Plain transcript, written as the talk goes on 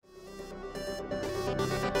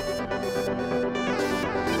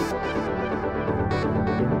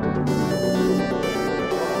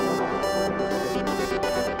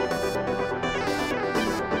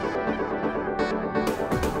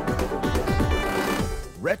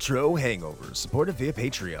Retro Hangover, supported via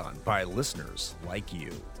Patreon by listeners like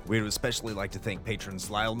you. We would especially like to thank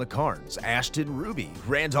patrons Lyle McCarnes, Ashton Ruby,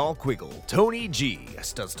 Randall Quiggle, Tony G,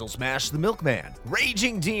 Studstill Smash the Milkman,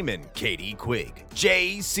 Raging Demon, Katie Quigg,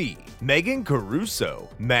 JC, Megan Caruso,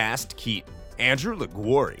 Mast Keaton, Andrew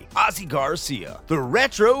Liguori, Ozzy Garcia, The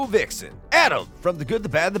Retro Vixen, Adam from The Good, the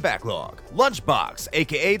Bad, the Backlog, Lunchbox,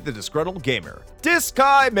 aka The Disgruntled Gamer,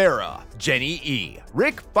 Diskai Mara, Jenny E,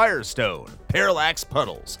 Rick Firestone, Parallax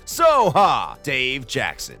Puddles, Soha, Dave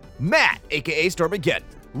Jackson, Matt, aka Stormageddon,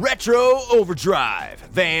 Retro Overdrive,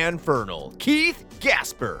 Van Fernal, Keith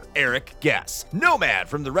Gasper, Eric Guess, Nomad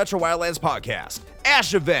from the Retro Wildlands podcast,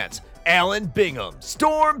 Ash Event, Alan Bingham,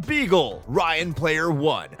 Storm Beagle, Ryan Player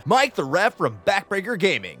 1, Mike the Ref from Backbreaker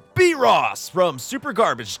Gaming, B. Ross from Super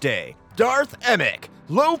Garbage Day, Darth Emick,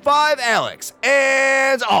 Low5 Alex,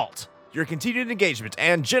 and Alt. Your continued engagement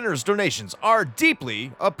and generous donations are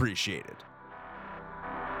deeply appreciated.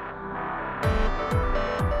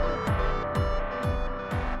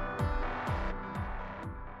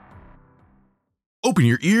 Open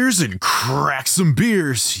your ears and crack some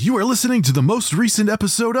beers. You are listening to the most recent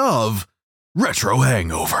episode of Retro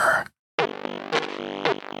Hangover.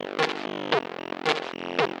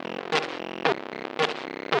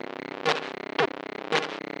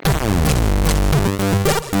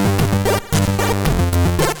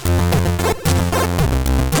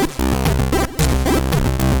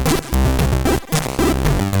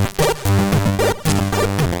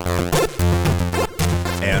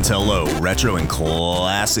 Hello, retro and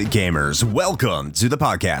classic gamers. Welcome to the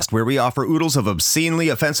podcast where we offer oodles of obscenely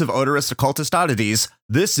offensive odorous occultist oddities.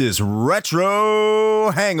 This is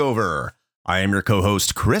Retro Hangover. I am your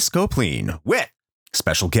co-host, Chris Copleen, with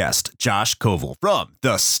special guest Josh Covel from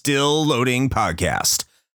the Still Loading podcast.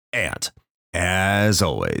 And, as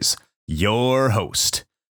always, your host,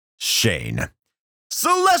 Shane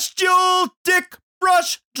Celestial Dick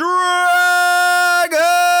Brush Dragon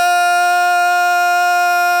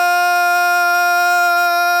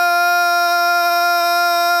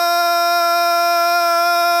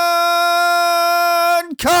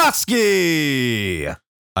Koski.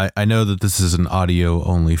 I know that this is an audio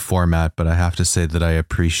only format, but I have to say that I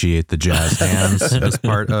appreciate the jazz hands as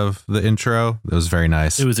part of the intro. It was very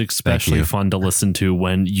nice. It was especially fun to listen to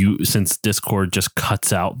when since Discord just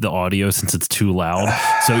cuts out the audio since it's too loud.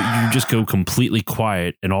 So you just go completely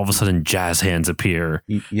quiet and all of a sudden jazz hands appear.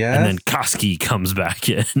 Yeah. And then Koski comes back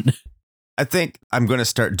in. I think I'm going to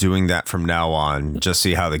start doing that from now on. Just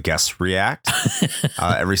see how the guests react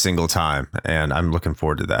every single time. And I'm looking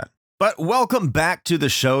forward to that. But welcome back to the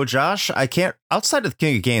show, Josh. Outside of the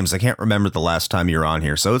King of Games, I can't remember the last time you were on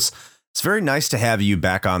here. So it's very nice to have you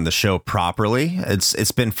back on the show properly.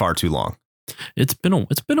 It's been far too long. It's been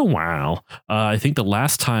a while. I think the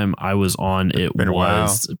last time I was on, it's been a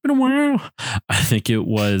while. I think it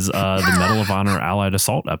was the Medal of Honor Allied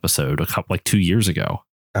Assault episode 2 years ago.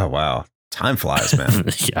 Oh, wow. Time flies, man.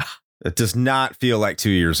 Yeah. It does not feel like 2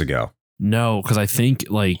 years ago. No, because I think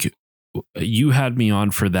you had me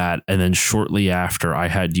on for that. And then shortly after I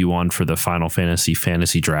had you on for the Final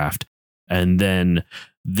Fantasy draft. And then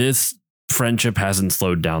this friendship hasn't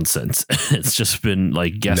slowed down since. It's just been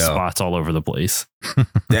guest spots all over the place.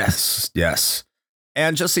 Yes.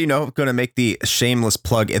 And just so you know, I'm going to make the shameless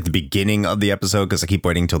plug at the beginning of the episode because I keep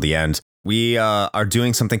waiting till the end. We are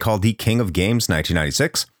doing something called the King of Games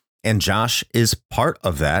 1996. And Josh is part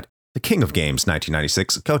of that. The King of Games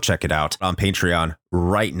 1996. Go check it out on Patreon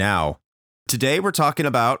right now. Today, we're talking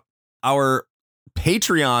about our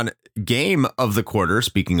Patreon game of the quarter.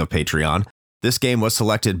 Speaking of Patreon, this game was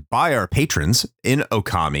selected by our patrons in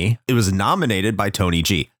Okami. It was nominated by Tony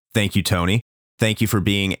G. Thank you, Tony. Thank you for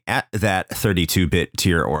being at that 32-bit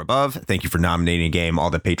tier or above. Thank you for nominating a game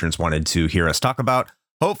all the patrons wanted to hear us talk about.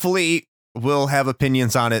 Hopefully, we'll have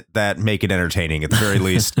opinions on it that make it entertaining at the very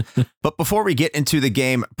least. But before we get into the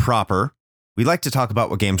game proper, we'd like to talk about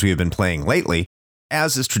what games we have been playing lately.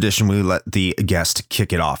 As is tradition, we let the guest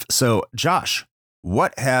kick it off. So, Josh,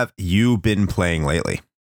 what have you been playing lately?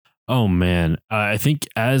 Oh, man. I think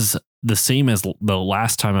as the same as the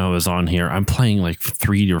last time I was on here, I'm playing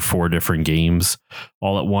 3 or 4 different games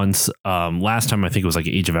all at once. Last time, I think it was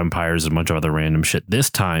Age of Empires and a bunch of other random shit. This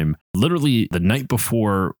time, literally the night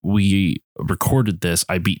before we recorded this,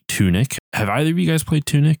 I beat Tunic. Have either of you guys played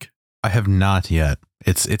Tunic? I have not yet.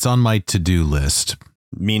 It's on my to-do list.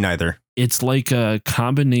 Me neither. It's like a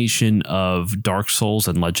combination of Dark Souls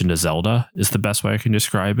and Legend of Zelda is the best way I can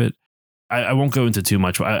describe it. I won't go into too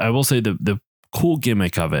much. I will say the cool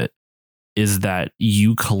gimmick of it is that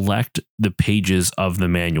you collect the pages of the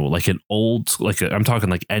manual, I'm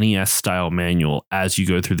talking NES style manual as you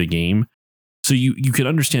go through the game. So you can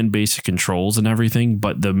understand basic controls and everything,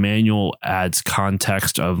 but the manual adds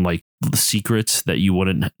context of like the secrets that you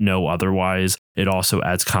wouldn't know otherwise. It also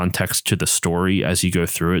adds context to the story as you go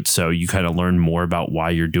through it. So you kind of learn more about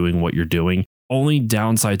why you're doing what you're doing. Only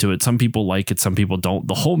downside to it, some people like it, some people don't.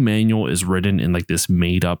 The whole manual is written in like this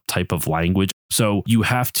made up type of language. So you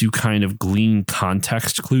have to kind of glean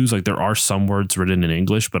context clues. Like there are some words written in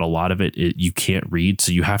English, but a lot of it you can't read.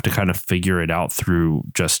 So you have to kind of figure it out through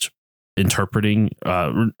just interpreting,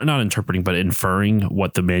 not interpreting, but inferring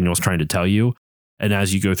what the manual is trying to tell you. And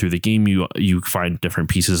as you go through the game, you find different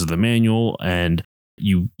pieces of the manual and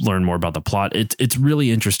you learn more about the plot. It's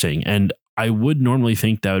really interesting. And I would normally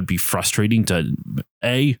think that would be frustrating to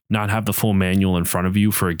not have the full manual in front of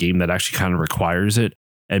you for a game that actually kind of requires it,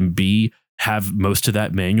 and B, have most of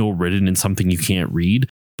that manual written in something you can't read.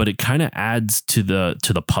 But it kind of adds to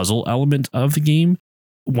the puzzle element of the game.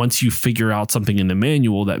 Once you figure out something in the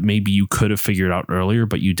manual that maybe you could have figured out earlier,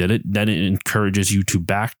 but you didn't, then it encourages you to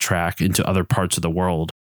backtrack into other parts of the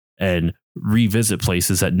world and revisit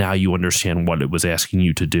places that now you understand what it was asking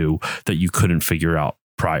you to do that you couldn't figure out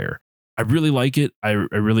prior. I really like it. I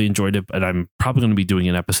really enjoyed it, and I'm probably going to be doing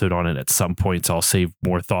an episode on it at some point, so I'll save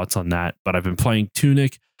more thoughts on that. But I've been playing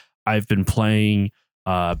Tunic. I've been playing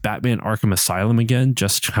Batman Arkham Asylum again,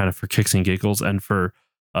 just kind of for kicks and giggles, and for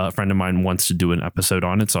a friend of mine wants to do an episode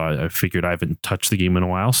on it, so I figured I haven't touched the game in a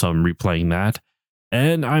while, so I'm replaying that.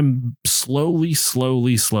 And I'm slowly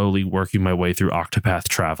working my way through Octopath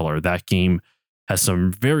Traveler. That game has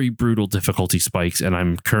some very brutal difficulty spikes, and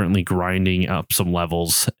I'm currently grinding up some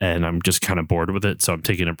levels, and I'm just kind of bored with it, so I'm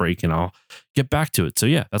taking a break, and I'll get back to it. So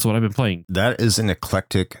yeah, that's what I've been playing. That is an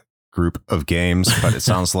eclectic group of games, but it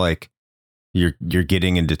sounds like you're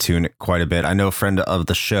getting into Tunic quite a bit. I know a friend of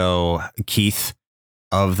the show, Keith,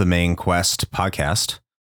 of the Main Quest podcast,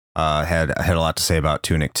 had a lot to say about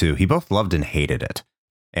Tunic too. He both loved and hated it.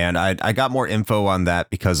 And I got more info on that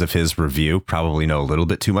because of his review. Probably know a little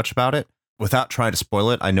bit too much about it. Without trying to spoil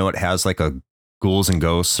it, I know it has like a ghouls and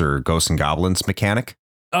ghosts or ghosts and goblins mechanic.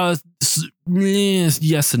 Yes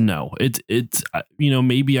and no. It's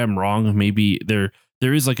maybe I'm wrong. Maybe there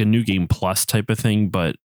is like a new game plus type of thing,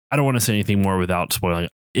 but I don't want to say anything more without spoiling.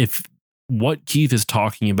 If what Keith is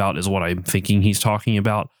talking about is what I'm thinking he's talking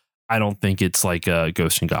about, I don't think it's like a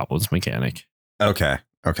Ghosts and Goblins mechanic. Okay.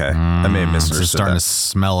 I may have misunderstood. It's starting to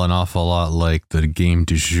smell an awful lot like the game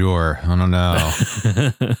du jour. I don't know.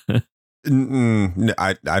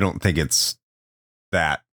 I don't think it's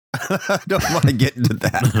that. I don't want to get into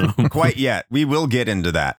that quite yet. We will get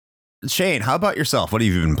into that. Shane, how about yourself? What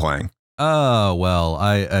have you been playing? Oh, well,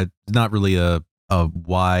 I not really a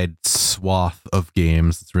wide swath of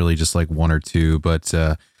games. It's really just like one or two, but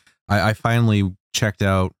I finally checked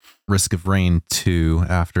out Risk of Rain 2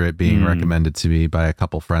 after it being recommended to me by a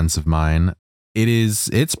couple friends of mine.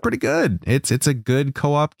 It's pretty good. It's a good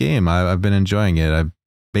co-op game. I've been enjoying it. I've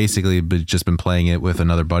basically just been playing it with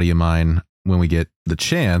another buddy of mine when we get the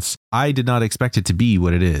chance. I did not expect it to be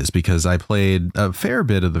what it is because I played a fair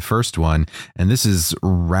bit of the first one, and this is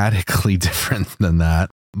radically different than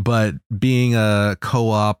that. But being a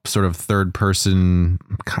co-op sort of third person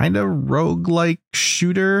kind of roguelike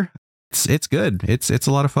shooter, it's good. It's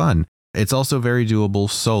a lot of fun. It's also very doable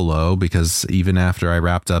solo because even after I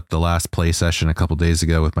wrapped up the last play session a couple days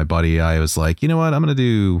ago with my buddy, I was like, you know what, I'm going to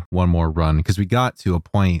do one more run because we got to a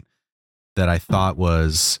point that I thought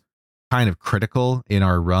was kind of critical in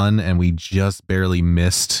our run, and we just barely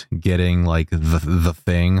missed getting like the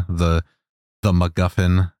thing, the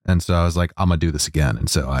MacGuffin. And so I was like, I'm gonna do this again. And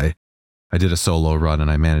so I did a solo run and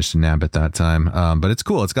I managed to nab it that time. But it's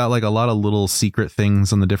cool. It's got like a lot of little secret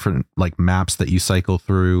things on the different like maps that you cycle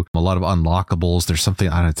through, a lot of unlockables. There's something,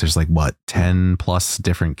 I don't know, there's like 10 plus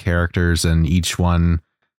different characters, and each one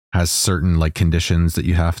has certain like conditions that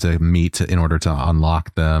you have to meet in order to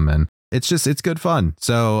unlock them. And it's good fun.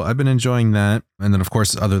 So I've been enjoying that. And then of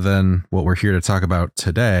course, other than what we're here to talk about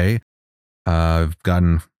today, I've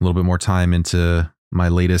gotten a little bit more time into my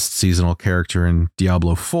latest seasonal character in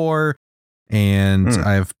Diablo 4, and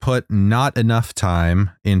I've put not enough time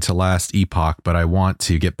into Last Epoch, but I want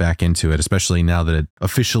to get back into it, especially now that it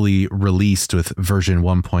officially released with version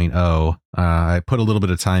 1.0. I put a little bit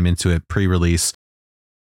of time into it pre-release,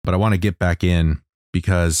 but I want to get back in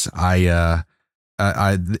because I've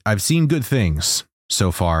seen good things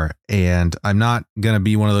so far, and I'm not going to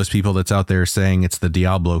be one of those people that's out there saying it's the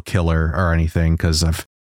Diablo killer or anything, because I've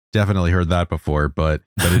definitely heard that before, but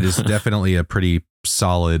it is definitely a pretty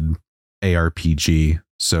solid ARPG.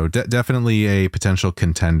 So definitely a potential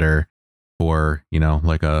contender for,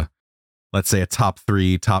 like a let's say a top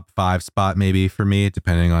 3, top 5 spot maybe for me,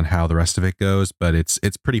 depending on how the rest of it goes. But it's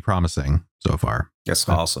pretty promising so far. That's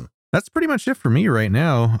awesome. That's pretty much it for me right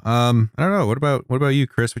now. I don't know. What about you,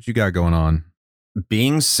 Chris? What you got going on?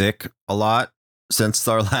 Being sick a lot since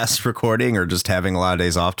our last recording, or just having a lot of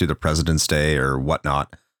days off due to President's Day or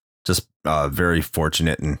whatnot. Just very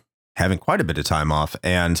fortunate and having quite a bit of time off,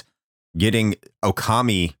 and getting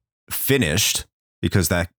Okami finished, because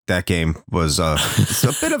that game was it's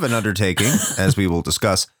a bit of an undertaking, as we will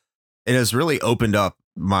discuss. It has really opened up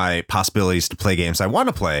my possibilities to play games I want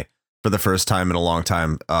to play for the first time in a long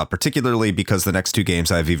time, particularly because the next 2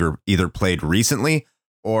 games I've either played recently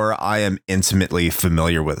or I am intimately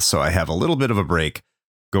familiar with. So I have a little bit of a break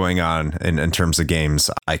going on in terms of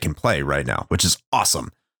games I can play right now, which is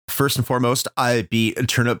awesome. First and foremost, I beat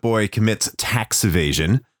Turnip Boy Commits Tax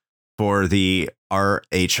Evasion for the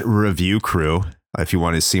RH review crew. If you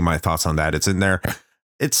want to see my thoughts on that, it's in there.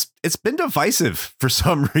 It's been divisive for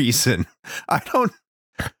some reason.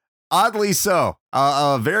 Oddly so.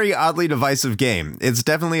 A very oddly divisive game. It's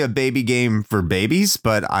definitely a baby game for babies,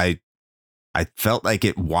 but I felt like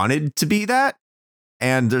it wanted to be that.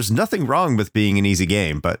 And there's nothing wrong with being an easy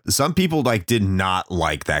game, but some people did not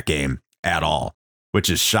like that game at all, which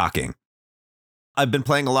is shocking. I've been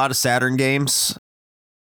playing a lot of Saturn games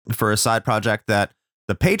for a side project that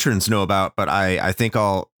the patrons know about, but I think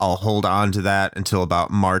I'll hold on to that until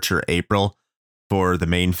about March or April for the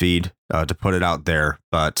main feed to put it out there.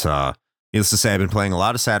 But needless to say, I've been playing a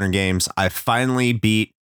lot of Saturn games. I finally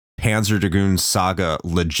beat Panzer Dragoon Saga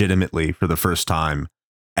legitimately for the first time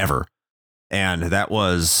ever, and that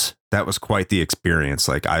was quite the experience.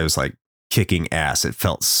 I was kicking ass. It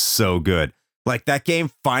felt so good. That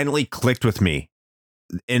game finally clicked with me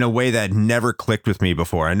in a way that never clicked with me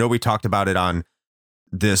before. I know we talked about it on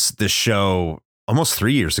this show almost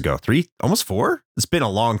 3 years ago, almost 4. It's been a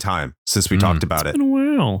long time since we talked about it. It's been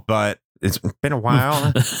a while. But it's been a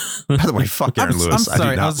while. By the way, fuck Aaron Lewis. I'm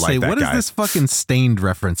sorry. I was what is this fucking Stained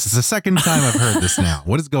reference? It's the second time I've heard this now.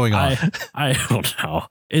 What is going on? I don't know.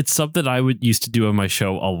 It's something I used to do on my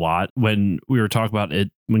show a lot. When we were talking about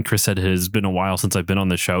it, when Chris said it has been a while since I've been on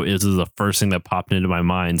the show, it was the first thing that popped into my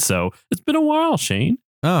mind. So it's been a while, Shane.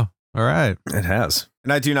 Oh, all right. It has.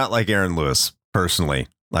 And I do not like Aaron Lewis personally.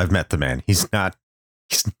 I've met the man. He's not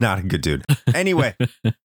a good dude. Anyway,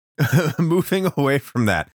 moving away from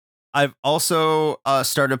that, I've also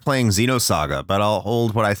started playing Xenosaga, but I'll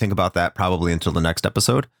hold what I think about that probably until the next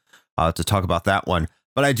episode to talk about that one.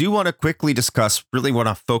 But I do want to quickly discuss, really want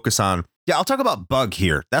to focus on, I'll talk about Bug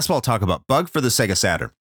here. That's what I'll talk about. Bug for the Sega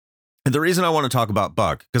Saturn. And the reason I want to talk about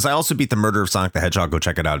Bug, because I also beat the Murder of Sonic the Hedgehog. Go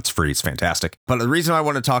check it out. It's free. It's fantastic. But the reason I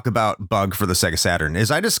want to talk about Bug for the Sega Saturn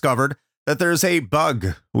is I discovered that there's a bug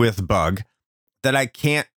with Bug that I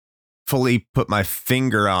can't fully put my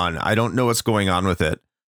finger on. I don't know what's going on with it.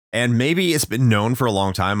 And maybe it's been known for a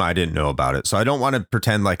long time. I didn't know about it. So I don't want to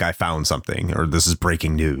pretend like I found something or this is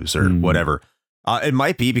breaking news or whatever. It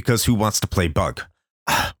might be because who wants to play Bug?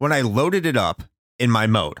 When I loaded it up in my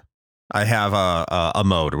mode, I have a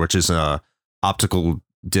mode, which is a optical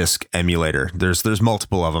disc emulator. There's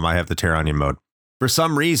multiple of them. I have the Terranium mode. For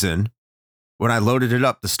some reason, when I loaded it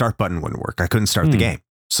up, the start button wouldn't work. I couldn't start the game.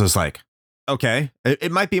 So it's like, okay,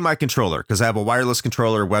 it might be my controller because I have a wireless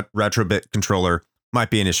controller, retrobit controller. Might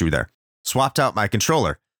be an issue there. Swapped out my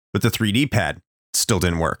controller with the 3D pad. Still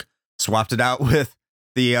didn't work. Swapped it out with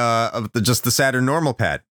just the Saturn normal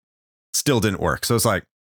pad. Still didn't work. So it's like,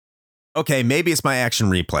 okay, maybe it's my action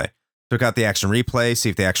replay. Took out the action replay, see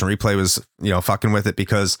if the action replay was, fucking with it,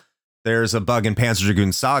 because there's a bug in Panzer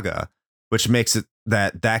Dragoon Saga, which makes it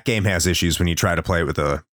that game has issues when you try to play it with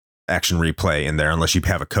a action replay in there, unless you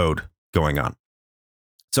have a code going on.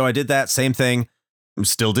 So I did that same thing.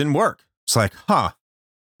 Still didn't work. It's like,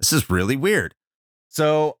 this is really weird.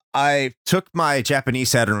 So I took my Japanese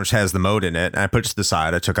Saturn, which has the mode in it, and I put it to the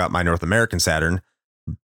side. I took out my North American Saturn,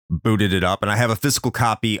 booted it up, and I have a physical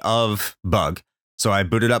copy of Bug. So I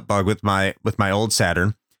booted up Bug with my old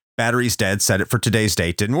Saturn. Battery's dead. Set it for today's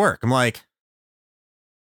date. Didn't work. I'm like,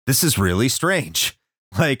 this is really strange.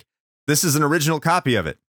 This is an original copy of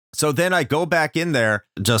it. So then I go back in there,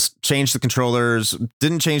 just change the controllers.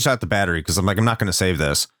 Didn't change out the battery because I'm like, I'm not going to save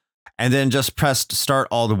this. And then just pressed start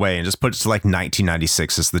all the way and just put it to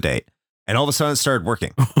 1996 as the date. And all of a sudden it started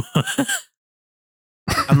working.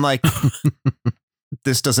 I'm like,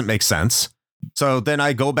 this doesn't make sense. So then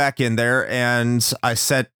I go back in there and I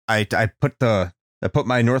put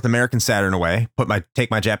my North American Saturn away, take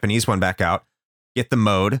my Japanese one back out, get the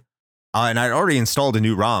mode. And I'd already installed a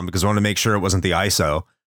new ROM because I wanted to make sure it wasn't the ISO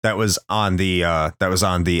that was on the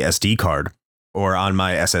SD card or on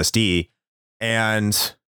my SSD.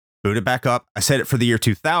 And boot it back up. I set it for the year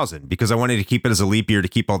 2000 because I wanted to keep it as a leap year to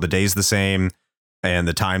keep all the days the same and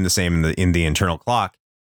the time the same in the internal clock,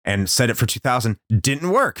 and set it for 2000. Didn't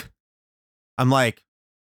work. I'm like,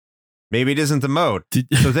 maybe it isn't the mode.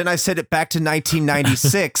 So then I set it back to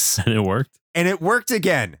 1996 and it worked. And it worked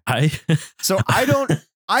again. So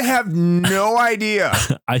I have no idea.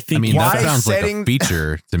 That sounds like a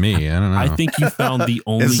feature to me. I don't know. I think you found the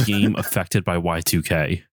only game affected by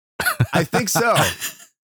Y2K. I think so.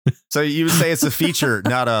 So you would say it's a feature,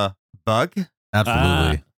 not a bug?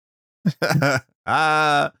 Absolutely.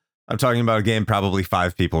 I'm talking about a game probably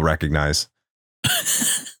 5 people recognize.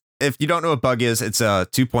 If you don't know what bug is, it's a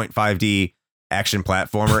 2.5D action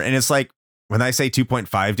platformer. And it's like, when I say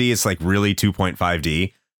 2.5D, it's like really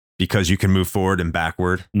 2.5D because you can move forward and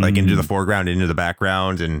backward, like into the foreground, into the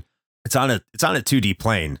background. And it's on a 2D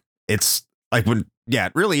plane. It's like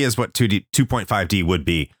it really is what 2.5D would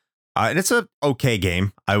be. And it's a okay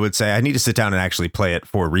game, I would say. I need to sit down and actually play it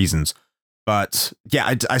for reasons. But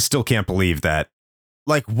yeah, I still can't believe that.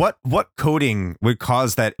 Like, what coding would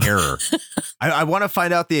cause that error? I want to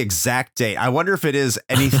find out the exact date. I wonder if it is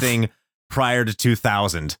anything prior to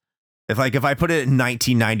 2000. If I put it in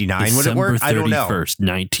 1999, would it work? I don't know.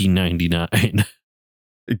 1999.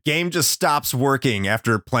 The game just stops working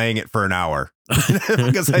after playing it for an hour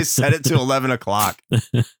because I set it to 11 o'clock.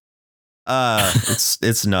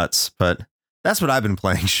 It's nuts, but that's what I've been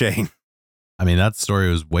playing, Shane. I mean, that story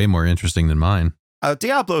was way more interesting than mine.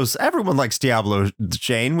 Everyone likes Diablo,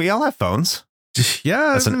 Shane. We all have phones.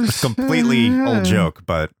 Yeah. That's a completely old joke,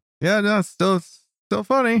 but. Yeah, no, it's still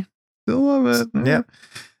funny. Still love it. Yeah.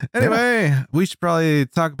 Anyway, we should probably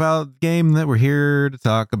talk about the game that we're here to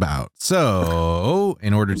talk about. So,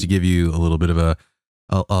 in order to give you a little bit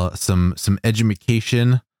of some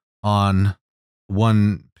edumacation on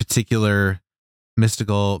one particular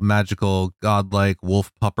mystical, magical, godlike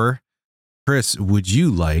wolf pupper, Chris, would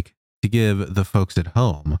you like to give the folks at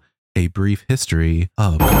home a brief history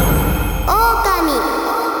of Okami?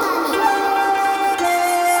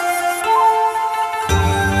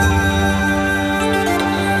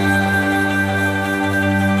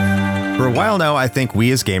 For a while now, I think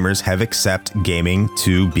we as gamers have accepted gaming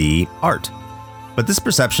to be art. But this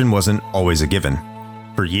perception wasn't always a given.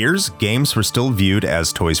 For years, games were still viewed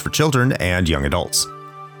as toys for children and young adults.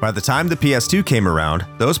 By the time the PS2 came around,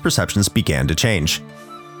 those perceptions began to change.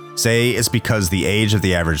 Say it's because the age of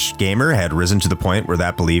the average gamer had risen to the point where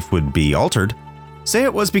that belief would be altered. Say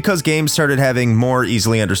it was because games started having more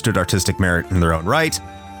easily understood artistic merit in their own right,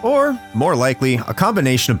 or, more likely, a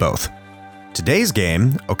combination of both. Today's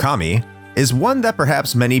game, Okami, is one that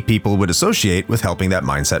perhaps many people would associate with helping that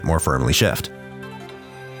mindset more firmly shift.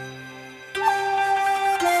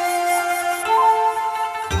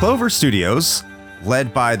 Clover Studios,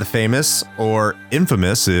 led by the famous, or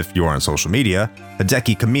infamous if you are on social media,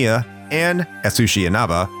 Hideki Kamiya and Atsushi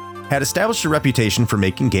Inaba, had established a reputation for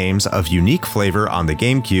making games of unique flavor on the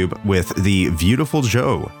GameCube with the Viewtiful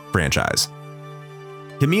Joe franchise.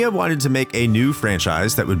 Kamiya wanted to make a new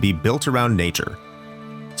franchise that would be built around nature,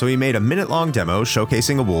 so he made a minute-long demo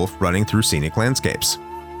showcasing a wolf running through scenic landscapes.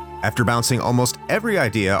 After bouncing almost every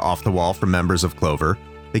idea off the wall from members of Clover,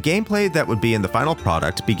 the gameplay that would be in the final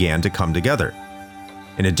product began to come together.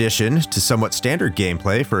 In addition to somewhat standard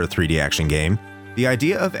gameplay for a 3D action game, the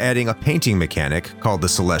idea of adding a painting mechanic called the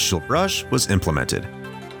Celestial Brush was implemented.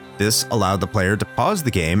 This allowed the player to pause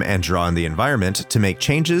the game and draw in the environment to make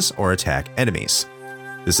changes or attack enemies.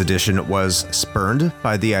 This addition was spurned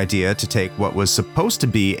by the idea to take what was supposed to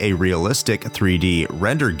be a realistic 3D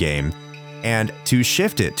rendered game and to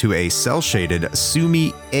shift it to a cel-shaded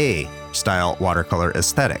Sumi-e style watercolor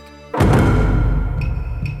aesthetic.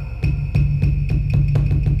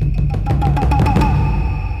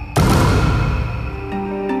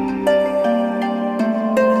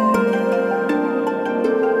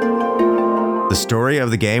 The story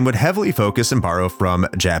of the game would heavily focus and borrow from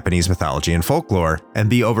Japanese mythology and folklore, and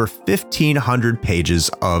be over 1,500 pages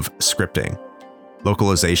of scripting.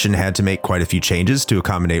 Localization had to make quite a few changes to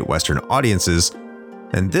accommodate Western audiences,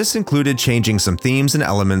 and this included changing some themes and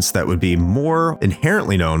elements that would be more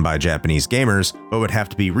inherently known by Japanese gamers, but would have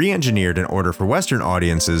to be re-engineered in order for Western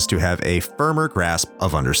audiences to have a firmer grasp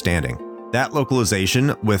of understanding. That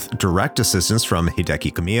localization, with direct assistance from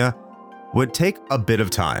Hideki Kamiya, would take a bit of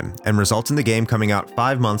time and result in the game coming out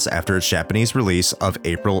 5 months after its Japanese release of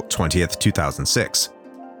April 20th, 2006.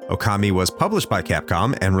 Okami was published by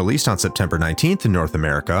Capcom and released on September 19th in North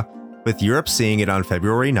America, with Europe seeing it on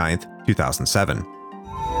February 9th, 2007.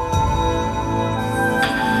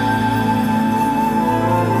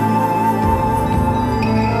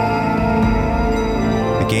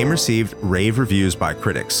 The game received rave reviews by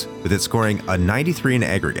critics, with it scoring a 93 in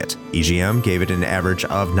aggregate. EGM gave it an average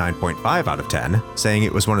of 9.5 out of 10, saying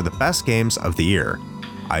it was one of the best games of the year.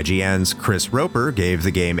 IGN's Chris Roper gave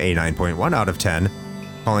the game a 9.1 out of 10,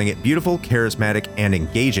 calling it beautiful, charismatic, and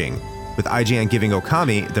engaging, with IGN giving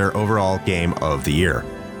Okami their overall game of the year.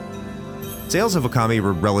 Sales of Okami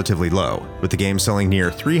were relatively low, with the game selling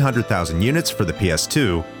near 300,000 units for the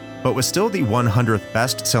PS2, but was still the 100th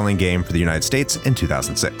best-selling game for the United States in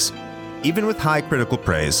 2006. Even with high critical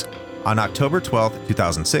praise, on October 12,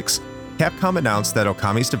 2006, Capcom announced that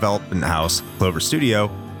Okami's development house, Clover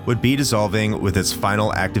Studio, would be dissolving with its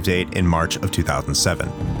final active date in March of 2007.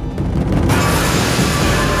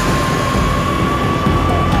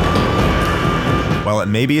 While it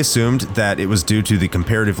may be assumed that it was due to the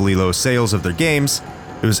comparatively low sales of their games,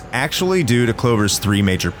 it was actually due to Clover's three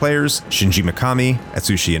major players, Shinji Mikami,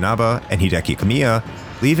 Atsushi Inaba, and Hideki Kamiya,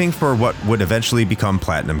 leaving for what would eventually become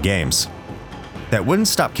Platinum Games. That wouldn't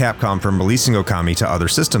stop Capcom from releasing Okami to other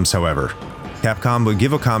systems, however. Capcom would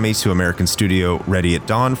give Okami to American studio Ready at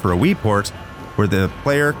Dawn for a Wii port, where the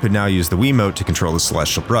player could now use the Wiimote to control the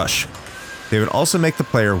Celestial Brush. They would also make the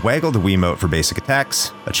player waggle the Wiimote for basic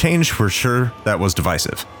attacks, a change for sure that was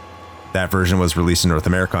divisive. That version was released in North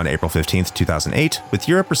America on April 15th, 2008, with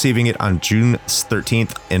Europe receiving it on June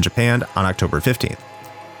 13th and Japan on October 15th.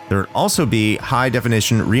 There would also be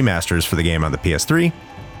high-definition remasters for the game on the PS3,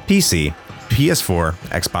 PC, PS4,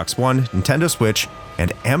 Xbox One, Nintendo Switch,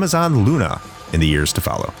 and Amazon Luna in the years to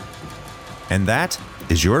follow. And that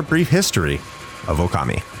is your brief history of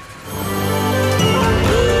Okami.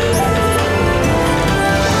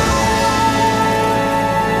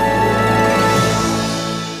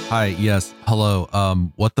 Hi, yes,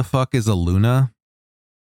 hello. What the fuck is a Luna?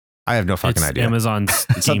 I have no fucking idea. Amazon's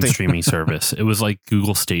game streaming service. It was like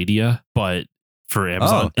Google Stadia, but for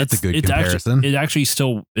Amazon. Oh, that's a good comparison. It actually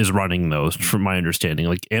still is running those, from my understanding.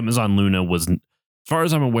 Like Amazon Luna was, as far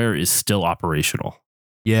as I'm aware, is still operational.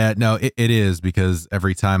 Yeah, no, it is, because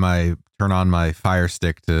every time I turn on my Fire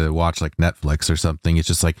Stick to watch like Netflix or something, it's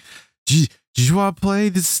just like, did you want to play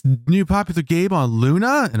this new popular game on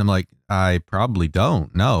Luna? And I'm like, I probably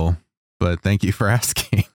don't know, but thank you for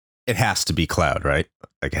asking. It has to be cloud, right?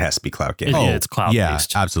 Like it has to be cloud gaming. Yeah, it's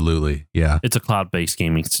cloud-based. Yeah, absolutely. Yeah. It's a cloud-based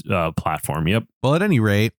gaming platform. Yep. Well, at any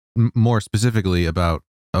rate, more specifically about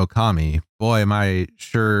Okami, boy, am I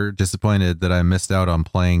sure disappointed that I missed out on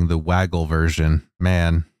playing the Waggle version.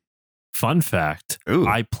 Man. Fun fact. Ooh.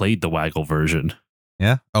 I played the Waggle version.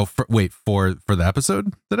 Yeah. Oh, for the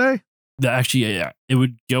episode today? Actually, yeah, it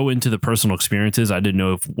would go into the personal experiences. I didn't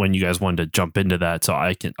know when you guys wanted to jump into that, so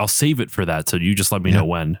I'll save it for that. So you just let me know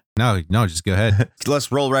when. No, just go ahead.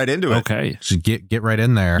 Let's roll right into it. Okay. Just get right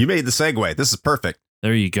in there. You made the segue. This is perfect.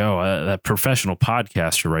 There you go. That professional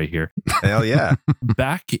podcaster right here. Hell yeah.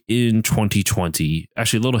 Back in 2020,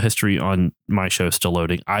 actually a little history on my show still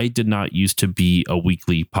loading. I did not used to be a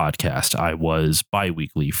weekly podcast. I was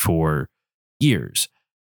bi-weekly for years.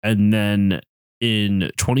 And then in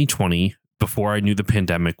 2020, before I knew the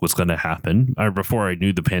pandemic was going to happen, or before I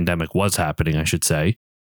knew the pandemic was happening, I should say,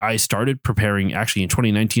 I started preparing. Actually, in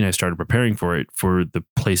 2019, I started preparing for it for the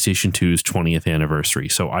PlayStation 2's 20th anniversary.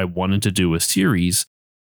 So I wanted to do a series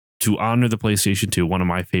to honor the PlayStation 2, one of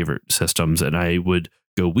my favorite systems, and I would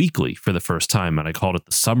go weekly for the first time. And I called it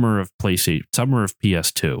the Summer of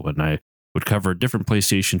PS2, and I would cover a different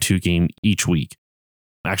PlayStation 2 game each week.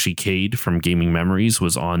 Actually, Cade from Gaming Memories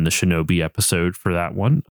was on the Shinobi episode for that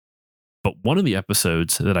one. But one of the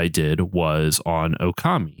episodes that I did was on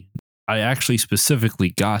Okami. I actually specifically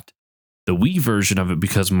got the Wii version of it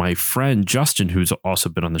because my friend Justin, who's also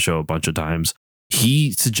been on the show a bunch of times,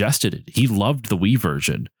 he suggested it. He loved the Wii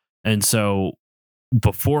version. And so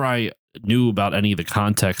before I knew about any of the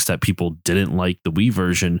context that people didn't like the Wii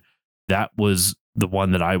version, that was the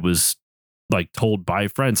one that I was like told by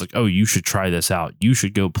friends, like, oh, you should try this out. You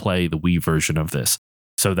should go play the Wii version of this.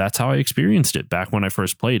 So that's how I experienced it back when I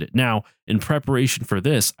first played it. Now, in preparation for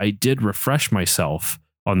this, I did refresh myself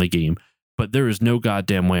on the game, but there is no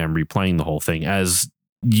goddamn way I'm replaying the whole thing, as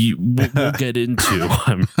we'll get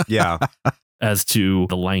into Yeah. as to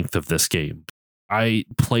the length of this game. I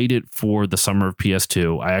played it for the Summer of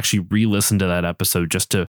PS2. I actually re-listened to that episode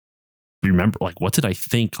just to remember, like, what did I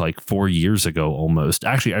think like 4 years ago almost?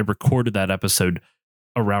 Actually, I recorded that episode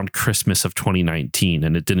around Christmas of 2019,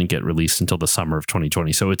 and it didn't get released until the summer of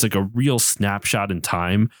 2020. So it's like a real snapshot in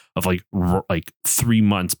time of like 3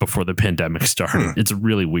 months before the pandemic started. It's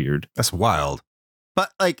really weird. That's wild.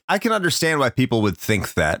 But like, I can understand why people would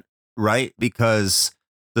think that, right? Because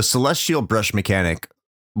the celestial brush mechanic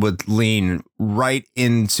would lean right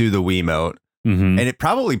into the Wiimote. Mhm. And it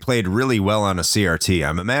probably played really well on a CRT.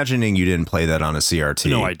 I'm imagining you didn't play that on a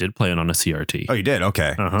CRT. No, I did play it on a CRT. Oh, you did?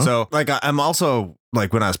 Okay. Uh-huh. So, like, I'm also,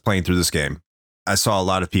 like, when I was playing through this game, I saw a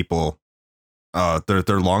lot of people,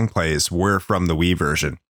 their long plays were from the Wii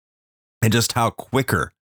version. And just how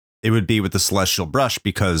quicker it would be with the Celestial Brush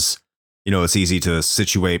because, you know, it's easy to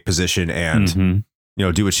situate, position, and, Mhm. you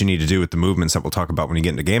know, do what you need to do with the movements that we'll talk about when you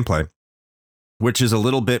get into gameplay, which is a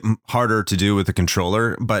little bit harder to do with the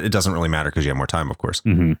controller, but it doesn't really matter because you have more time, of course.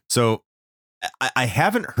 Mhm. So I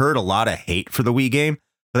haven't heard a lot of hate for the Wii game,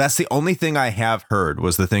 but that's the only thing I have heard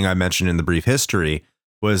was the thing I mentioned in the brief history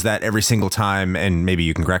was that every single time, and maybe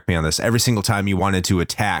you can correct me on this, every single time you wanted to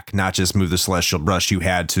attack, not just move the Celestial Brush, you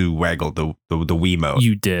had to waggle the Wii mode.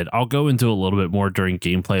 You did. I'll go into a little bit more during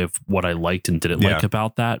gameplay of what I liked and didn't like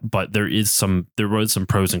about that, but there was some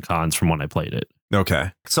pros and cons from when I played it.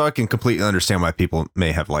 Okay. So I can completely understand why people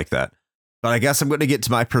may have liked that. But I guess I'm going to get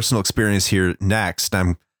to my personal experience here next.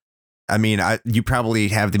 You probably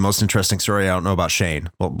have the most interesting story. I don't know about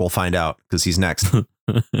Shane. We'll find out because he's next.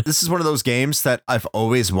 This is one of those games that I've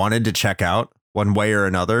always wanted to check out one way or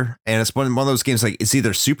another. And it's one of those games like it's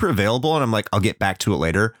either super available and I'm like, I'll get back to it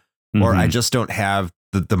later, or I just don't have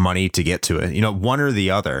the money to get to it, you know, one or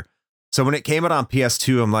the other. So when it came out on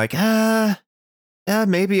PS2, I'm like, yeah,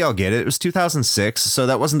 maybe I'll get it. It was 2006. So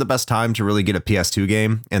that wasn't the best time to really get a PS2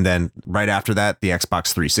 game. And then right after that, the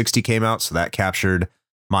Xbox 360 came out. So that captured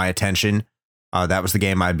my attention. That was the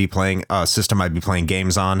game I'd be playing, system I'd be playing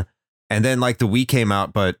games on. And then like the Wii came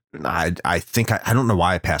out, but I think I don't know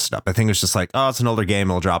why I passed it up. I think it was just like, oh, it's an older game.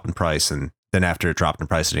 It'll drop in price. And then after it dropped in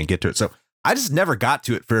price, I didn't get to it. So I just never got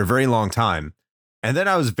to it for a very long time. And then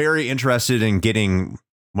I was very interested in getting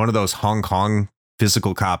one of those Hong Kong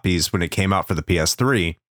physical copies when it came out for the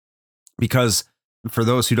PS3, because for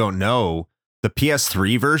those who don't know, the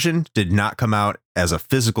PS3 version did not come out as a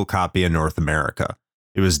physical copy in North America.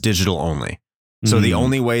 It was digital only. So the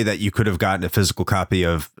only way that you could have gotten a physical copy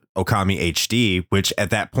of Okami HD, which at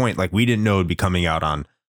that point, like we didn't know would be coming out on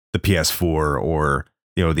the PS4 or,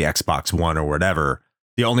 you know, the Xbox One or whatever.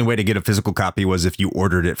 The only way to get a physical copy was if you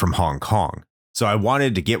ordered it from Hong Kong. So I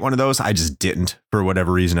wanted to get one of those. I just didn't for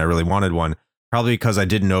whatever reason. I really wanted one. Probably because I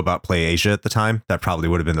didn't know about Play Asia at the time. That probably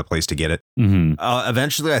would have been the place to get it.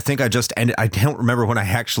 Eventually, I think I just ended. I don't remember when I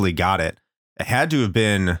actually got it. It had to have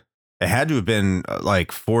been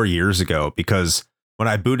like 4 years ago, because when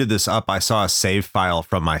I booted this up, I saw a save file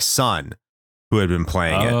from my son who had been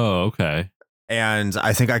playing it. Oh, okay. And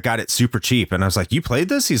I think I got it super cheap. And I was like, you played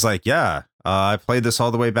this? He's like, yeah, I played this all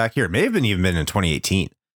the way back here. It may have even been in 2018.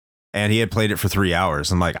 And he had played it for 3 hours.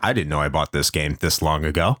 I'm like, I didn't know I bought this game this long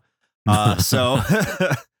ago. So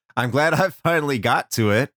I'm glad I finally got to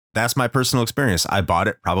it. That's my personal experience. I bought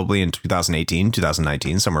it probably in 2018,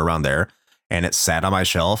 2019, somewhere around there. And it sat on my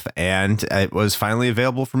shelf and it was finally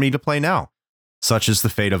available for me to play now. Such is the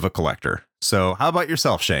fate of a collector. So how about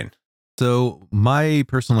yourself, Shane? So my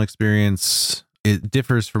personal experience, it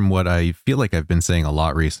differs from what I feel like I've been saying a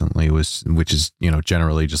lot recently, which is, you know,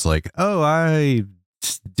 generally just like, oh, I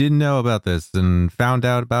didn't know about this and found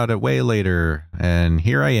out about it way later. And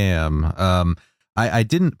here I am. I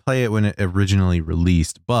didn't play it when it originally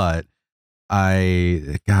released, but what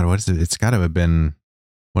is it? It's got to have been,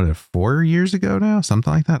 4 years ago now?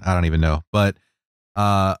 Something like that. I don't even know. But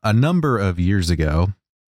a number of years ago,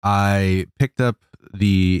 I picked up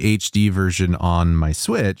the HD version on my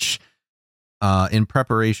Switch in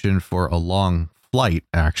preparation for a long flight,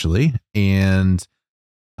 actually. And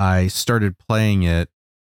I started playing it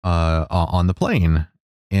on the plane.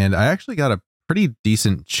 And I actually got a pretty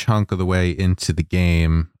decent chunk of the way into the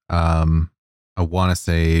game. I want to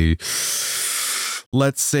say,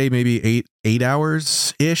 let's say maybe eight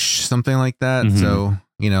hours ish, something like that. So,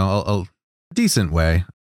 you know, a decent way.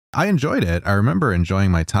 I enjoyed it. I remember enjoying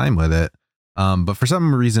my time with it. But for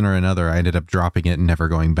some reason or another, I ended up dropping it and never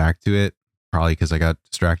going back to it. Probably because I got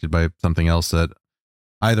distracted by something else that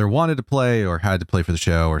either wanted to play or had to play for the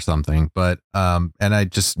show or something. But and I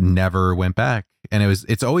just never went back. And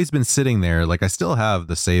it's always been sitting there. Like I still have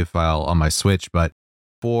the save file on my Switch, but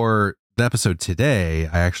for the episode today,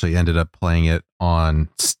 I actually ended up playing it on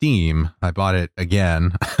Steam. I bought it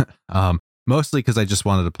again, mostly because I just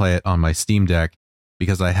wanted to play it on my Steam Deck,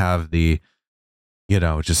 because I have the, you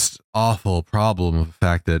know, just awful problem of the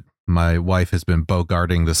fact that my wife has been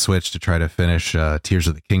bogarting the Switch to try to finish Tears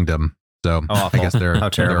of the Kingdom. So I guess there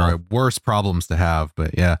are worse problems to have,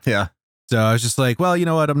 but yeah. Yeah. So I was just like, well, you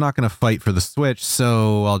know what? I'm not going to fight for the Switch,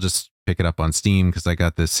 so I'll just pick it up on Steam because I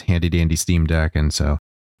got this handy dandy Steam Deck. And so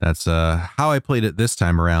that's how I played it this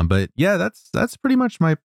time around. But yeah, that's pretty much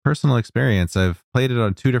my personal experience. I've played it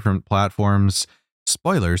on 2 different platforms.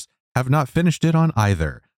 Spoilers, have not finished it on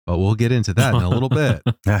either, but we'll get into that in a little bit.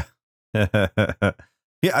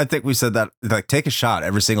 Yeah, I think we said that, like, take a shot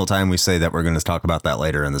every single time we say that we're going to talk about that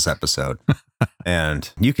later in this episode.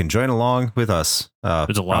 And you can join along with us.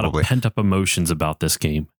 There's a lot of pent up emotions about this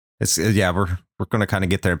game. It's we're going to kind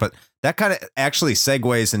of get there, but that kind of actually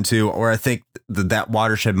segues into where I think that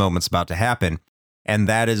watershed moment's about to happen. And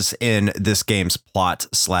that is in this game's plot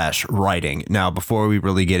 / writing. Now, before we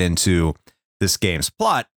really get into this game's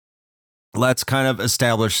plot, let's kind of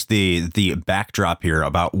establish the backdrop here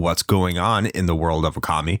about what's going on in the world of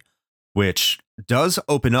Okami, which does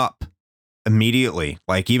open up immediately.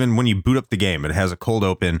 Like, even when you boot up the game, it has a cold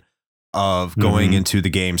open of going into the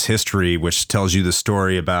game's history, which tells you the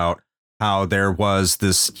story about how there was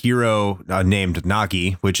this hero named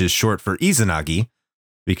Nagi, which is short for Izanagi,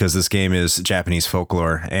 because this game is Japanese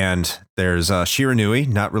folklore. And there's Shiranui,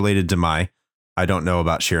 not related to Mai. I don't know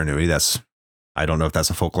about Shiranui. I don't know if that's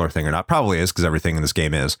a folklore thing or not. Probably is, because everything in this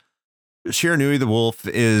game is. Shiranui the wolf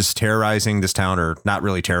is terrorizing this town, or not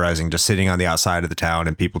really terrorizing, just sitting on the outside of the town,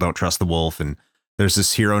 and people don't trust the wolf. And there's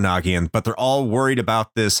this hero Nagi, but they're all worried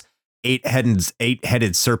about this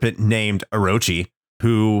eight-headed serpent named Orochi,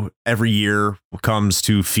 who every year comes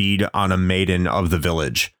to feed on a maiden of the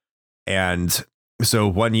village. And so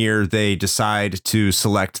one year they decide to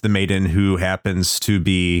select the maiden who happens to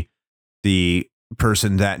be the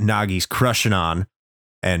person that Nagi's crushing on.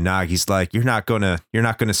 And Nagi's like, you're not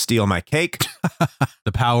gonna steal my cake.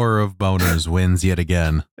 The power of boners wins yet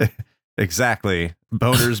again. Exactly.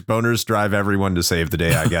 Boners drive everyone to save the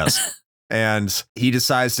day, I guess. And he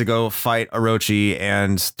decides to go fight Orochi,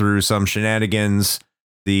 and through some shenanigans,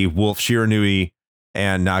 the wolf Shiranui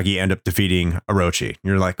and Nagi end up defeating Orochi.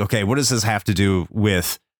 You're like, okay, what does this have to do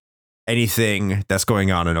with anything that's going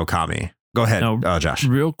on in Okami? Go ahead, now, Josh.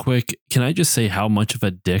 Real quick, can I just say how much of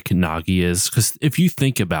a dick Nagi is? Because if you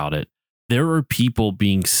think about it, there are people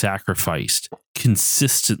being sacrificed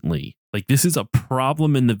consistently. Like, this is a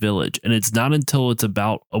problem in the village. And it's not until it's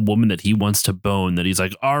about a woman that he wants to bone that he's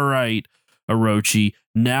like, all right, Orochi,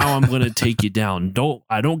 now I'm going to take you down.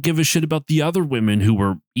 I don't give a shit about the other women who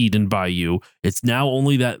were eaten by you. It's now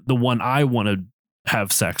only that the one I want to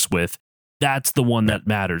have sex with. That's the one that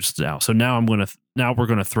matters now. So now we're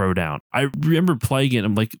going to throw down. I remember playing it.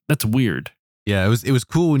 I'm like, that's weird. Yeah, it was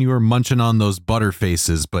cool when you were munching on those butter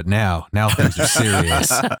faces, but now things are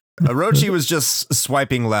serious. Orochi was just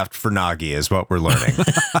swiping left for Nagi, is what we're learning.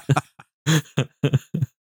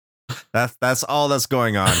 That's all that's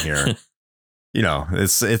going on here. You know,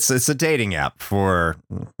 it's a dating app for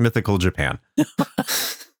mythical Japan.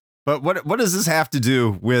 But what does this have to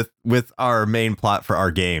do with our main plot for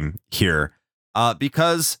our game here?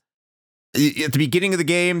 Because at the beginning of the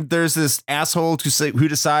game, there's this asshole who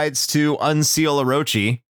decides to unseal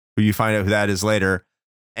Orochi, who you find out who that is later.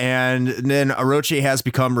 And then Orochi has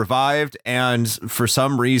become revived, and for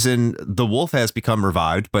some reason, the wolf has become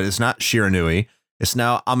revived, but it's not Shiranui. It's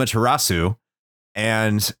now Amaterasu.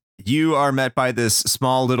 And you are met by this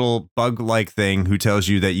small little bug-like thing who tells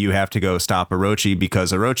you that you have to go stop Orochi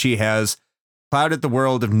because Orochi has clouded the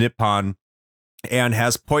world of Nippon and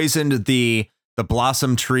has poisoned the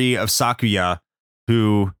blossom tree of Sakuya,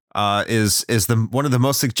 who is one of the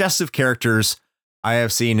most suggestive characters I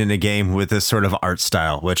have seen in a game with this sort of art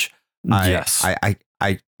style, which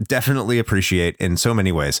I definitely appreciate in so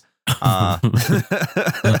many ways.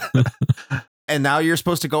 And now you're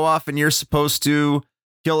supposed to go off and you're supposed to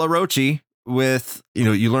kill Orochi with,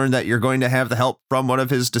 you learn that you're going to have the help from one of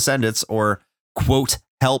his descendants, or quote,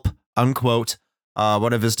 help, unquote,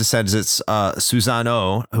 one of his descendants,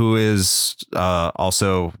 Susano, who is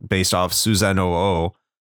also based off Susano,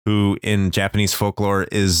 who in Japanese folklore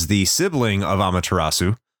is the sibling of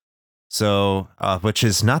Amaterasu. So, which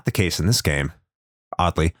is not the case in this game,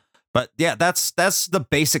 oddly. But yeah, that's the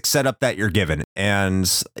basic setup that you're given. And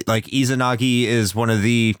like Izanagi is one of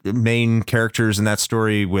the main characters in that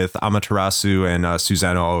story with Amaterasu and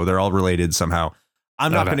Susano. They're all related somehow.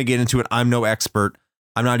 I'm not going to get into it. I'm no expert.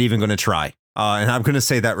 I'm not even going to try. And I'm going to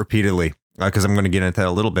say that repeatedly because I'm going to get into that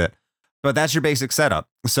a little bit. But that's your basic setup.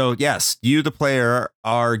 So yes, you, the player,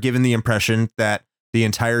 are given the impression that the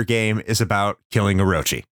entire game is about killing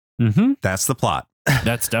Orochi. Mm-hmm. That's the plot.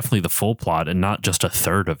 That's definitely the full plot and not just a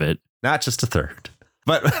third of it. Not just a third.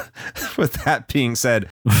 But with that being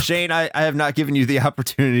said, Shane, I have not given you the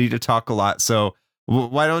opportunity to talk a lot. So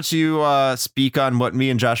why don't you speak on what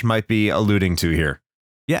me and Josh might be alluding to here?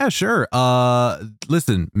 Yeah, sure.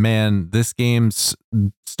 Listen, man, this game's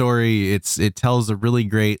story, it tells a really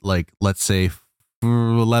great, like, let's say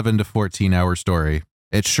 11 to 14 hour story.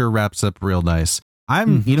 It sure wraps up real nice.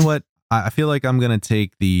 You know what? I feel like I'm gonna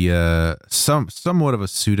take the somewhat of a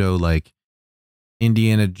pseudo like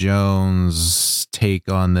Indiana Jones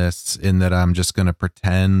take on this, in that I'm just gonna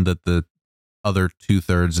pretend that the other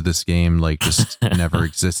 2/3 of this game like just never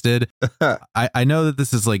existed. I know that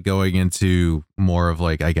this is like going into more of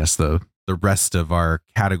like, I guess, the rest of our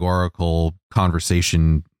categorical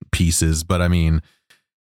conversation pieces, but I mean,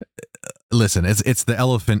 listen, it's the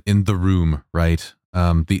elephant in the room, right?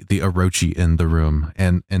 The Orochi in the room,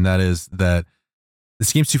 and that is that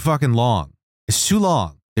this game's too fucking long. It's too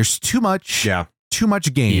long. There's too much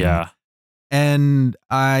game. Yeah. And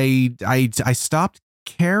I stopped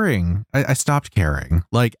caring. I stopped caring.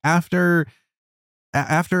 Like after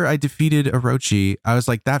I defeated Orochi, I was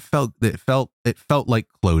like, it felt like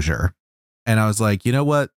closure. And I was like, you know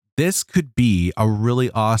what? This could be a really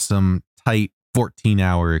awesome, tight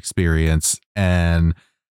 14-hour experience. And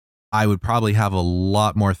I would probably have a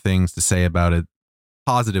lot more things to say about it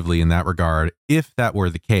positively in that regard if that were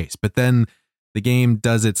the case. But then the game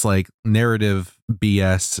does its like narrative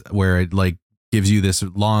BS where it like gives you this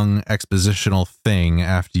long expositional thing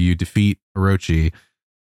after you defeat Orochi.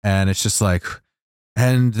 And it's just like,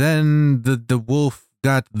 and then the wolf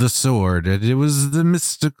got the sword, and it was the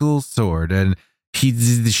mystical sword, and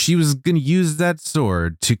she was going to use that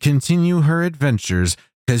sword to continue her adventures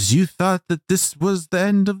because you thought that this was the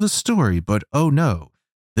end of the story, but oh no,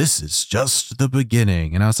 this is just the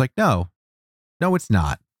beginning. And I was like, no, it's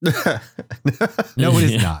not. No, it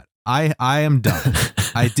is not. I am done.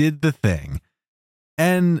 I did the thing.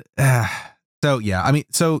 And so, yeah, I mean,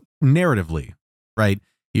 so narratively, right,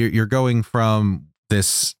 you're going from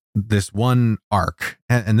this one arc,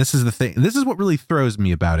 and this is the thing. This is what really throws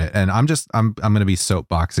me about it. And I'm going to be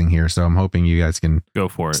soapboxing here, so I'm hoping you guys can go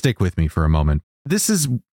for it. Stick with me for a moment. This is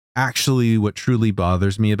actually what truly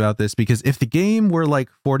bothers me about this, because if the game were like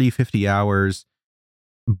 40-50 hours,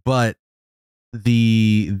 but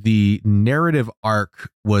the narrative arc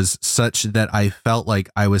was such that I felt like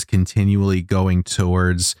I was continually going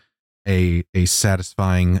towards a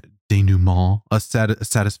satisfying denouement, a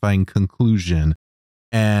satisfying conclusion,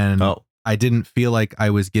 and I didn't feel like I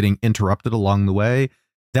was getting interrupted along the way,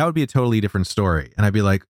 that would be a totally different story. And I'd be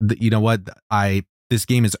like, you know what? This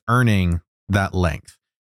game is earning that length.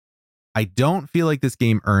 I don't feel like this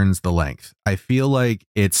game earns the length. I feel like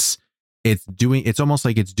it's almost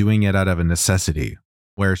like it's doing it out of a necessity,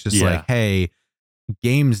 where it's just like, hey,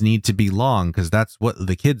 games need to be long because that's what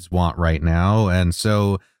the kids want right now. And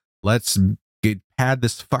so let's pad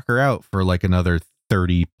this fucker out for like another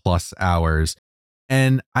 30 plus hours.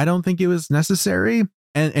 And I don't think it was necessary.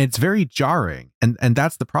 And it's very jarring. And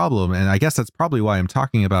that's the problem. And I guess that's probably why I'm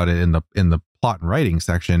talking about it in the plot and writing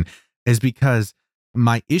section, is because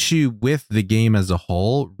my issue with the game as a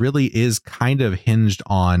whole really is kind of hinged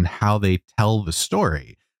on how they tell the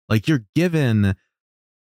story. Like, you're given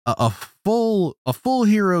a full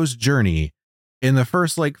hero's journey in the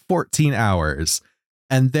first like 14 hours,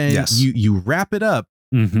 and then you wrap it up,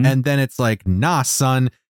 and then it's like, nah, son,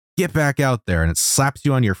 get back out there, and it slaps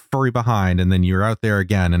you on your furry behind, and then you're out there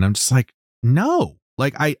again. And I'm just like, no,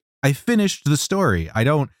 like I finished the story. I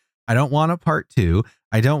don't want a part 2.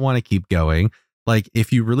 I don't want to keep going. Like,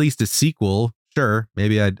 if you released a sequel, sure,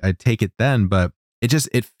 maybe I'd take it then, but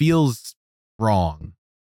it feels wrong,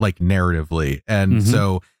 like narratively. And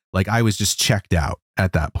so like I was just checked out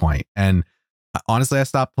at that point. And honestly, I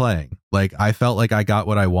stopped playing. Like, I felt like I got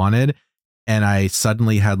what I wanted, and I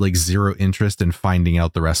suddenly had like zero interest in finding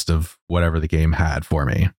out the rest of whatever the game had for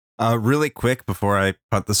me. Really quick before I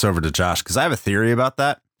punt this over to Josh, because I have a theory about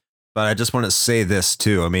that, but I just want to say this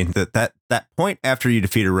too. I mean, that point after you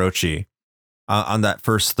defeat Orochi, on that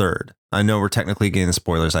first third, I know we're technically getting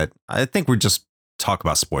spoilers. I think we just talk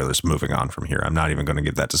about spoilers moving on from here. I'm not even going to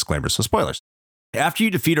give that disclaimer. So spoilers. After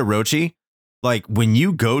you defeat Orochi, like when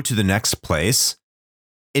you go to the next place,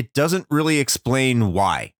 it doesn't really explain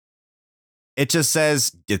why. It just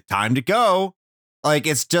says it's time to go. Like,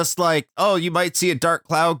 it's just like, oh, you might see a dark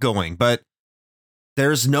cloud going, but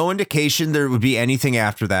there's no indication there would be anything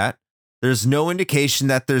after that. There's no indication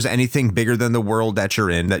that there's anything bigger than the world that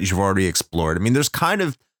you're in that you've already explored. I mean, there's kind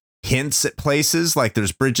of hints at places, like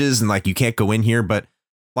there's bridges and like you can't go in here, but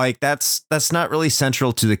like that's not really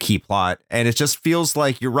central to the key plot. And it just feels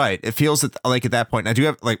like, you're right. It feels like at that point, and I do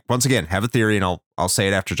have, like, once again, have a theory, and I'll say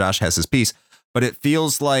it after Josh has his piece, but it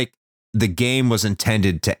feels like the game was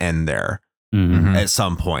intended to end there at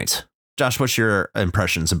some point. Josh, what's your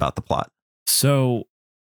impressions about the plot? So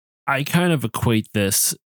I kind of equate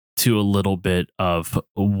this to a little bit of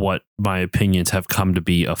what my opinions have come to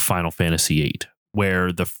be of Final Fantasy VIII,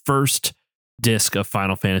 where the first disc of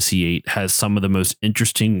Final Fantasy VIII has some of the most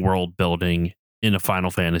interesting world building in a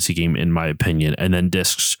Final Fantasy game, in my opinion. And then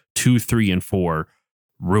discs 2, 3, and 4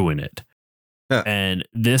 ruin it. Yeah. And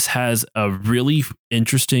this has a really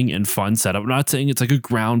interesting and fun setup. I'm not saying it's like a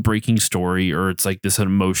groundbreaking story or it's like this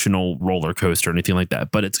emotional roller coaster or anything like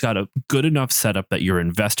that, but it's got a good enough setup that you're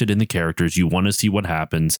invested in the characters. You want to see what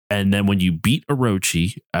happens. And then when you beat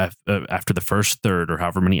Orochi after the first third or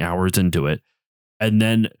however many hours into it, and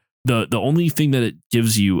then the only thing that it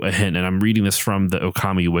gives you a hint, and I'm reading this from the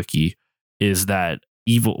Okami wiki, is that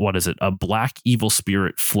a black evil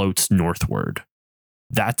spirit floats northward.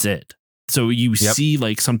 That's it. So you see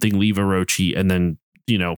like something leave Orochi and then,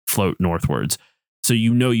 float northwards. So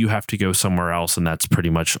you have to go somewhere else. And that's pretty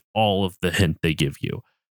much all of the hint they give you.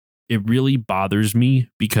 It really bothers me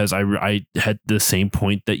because I had the same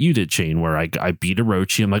point that you did, Shane, where I beat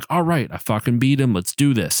Orochi. I'm like, all right, I fucking beat him. Let's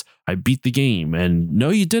do this. I beat the game. And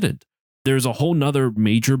no, you didn't. There's a whole nother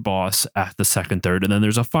major boss at the second, third. And then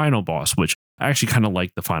there's a final boss, which I actually kind of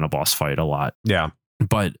like the final boss fight a lot. Yeah.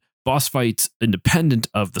 But boss fights, independent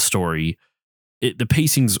of the story, the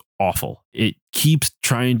pacing's awful. It keeps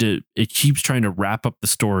trying to wrap up the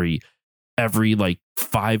story every like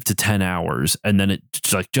 5 to 10 hours, and then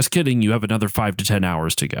it's like, just kidding, you have another 5 to 10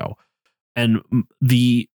 hours to go. And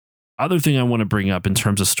the other thing I want to bring up in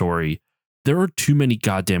terms of story, there are too many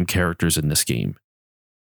goddamn characters in this game.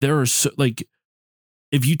 There are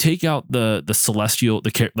if you take out the celestial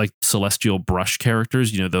brush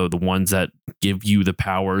characters, the ones that give you the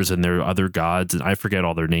powers and their other gods, and I forget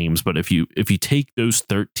all their names, but if you take those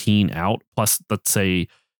 13 out, plus let's say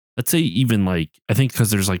even like, I think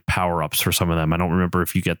because there's like power ups for some of them. I don't remember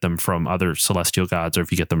if you get them from other celestial gods or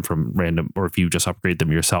if you get them from random or if you just upgrade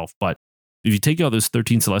them yourself. But if you take out those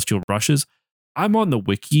 13 celestial brushes, I'm on the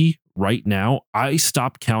wiki right now. I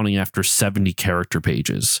stopped counting after 70 character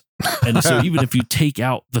pages. And so even if you take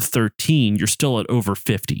out the 13, you're still at over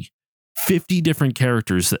 50 different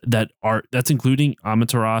characters that's including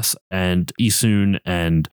Amaterasu and Isun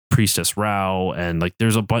and Priestess Rao and like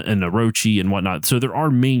there's and Orochi and whatnot. So there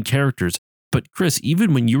are main characters. But Chris,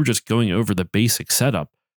 even when you were just going over the basic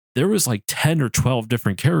setup, there was like 10 or 12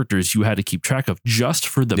 different characters you had to keep track of just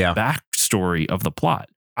for the backstory of the plot.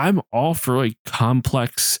 I'm all for like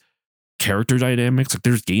complex character dynamics. Like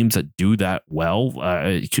there's games that do that well.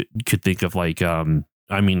 You could think of like Final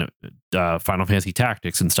Fantasy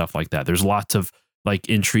Tactics and stuff like that. There's lots of like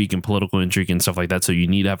intrigue and political intrigue and stuff like that. So you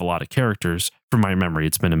need to have a lot of characters. From my memory,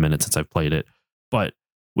 it's been a minute since I've played it. But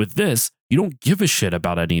with this, you don't give a shit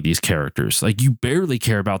about any of these characters. Like you barely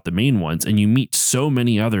care about the main ones, and you meet so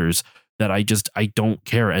many others that I don't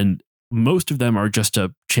care. And most of them are just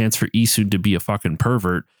a chance for Isun to be a fucking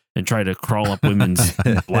pervert and try to crawl up women's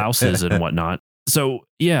blouses and whatnot. So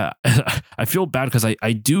yeah, I feel bad because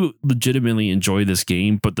I do legitimately enjoy this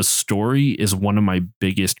game, but the story is one of my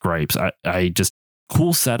biggest gripes. I just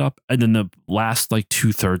cool setup, and then the last like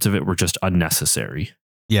 2/3 of it were just unnecessary.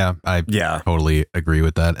 Yeah, I totally agree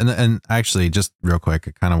with that. And actually, just real quick,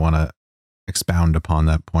 I kind of want to expound upon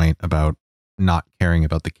that point about not caring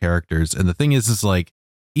about the characters. And the thing is like,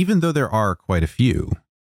 even though there are quite a few,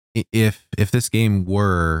 if this game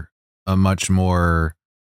were a much more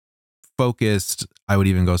focused, I would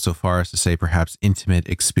even go so far as to say perhaps intimate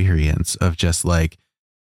experience of just like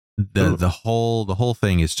the whole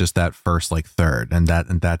thing is just that first like third and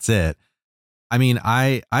that's it. I mean,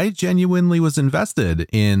 I genuinely was invested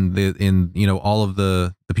in all of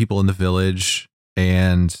the people in the village,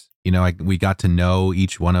 and we got to know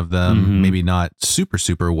each one of them, maybe not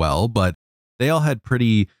super well, but they all had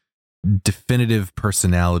pretty definitive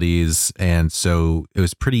personalities, and so it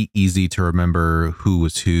was pretty easy to remember who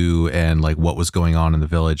was who and like what was going on in the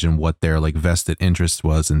village and what their like vested interest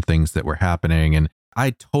was and things that were happening. And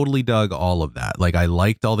I totally dug all of that. Like I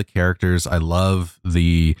liked all the characters. I love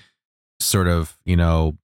the sort of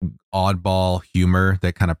oddball humor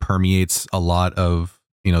that kind of permeates a lot of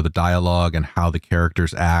the dialogue and how the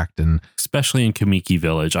characters act, and especially in Kamiki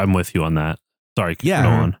Village. I'm with you on that. Sorry, go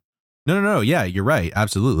on. No. Yeah, you're right.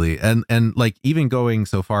 Absolutely. And like even going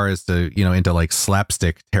so far as to, into like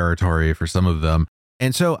slapstick territory for some of them.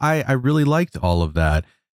 And so I really liked all of that.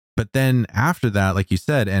 But then after that, like you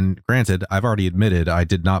said, and granted, I've already admitted I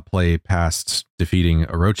did not play past defeating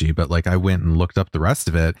Orochi, but like I went and looked up the rest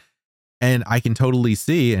of it, and I can totally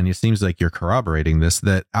see, and it seems like you're corroborating this,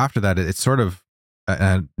 that after that, it's sort of,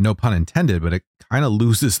 no pun intended, but it kind of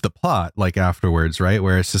loses the plot like afterwards, right?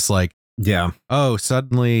 Where it's just like, yeah, oh,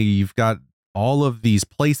 suddenly you've got all of these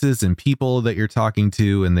places and people that you're talking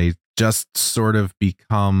to, and they just sort of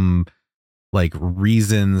become like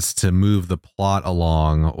reasons to move the plot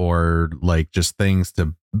along, or like just things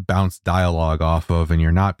to bounce dialogue off of, and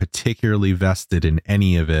you're not particularly vested in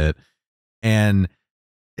any of it. And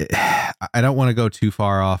I don't want to go too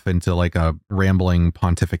far off into like a rambling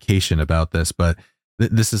pontification about this, but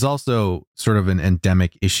this is also sort of an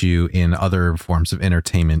endemic issue in other forms of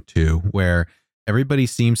entertainment too, where everybody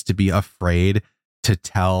seems to be afraid to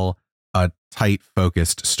tell a tight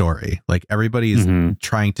focused story. Like everybody's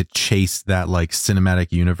trying to chase that like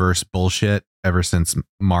cinematic universe bullshit ever since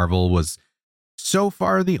Marvel was so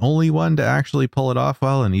far the only one to actually pull it off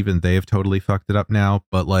well. And even they've totally fucked it up now.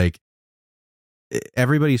 But like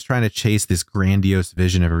everybody's trying to chase this grandiose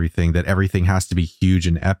vision of everything, that everything has to be huge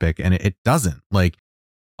and epic. And it doesn't. Like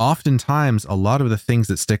oftentimes a lot of the things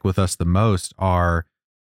that stick with us the most are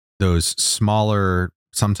those smaller,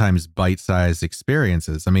 sometimes bite-sized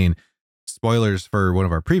experiences. I mean, spoilers for one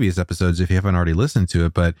of our previous episodes if you haven't already listened to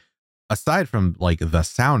it, but aside from like the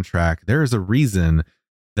soundtrack, there is a reason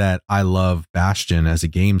that I love Bastion as a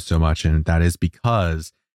game so much, and that is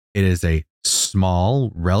because it is a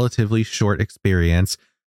small, relatively short experience,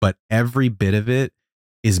 but every bit of it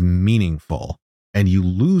is meaningful. And you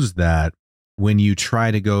lose that when you try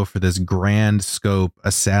to go for this grand scope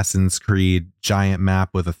Assassin's Creed giant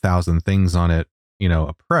map with 1,000 things on it,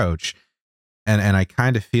 approach. And I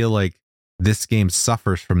kind of feel like this game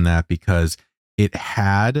suffers from that because it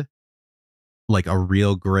had like a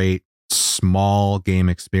real great small game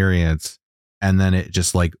experience, and then it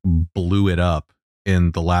just like blew it up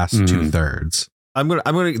in the last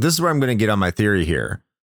 2/3. This is where I'm gonna get on my theory here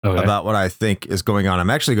about what I think is going on. I'm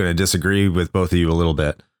actually going to disagree with both of you a little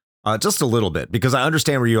bit, just a little bit, because I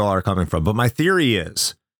understand where you all are coming from. But my theory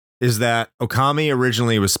is that Okami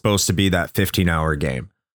originally was supposed to be that 15-hour game.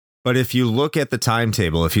 But if you look at the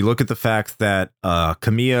timetable, if you look at the fact that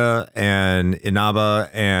Kamiya and Inaba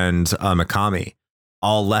and Okami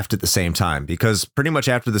all left at the same time, because pretty much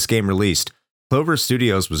after this game released, Clover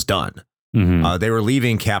Studios was done. They were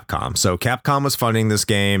leaving Capcom. So Capcom was funding this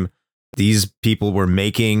game. These people were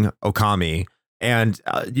making Okami. And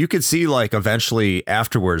you could see like eventually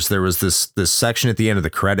afterwards, there was this section at the end of the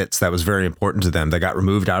credits that was very important to them that got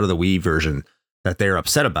removed out of the Wii version that they're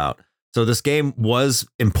upset about. So this game was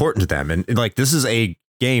important to them. And like, this is a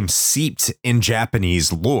game seeped in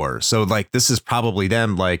Japanese lore. So like, this is probably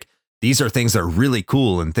them. Like, these are things that are really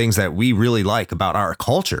cool and things that we really like about our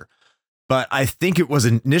culture. But I think it was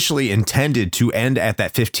initially intended to end at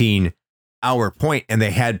that 15-hour point, and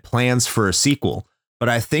they had plans for a sequel. But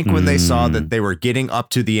I think when they saw that they were getting up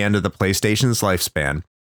to the end of the PlayStation's lifespan,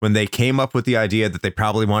 when they came up with the idea that they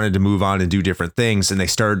probably wanted to move on and do different things, and they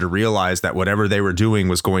started to realize that whatever they were doing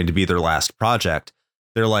was going to be their last project,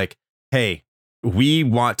 they're like, hey, we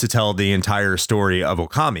want to tell the entire story of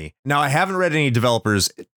Okami. Now, I haven't read any developers'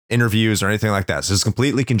 interviews or anything like that. So it's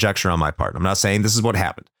completely conjecture on my part. I'm not saying this is what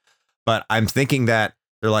happened, but I'm thinking that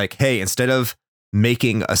they're like, hey, instead of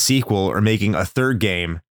making a sequel or making a third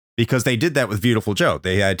game, because they did that with Beautiful Joe.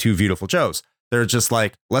 They had 2 Beautiful Joes. They're just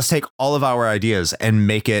like, let's take all of our ideas and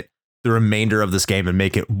make it the remainder of this game and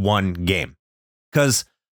make it one game. Because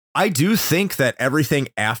I do think that everything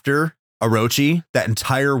after Orochi, that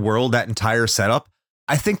entire world, that entire setup,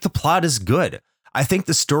 I think the plot is good. I think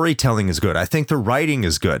the storytelling is good. I think the writing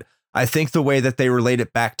is good. I think the way that they relate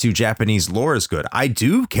it back to Japanese lore is good. I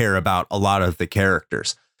do care about a lot of the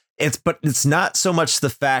characters. But it's not so much the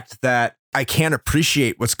fact that I can't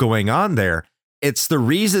appreciate what's going on there. It's the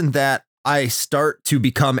reason that I start to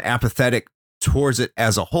become apathetic towards it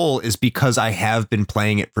as a whole is because I have been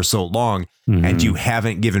playing it for so long, and you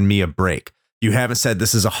haven't given me a break. You haven't said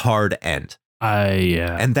this is a hard end.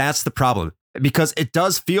 And that's the problem, because it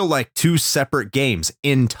does feel like 2 separate games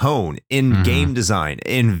in tone, in game design,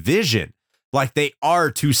 in vision, like they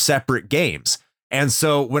are 2 separate games. And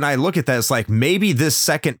so when I look at that, it's like maybe this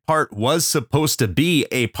second part was supposed to be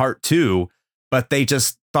a part 2, but they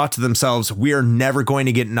just thought to themselves, we are never going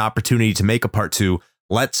to get an opportunity to make a part 2.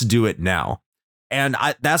 Let's do it now. And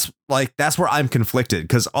that's where I'm conflicted,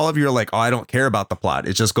 because all of you are like, oh, I don't care about the plot.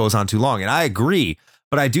 It just goes on too long. And I agree.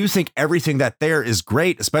 But I do think everything that there is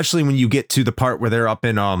great, especially when you get to the part where they're up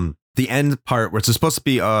in the end part where it's supposed to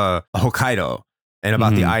be Hokkaido and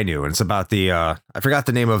about the Ainu. And it's about the I forgot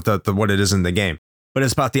the name of the what it is in the game, but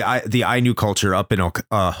it's about the Ainu culture up in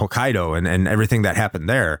Hokkaido and everything that happened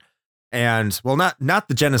there. And well, not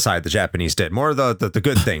the genocide the Japanese did, more the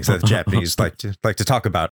good things that the Japanese like to talk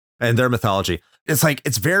about and their mythology. It's like,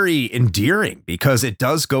 it's very endearing because it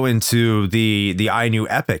does go into the Ainu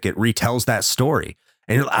epic. It retells that story.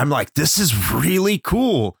 And I'm like, this is really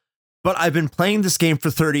cool. But I've been playing this game for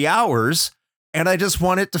 30 hours and I just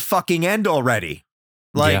want it to fucking end already.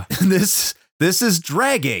 Like, this is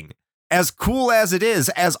dragging. As cool as it is,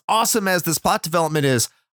 as awesome as this plot development is,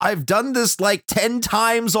 I've done this like 10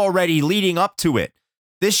 times already leading up to it.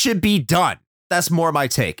 This should be done. That's more my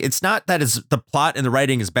take. It's not that the plot and the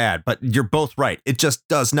writing is bad, but you're both right. It just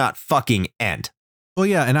does not fucking end. Well,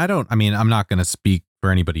 yeah, and I'm not going to speak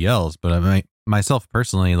for anybody else, but myself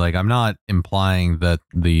personally, like, I'm not implying that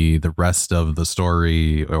the rest of the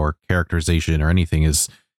story or characterization or anything is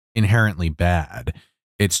inherently bad.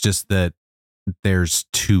 It's just that there's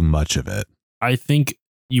too much of it. I think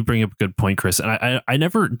you bring up a good point, Chris. And I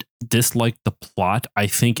never disliked the plot. I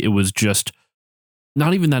think it was just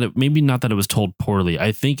not even that maybe not that it was told poorly.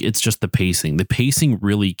 I think it's just the pacing. The pacing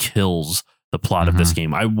really kills the plot of this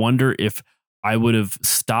game. I wonder if I would have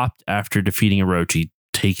stopped after defeating Orochi,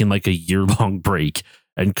 taken like a year-long break,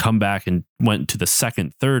 and come back and went to the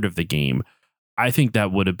second third of the game. I think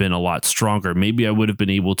that would have been a lot stronger. Maybe I would have been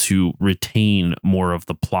able to retain more of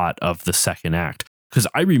the plot of the second act. Because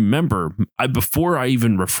I remember, before I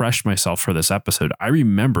even refreshed myself for this episode, I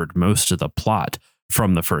remembered most of the plot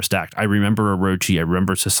from the first act. I remember Orochi, I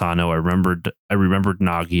remember Susano, I remembered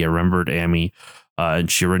Nagi, I remembered Ami and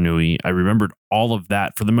Shiranui. I remembered all of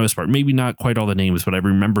that for the most part. Maybe not quite all the names, but I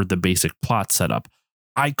remembered the basic plot setup.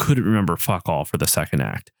 I couldn't remember fuck all for the second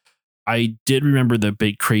act. I did remember the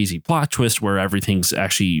big crazy plot twist where everything's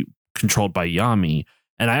actually controlled by Yami.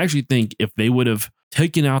 And I actually think if they would have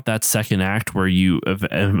taken out that second act where you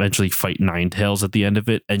eventually fight Ninetales at the end of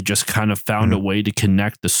it and just kind of found a way to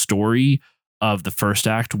connect the story of the first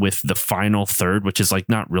act with the final third, which is like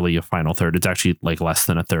not really a final third. It's actually like less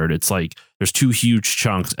than a third. It's like there's two huge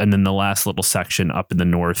chunks. And then the last little section up in the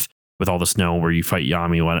north with all the snow where you fight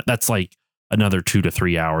Yami. That's like another 2 to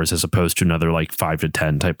 3 hours as opposed to another like 5 to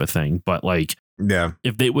 10 type of thing. But like, yeah,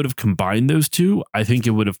 if they would have combined those two, I think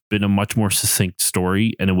it would have been a much more succinct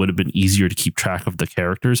story and it would have been easier to keep track of the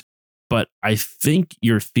characters. But I think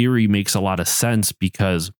your theory makes a lot of sense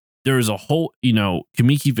because there is a whole,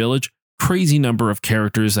 Kamiki Village, crazy number of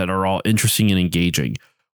characters that are all interesting and engaging.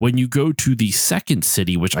 When you go to the second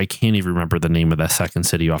city, which I can't even remember the name of that second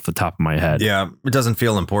city off the top of my head. Yeah, it doesn't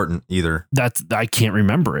feel important either. I can't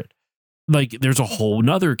remember it. Like there's a whole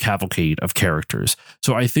nother cavalcade of characters.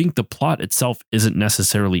 So I think the plot itself isn't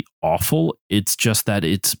necessarily awful. It's just that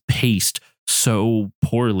it's paced so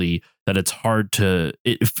poorly that it's hard to,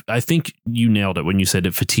 I think you nailed it when you said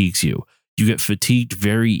it fatigues you. You get fatigued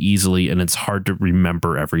very easily and it's hard to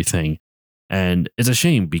remember everything. And it's a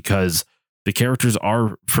shame because the characters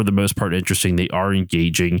are, for the most part, interesting. They are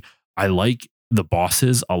engaging. I like the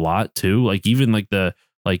bosses a lot too. Like even like the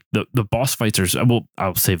boss fights are,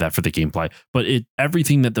 I'll save that for the gameplay, but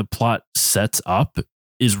everything that the plot sets up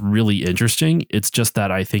is really interesting. It's just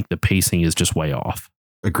that I think the pacing is just way off.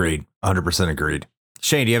 Agreed. 100% agreed.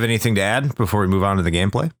 Shane, do you have anything to add before we move on to the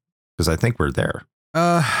gameplay? Because I think we're there.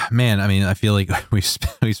 Man, I mean, I feel like we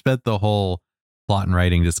spent the whole plot and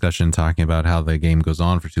writing discussion talking about how the game goes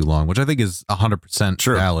on for too long, which I think is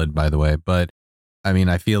 100% valid, by the way. But I mean,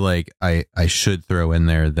 I feel like I should throw in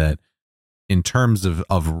there that in terms of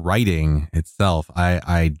writing itself,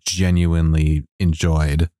 I genuinely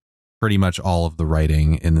enjoyed pretty much all of the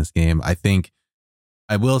writing in this game. I think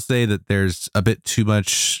I will say that there's a bit too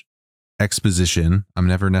much exposition. I'm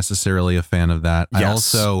never necessarily a fan of that. Yes. I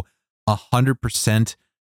also 100%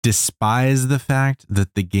 despise the fact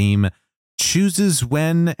that the game chooses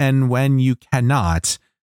when you cannot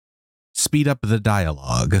speed up the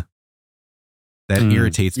dialogue. That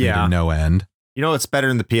irritates me to no end. You know, it's better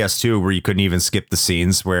in the PS2 where you couldn't even skip the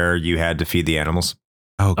scenes where you had to feed the animals.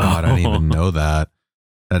 Oh God, I didn't even know that.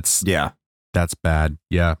 That's bad.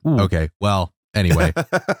 Yeah. Ooh. Okay. Well, anyway,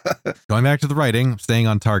 going back to the writing, staying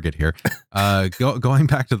on target here. Going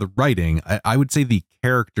back to the writing, I would say the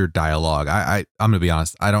character dialogue. I'm gonna be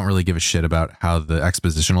honest. I don't really give a shit about how the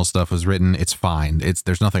expositional stuff was written. It's fine.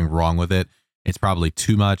 There's nothing wrong with it. It's probably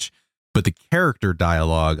too much, but the character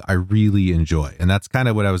dialogue I really enjoy, and that's kind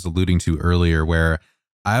of what I was alluding to earlier, where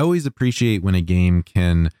I always appreciate when a game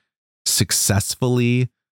can successfully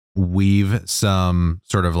weave some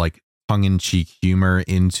sort of like tongue-in-cheek humor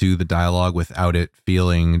into the dialogue without it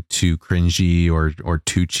feeling too cringy or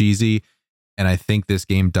too cheesy. And I think this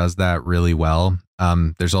game does that really well.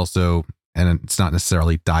 There's also, and it's not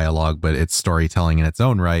necessarily dialogue, but it's storytelling in its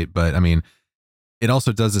own right. But I mean, it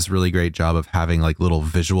also does this really great job of having like little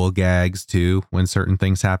visual gags too when certain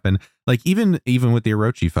things happen. Like even with the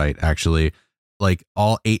Orochi fight, actually, like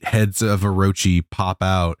all 8 heads of Orochi pop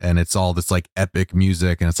out and it's all this like epic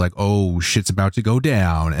music and it's like, oh, shit's about to go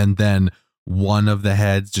down. And then one of the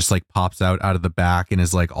heads just like pops out of the back and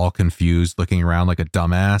is like all confused looking around like a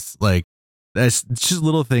dumbass. Like that's just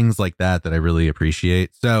little things like that I really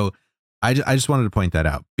appreciate. So I just wanted to point that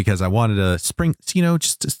out because I wanted to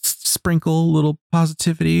just sprinkle a little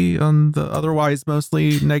positivity on the otherwise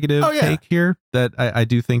mostly negative take here, that I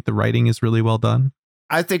do think the writing is really well done.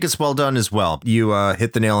 I think it's well done as well. You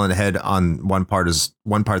hit the nail on the head on one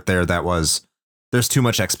part there that was there's too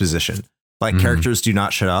much exposition. Like characters do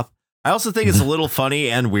not shut up. I also think it's a little funny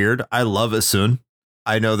and weird. I love Asun.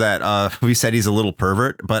 I know that we said he's a little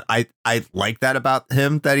pervert, but I like that about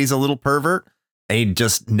him, that he's a little pervert. And he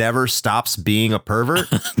just never stops being a pervert.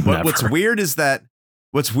 But what's weird is that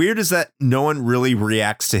no one really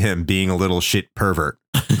reacts to him being a little shit pervert.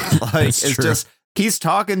 Like it's true. Just he's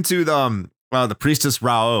talking to the priestess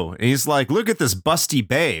Rao, and he's like, "Look at this busty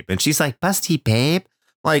babe," and she's like, "Busty babe?"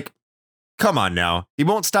 Like, come on now. He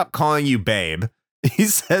won't stop calling you babe. He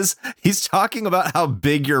says he's talking about how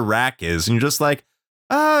big your rack is, and you're just like,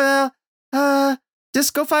 "Oh well,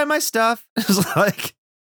 just go find my stuff." It's like,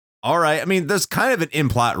 all right. I mean, there's kind of an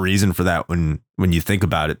in-plot reason for that when you think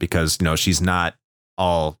about it, because she's not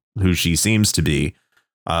all who she seems to be.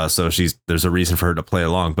 So there's a reason for her to play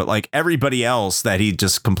along, but like everybody else that he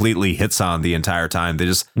just completely hits on the entire time, they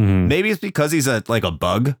just maybe it's because he's a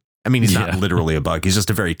bug. I mean, he's not literally a bug. He's just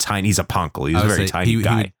he's a punkle. He's a very tiny guy.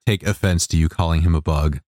 He would take offense to you calling him a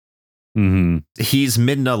bug. He's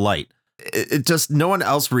Midna Light. It just, no one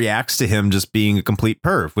else reacts to him just being a complete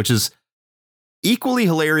perv, which is equally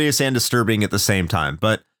hilarious and disturbing at the same time.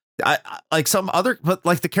 But I like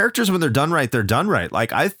the characters, when they're done right, they're done right.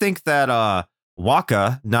 Like, I think that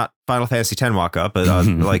Waka, not Final Fantasy X Waka, but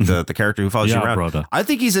like the character who follows you around. Brother. I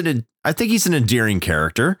think he's an endearing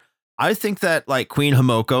character. I think that like Queen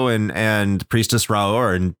Homoko and Priestess Rao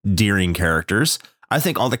are endearing characters. I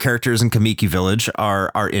think all the characters in Kamiki Village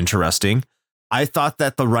are interesting. I thought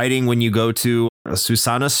that the writing, when you go to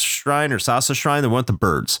Susano's shrine or Sasa shrine, the one with the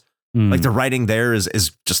birds, like the writing there is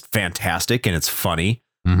just fantastic, and it's funny.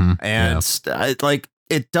 And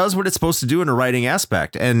it does what it's supposed to do in a writing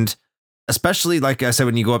aspect. And especially, like I said,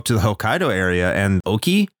 when you go up to the Hokkaido area and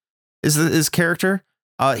Oki is his character,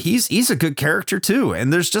 he's a good character too.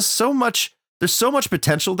 And there's so much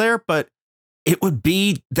potential there, but it would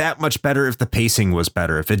be that much better if the pacing was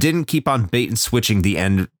better, if it didn't keep on bait and switching the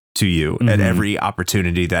end to you at every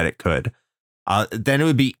opportunity that it could. Then it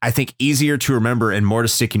would be, I think, easier to remember and more to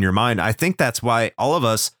stick in your mind. I think that's why all of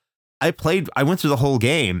us, I went through the whole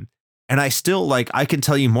game, and I still I can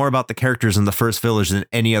tell you more about the characters in the first village than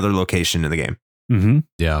any other location in the game.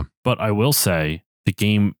 Yeah. But I will say the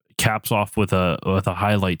game caps off with a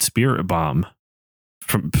highlight spirit bomb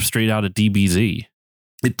from straight out of DBZ.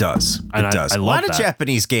 It does. It does. I a lot of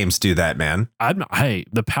Japanese games do that, man. Hey,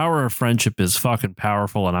 the power of friendship is fucking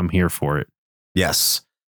powerful, and I'm here for it. Yes.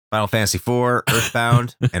 Final Fantasy IV,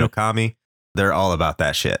 Earthbound, and Okami, they're all about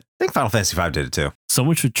that shit. I think Final Fantasy V did it too.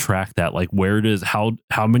 Someone should track that. Like,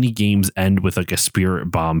 how many games end with like a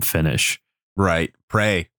spirit bomb finish? Right.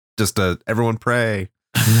 Pray. Just everyone pray.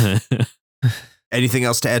 Anything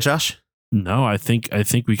else to add, Josh? No, I think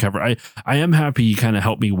we covered. I am happy you kind of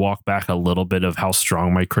helped me walk back a little bit of how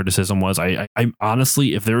strong my criticism was. I'm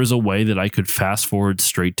honestly, if there was a way that I could fast forward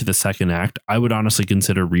straight to the second act, I would honestly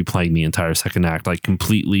consider replaying the entire second act, like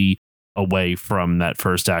completely away from that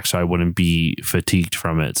first act, so I wouldn't be fatigued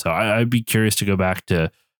from it. So I'd be curious to go back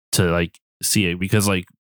to like see it, because like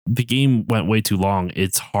the game went way too long.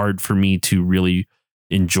 It's hard for me to really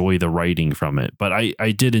enjoy the writing from it, but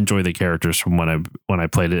I did enjoy the characters from when I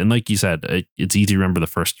played it. And like you said, it's easy to remember the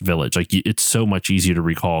first village. Like, it's so much easier to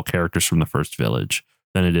recall characters from the first village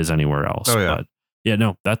than it is anywhere else. Oh yeah. But yeah,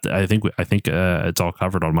 no, that I think it's all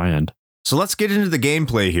covered on my end. So let's get into the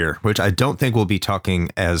gameplay here, which I don't think we'll be talking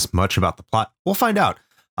as much about the plot. We'll find out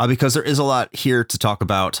because there is a lot here to talk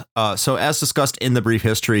about. So as discussed in the brief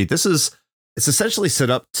history, it's essentially set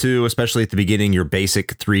up to, especially at the beginning, your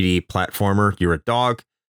basic 3D platformer. You're a dog.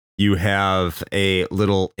 You have a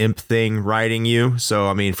little imp thing riding you. So,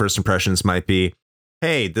 I mean, first impressions might be,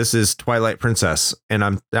 hey, this is Twilight Princess. And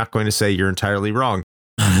I'm not going to say you're entirely wrong.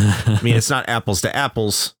 I mean, it's not apples to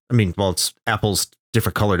apples. I mean, well, it's apples,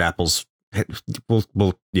 different colored apples.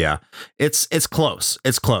 Well, yeah, it's close.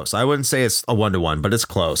 It's close. I wouldn't say it's a 1-to-1, but it's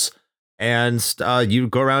close. And you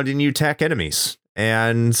go around and you attack enemies.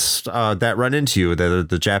 And that run into you.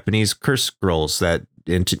 The Japanese curse scrolls that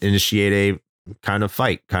initiate a kind of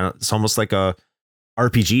fight. It's almost like a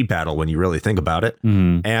RPG battle when you really think about it.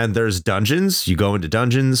 And there's dungeons. You go into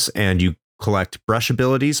dungeons and you collect brush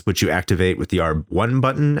abilities, which you activate with the R1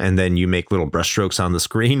 button. And then you make little brush strokes on the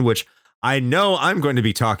screen, which I know I'm going to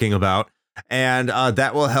be talking about. And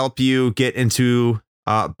that will help you get into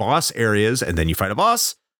boss areas. And then you fight a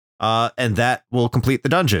boss. And that will complete the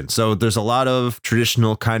dungeon. So there's a lot of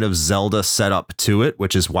traditional kind of Zelda setup to it,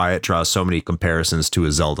 which is why it draws so many comparisons to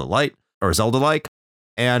a Zelda-like.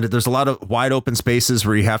 And there's a lot of wide open spaces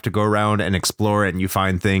where you have to go around and explore, and you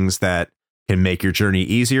find things that can make your journey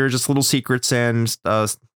easier, just little secrets and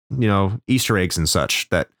Easter eggs and such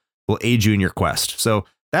that will aid you in your quest. So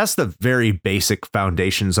that's the very basic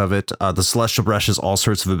foundations of it. The Celestial Brush has all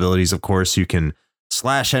sorts of abilities. Of course, you can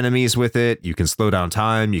slash enemies with it. You can slow down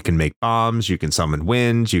time. You can make bombs. You can summon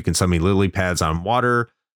wind. You can summon lily pads on water.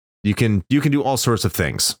 You can do all sorts of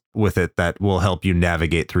things with it that will help you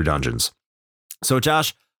navigate through dungeons. So,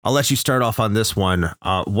 Josh, I'll let you start off on this one.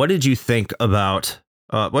 What did you think about?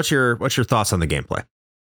 What's your thoughts on the gameplay?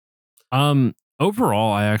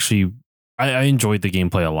 Overall, I enjoyed the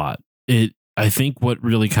gameplay a lot. I think what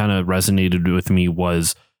really kind of resonated with me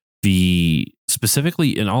was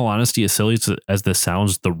specifically, in all honesty, as silly as this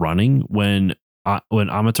sounds, the running. When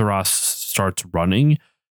Amaterasu starts running,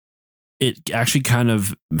 it actually kind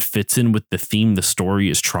of fits in with the theme the story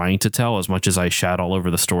is trying to tell, as much as I shat all over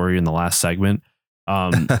the story in the last segment.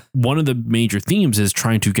 One of the major themes is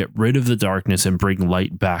trying to get rid of the darkness and bring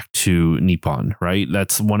light back to Nippon, right?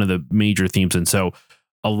 That's one of the major themes. And so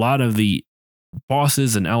a lot of the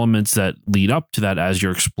bosses and elements that lead up to that as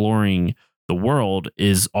you're exploring the world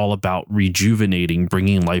is all about rejuvenating,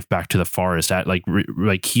 bringing life back to the forest,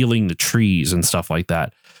 like healing the trees and stuff like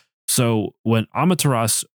that. So when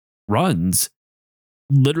Amaterasu runs,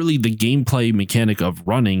 literally the gameplay mechanic of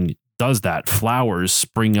running does that. Flowers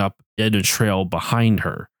spring up in a trail behind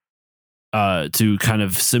her to kind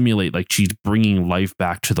of simulate like she's bringing life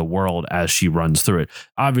back to the world as she runs through it.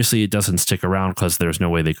 Obviously, it doesn't stick around because there's no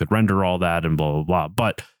way they could render all that and blah, blah, blah.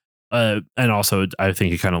 But and also, I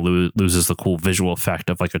think it kind of loses the cool visual effect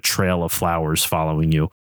of like a trail of flowers following you.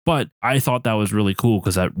 But I thought that was really cool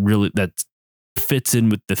because that fits in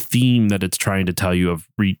with the theme that it's trying to tell you of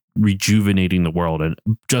rejuvenating the world. And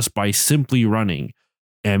just by simply running,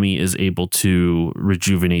 Amy is able to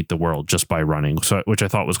rejuvenate the world just by running, so which I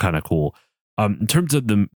thought was kind of cool. In terms of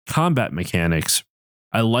the combat mechanics,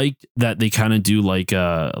 I liked that they kind of do like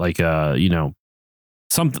a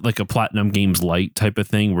something like a Platinum Games Light type of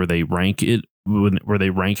thing where they rank it, where they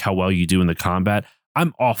rank how well you do in the combat.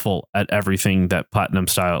 I'm awful at everything that Platinum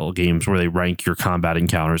style games where they rank your combat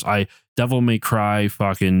encounters. Devil May Cry,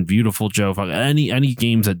 fucking Beautiful Joe, any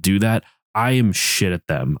games that do that, I am shit at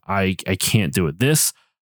them. I can't do it. This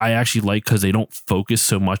I actually like because they don't focus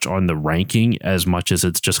so much on the ranking as much as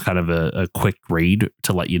it's just kind of a quick grade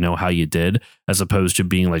to let you know how you did, as opposed to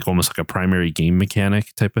being like almost like a primary game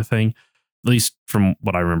mechanic type of thing. At least from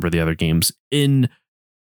what I remember the other games. In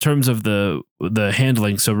terms of the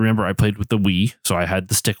handling, so remember I played with the Wii, so I had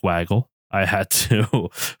the stick waggle. I had to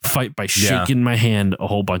fight by shaking my hand a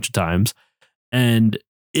whole bunch of times. And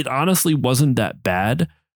it honestly wasn't that bad.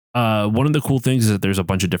 One of the cool things is that there's a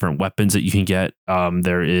bunch of different weapons that you can get.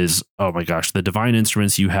 There is, oh my gosh, the divine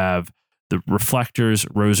instruments. You have the reflectors,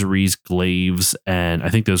 rosaries, glaives, and I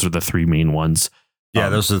think those are the three main ones. Yeah,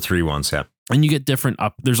 those are the three ones. Yeah. And you get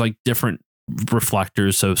there's like different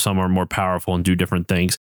reflectors. So some are more powerful and do different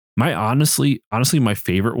things. Honestly, my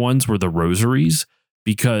favorite ones were the rosaries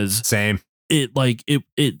because it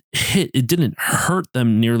didn't hurt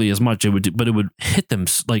them nearly as much. But it would hit them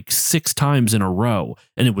like 6 times in a row,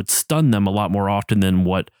 and it would stun them a lot more often than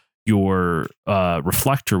what your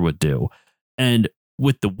reflector would do. And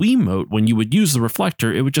with the Wiimote, when you would use the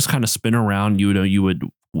reflector, it would just kind of spin around. You would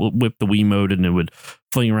whip the Wiimote and it would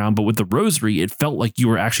fling around. But with the rosary, it felt like you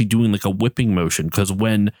were actually doing like a whipping motion, because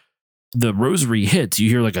when the rosary hits, you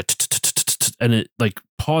hear like a and it like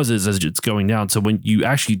pauses as it's going down. So when you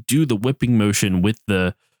actually do the whipping motion with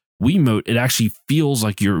the Wiimote, it actually feels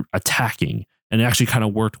like you're attacking, and it actually kind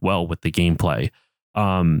of worked well with the gameplay.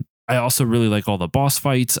 I also really like all the boss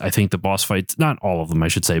fights. I think the boss fights, not all of them, I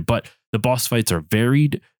should say, but the boss fights are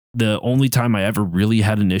varied. The only time I ever really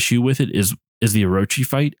had an issue with it is the Orochi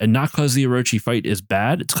fight, and not because the Orochi fight is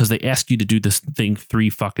bad. It's because they ask you to do this thing 3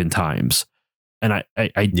 fucking times. And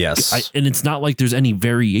yes, and it's not like there's any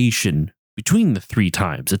variation between the 3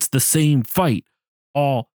 times. It's the same fight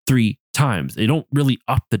all 3 times. They don't really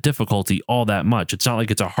up the difficulty all that much. It's not like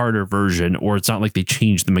it's a harder version, or it's not like they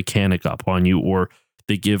change the mechanic up on you, or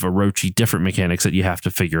they give Orochi different mechanics that you have to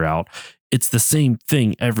figure out. It's the same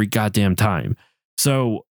thing every goddamn time.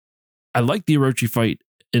 So I like the Orochi fight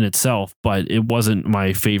in itself, but it wasn't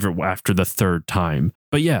my favorite after the 3rd time.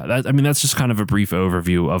 But yeah, that's just kind of a brief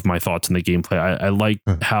overview of my thoughts on the gameplay. I like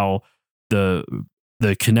how the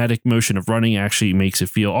kinetic motion of running actually makes it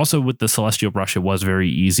feel. Also with the Celestial Brush, it was very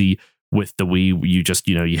easy. With the Wii, you just,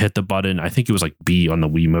 you hit the button. I think it was like B on the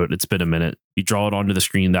Wiimote. It's been a minute. You draw it onto the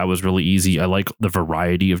screen. That was really easy. I like the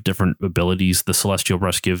variety of different abilities the Celestial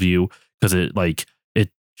Brush gives you, because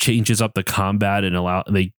it changes up the combat and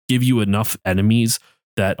they give you enough enemies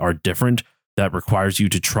that are different, that requires you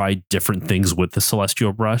to try different things with the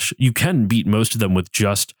Celestial Brush. You can beat most of them with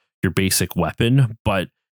just your basic weapon, but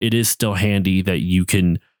it is still handy that you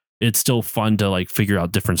can. It's still fun to like figure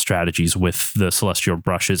out different strategies with the Celestial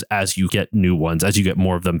Brushes as you get new ones, as you get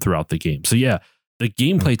more of them throughout the game. So yeah, the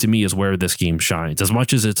gameplay to me is where this game shines. As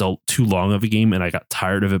much as it's too long of a game and I got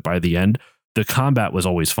tired of it by the end, the combat was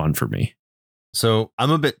always fun for me. So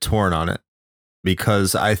I'm a bit torn on it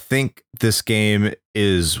because I think this game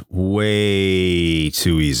is way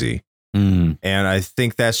too easy. And I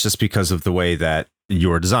think that's just because of the way that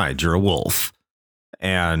you're designed. You're a wolf.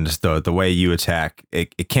 And the way you attack,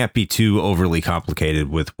 it can't be too overly complicated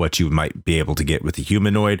with what you might be able to get with a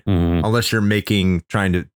humanoid, unless you're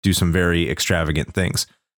trying to do some very extravagant things.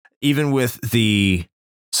 Even with the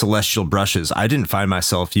Celestial Brushes, I didn't find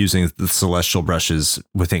myself using the Celestial Brushes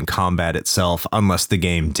within combat itself unless the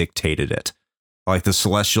game dictated it. Like the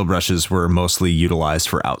Celestial Brushes were mostly utilized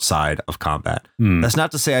for outside of combat. That's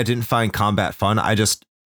not to say I didn't find combat fun.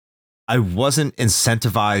 I wasn't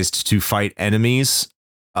incentivized to fight enemies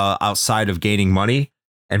outside of gaining money.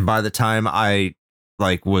 And by the time I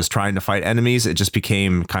was trying to fight enemies, it just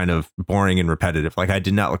became kind of boring and repetitive. Like I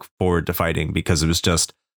did not look forward to fighting because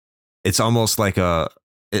it's almost like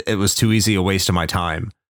it was too easy a waste of my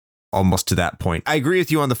time. Almost to that point. I agree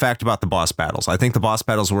with you on the fact about the boss battles. I think the boss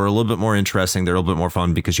battles were a little bit more interesting. They're a little bit more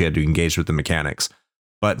fun because you had to engage with the mechanics.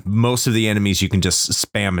 But most of the enemies you can just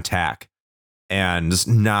spam attack. And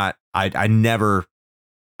I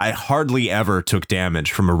hardly ever took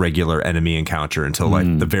damage from a regular enemy encounter until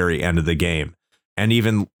the very end of the game. And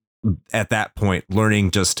even at that point,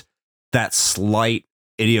 learning just that slight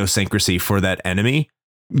idiosyncrasy for that enemy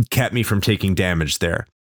kept me from taking damage there.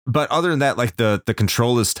 But other than that, like the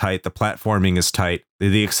control is tight, the platforming is tight,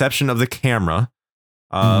 the exception of the camera,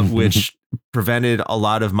 which prevented a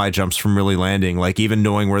lot of my jumps from really landing. Like even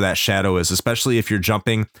knowing where that shadow is, especially if you're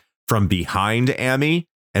jumping from behind Amy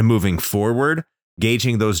and moving forward,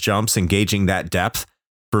 gauging those jumps and gauging that depth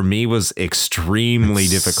for me was extremely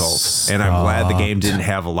difficult. And I'm glad the game didn't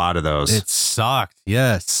have a lot of those. It sucked.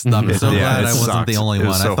 Yes. I'm so glad I wasn't the only one.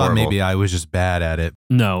 I thought horrible. Maybe I was just bad at it.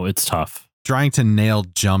 No, it's tough. Trying to nail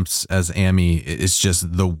jumps as Amy is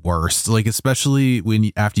just the worst. Like, especially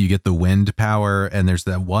after you get the wind power and there's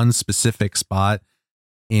that one specific spot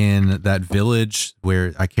in that village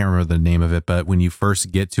where I can't remember the name of it, but when you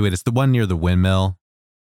first get to it, it's the one near the windmill.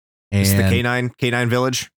 And it's the K9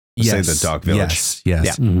 village. Yes, say the dog village.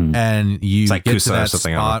 Yes. Yeah. And you like get Kusa to that or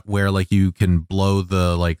something spot where like you can blow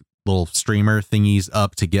the like little streamer thingies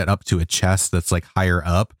up to get up to a chest that's like higher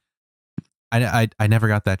up. I never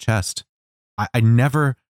got that chest. I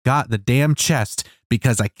never got the damn chest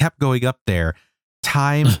because I kept going up there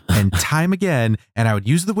time and time again, and I would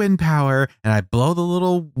use the wind power and I'd blow the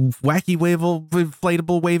little wacky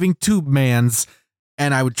inflatable waving tube mans,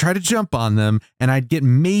 and I would try to jump on them, and I'd get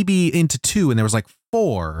maybe into 2, and there was like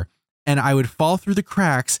 4, and I would fall through the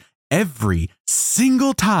cracks every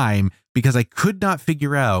single time because I could not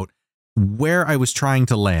figure out where I was trying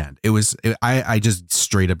to land. I just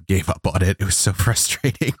straight up gave up on it. It was so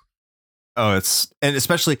frustrating. Oh, and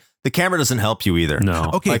especially the camera doesn't help you either.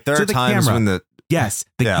 No. Okay, like there so are times camera, when the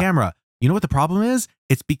camera. You know what the problem is?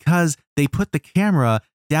 It's because they put the camera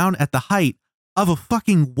down at the height of a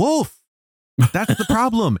fucking wolf. That's the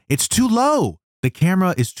problem. It's too low. The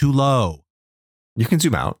camera is too low. You can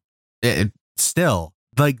zoom out. Still,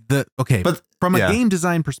 like but from a game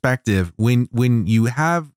design perspective, when you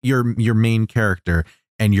have your main character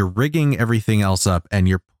and you're rigging everything else up and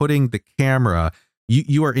you're putting the camera,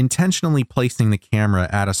 you are intentionally placing the camera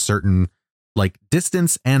at a certain like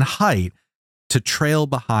distance and height to trail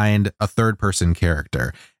behind a third person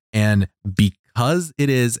character. And because it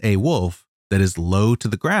is a wolf that is low to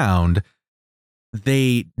the ground,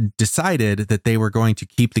 they decided that they were going to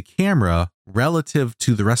keep the camera relative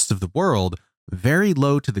to the rest of the world very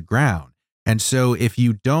low to the ground. And so if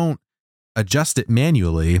you don't adjust it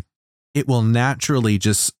manually, it will naturally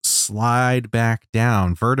just slide back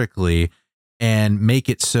down vertically and make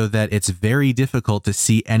it so that it's very difficult to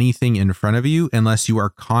see anything in front of you unless you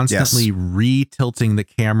are constantly re-tilting the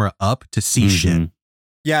camera up to see shit.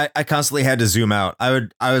 Yeah, I constantly had to zoom out. I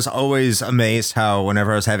was always amazed how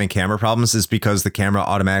whenever I was having camera problems is because the camera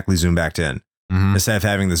automatically zoomed back in instead of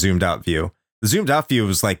having the zoomed out view. The zoomed out view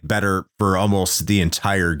was like better for almost the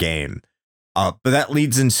entire game. But that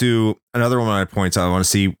leads into another one of my points. I want to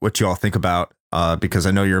see what you all think about because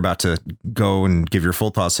I know you're about to go and give your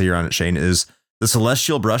full thoughts here on it, Shane, is the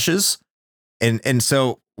Celestial Brushes. And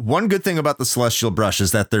so one good thing about the Celestial Brush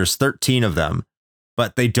is that there's 13 of them,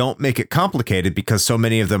 but they don't make it complicated because so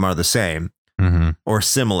many of them are the same or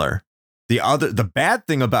similar. The bad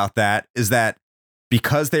thing about that is that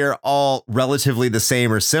because they are all relatively the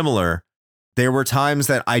same or similar, there were times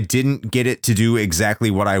that I didn't get it to do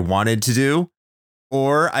exactly what I wanted to do,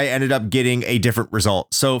 or I ended up getting a different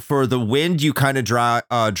result. So for the wind, you kind of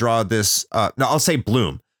draw this. No, I'll say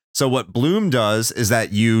bloom. So what bloom does is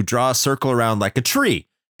that you draw a circle around like a tree,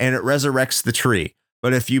 and it resurrects the tree.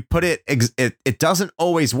 But if you put it doesn't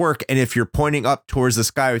always work. And if you're pointing up towards the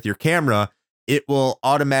sky with your camera, it will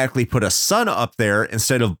automatically put a sun up there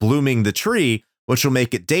instead of blooming the tree, which will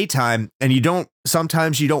make it daytime. And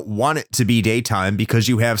sometimes you don't want it to be daytime because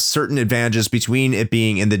you have certain advantages between it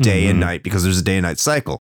being in the day and night, because there's a day and night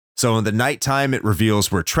cycle. So in the nighttime, it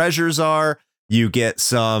reveals where treasures are. You get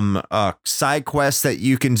some side quests that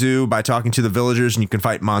you can do by talking to the villagers, and you can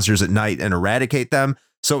fight monsters at night and eradicate them.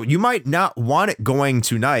 So you might not want it going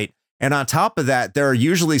to night. And on top of that, there are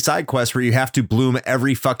usually side quests where you have to bloom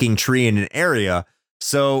every fucking tree in an area.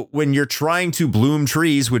 So when you're trying to bloom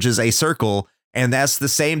trees, which is a circle, and that's the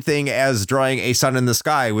same thing as drawing a sun in the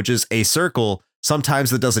sky, which is a circle,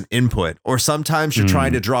 sometimes that doesn't input. Or sometimes you're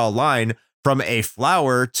trying to draw a line from a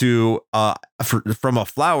flower to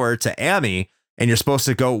Amy, and you're supposed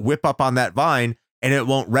to go whip up on that vine, and it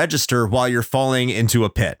won't register while you're falling into a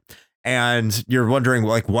pit. And you're wondering,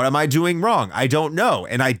 like, what am I doing wrong? I don't know.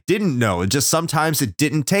 And I didn't know. It just sometimes it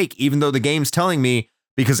didn't take, even though the game's telling me,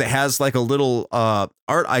 because it has like a little art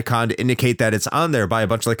icon to indicate that it's on there by a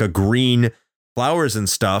bunch of like a green flowers and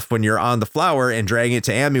stuff. When you're on the flower and dragging it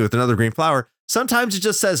to Amy with another green flower, sometimes it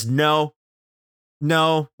just says, no,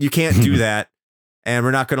 you can't do that. And we're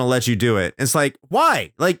not going to let you do it. It's like,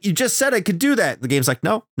 why? Like, you just said I could do that. The game's like,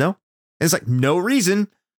 no. And it's like, no reason.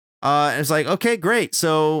 And it's like, okay, great.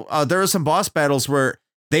 So there are some boss battles where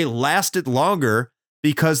they lasted longer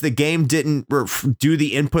because the game didn't do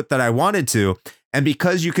the input that I wanted to. And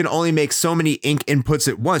because you can only make so many ink inputs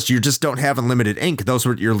at once, you just don't have unlimited ink. Those are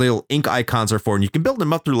what your little ink icons are for. And you can build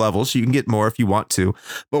them up through levels, so you can get more if you want to.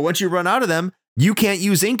 But once you run out of them, you can't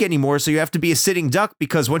use ink anymore. So you have to be a sitting duck,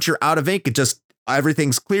 because once you're out of ink,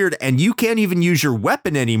 everything's cleared, and you can't even use your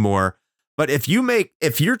weapon anymore. But if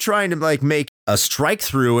you're trying to like make a strike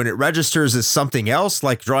through and it registers as something else,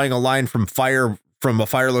 like drawing a line from a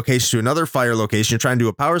fire location to another fire location, you're trying to do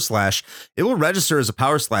a power slash, it will register as a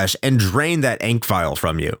power slash and drain that ink file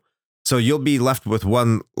from you. So you'll be left with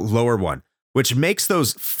one lower one, which makes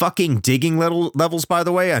those fucking digging levels, by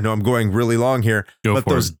the way, I know I'm going really long here, but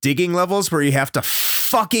those digging levels where you have to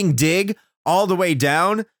fucking dig all the way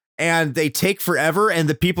down, and they take forever, and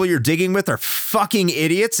the people you're digging with are fucking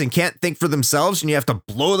idiots and can't think for themselves, and you have to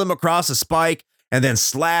blow them across a spike and then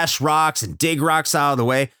slash rocks and dig rocks out of the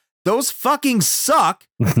way. Those fucking suck,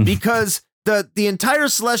 because the entire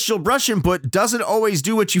celestial brush input doesn't always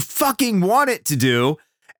do what you fucking want it to do,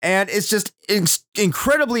 and it's just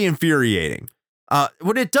incredibly infuriating.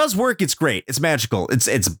 When it does work, it's great. It's magical.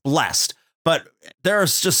 It's blessed. But there are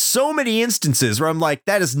just so many instances where I'm like,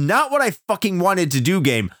 that is not what I fucking wanted to do,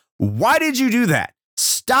 game. Why did you do that?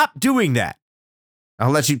 Stop doing that.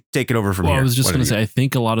 I'll let you take it over from here. I was just going to say, I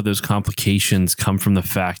think a lot of those complications come from the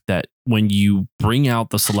fact that when you bring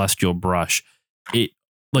out the celestial brush, it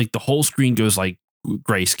like the whole screen goes like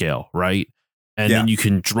grayscale, right? And then you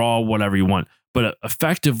can draw whatever you want. But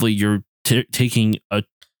effectively, you're taking a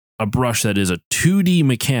brush that is a 2D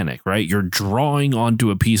mechanic, right? You're drawing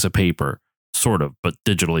onto a piece of paper, sort of, but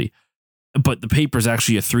digitally. But the paper is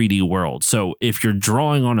actually a 3D world. So if you're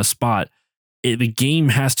drawing on a spot, the game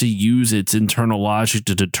has to use its internal logic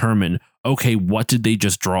to determine, okay, what did they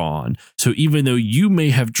just draw on? So even though you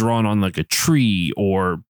may have drawn on like a tree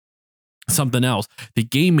or something else, the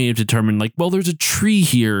game may have determined like, well, there's a tree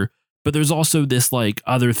here, but there's also this like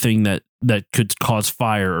other thing that could cause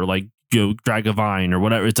fire, or like, you know, drag a vine or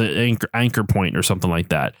whatever. It's an anchor point or something like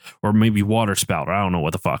that. Or maybe water spout, or I don't know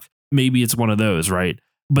what the fuck. Maybe it's one of those, right?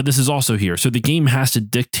 But this is also here. So the game has to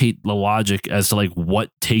dictate the logic as to like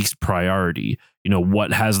what takes priority. You know,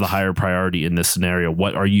 what has the higher priority in this scenario?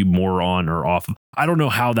 What are you more on or off? I don't know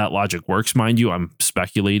how that logic works, mind you. I'm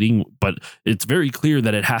speculating, but it's very clear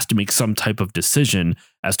that it has to make some type of decision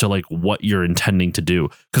as to like what you're intending to do.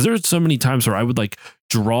 Because there's so many times where I would like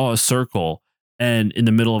draw a circle, and in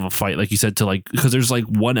the middle of a fight, like you said, to like, because there's like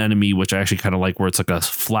one enemy, which I actually kind of like, where it's like a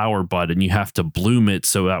flower bud and you have to bloom it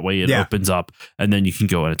so that way it opens up and then you can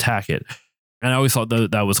go and attack it. And I always thought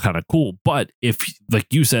that was kind of cool. But if,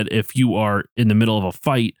 like you said, if you are in the middle of a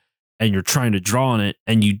fight and you're trying to draw on it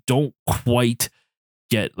and you don't quite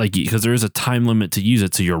get like, because there is a time limit to use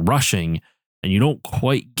it, so you're rushing and you don't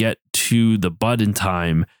quite get to the bud in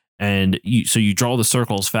time, and you draw the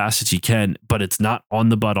circle as fast as you can, but it's not on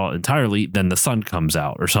the button entirely, then the sun comes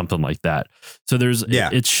out or something like that. So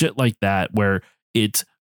it's shit like that where it's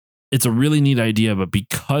a really neat idea, but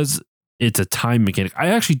because it's a time mechanic, I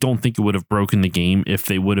actually don't think it would have broken the game if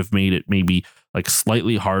they would have made it maybe like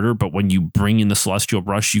slightly harder. But when you bring in the Celestial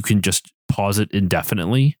Brush, you can just pause it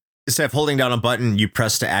indefinitely. Instead of holding down a button, you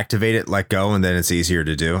press to activate it, let go, and then it's easier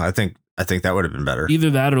to do. I think that would have been better.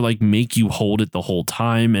 Either that or like make you hold it the whole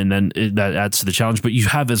time, and then that adds to the challenge. But you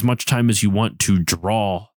have as much time as you want to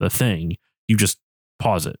draw the thing. You just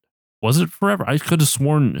pause it. Was it forever? I could have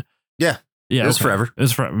sworn. Yeah, it was forever. It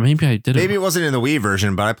was forever. Maybe I did it. Maybe it wasn't in the Wii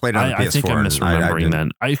version, but I played it on the PS4. I think I'm misremembering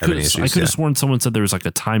then. I could have sworn someone said there was like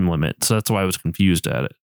a time limit, so that's why I was confused at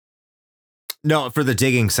it. No, for the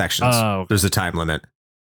digging sections, there's a time limit.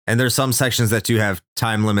 And there's some sections that do have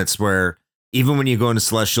time limits where even when you go into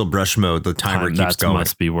Celestial Brush mode, the timer keeps going. That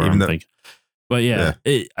must be where I'm thinking. But yeah,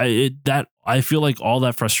 I feel like all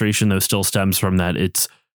that frustration though still stems from that. It's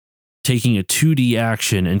taking a 2D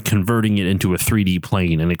action and converting it into a 3D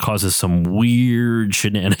plane, and it causes some weird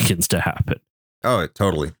shenanigans to happen. Oh,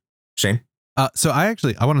 totally. Shane? So I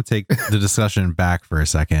want to take the discussion back for a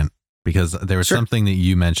second, because there was something that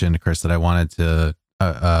you mentioned, Chris, that I wanted to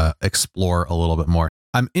explore a little bit more.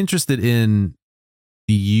 I'm interested in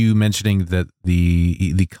you mentioning that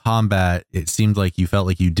the combat, it seemed like you felt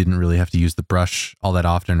like you didn't really have to use the brush all that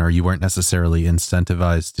often, or you weren't necessarily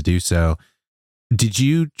incentivized to do so. Did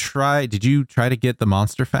you try to get the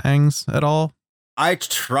monster fangs at all? I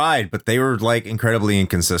tried, but they were like incredibly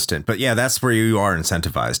inconsistent. But yeah, that's where you are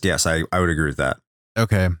incentivized. Yes, I would agree with that.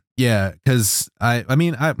 Okay. Yeah, because I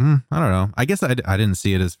don't know. I guess I didn't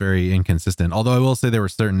see it as very inconsistent. Although I will say there were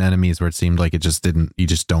certain enemies where it seemed like you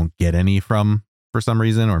just don't get any from for some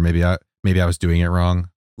reason, or maybe I was doing it wrong.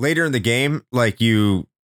 Later in the game, like you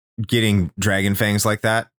getting dragon fangs like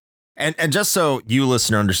that. And just so you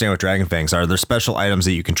listener understand what dragon fangs are, they're special items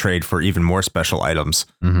that you can trade for even more special items,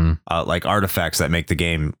 like artifacts that make the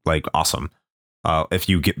game like awesome. If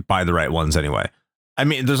you buy the right ones anyway. I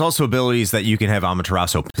mean, there's also abilities that you can have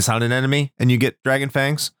Amaterasu piss on an enemy and you get dragon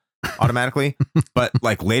fangs automatically. But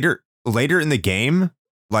like later in the game,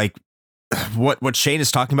 like what Shane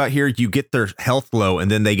is talking about here, you get their health low and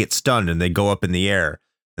then they get stunned and they go up in the air.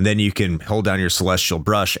 And then you can hold down your Celestial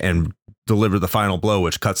Brush and deliver the final blow,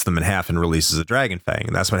 which cuts them in half and releases a dragon fang.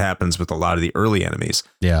 And that's what happens with a lot of the early enemies.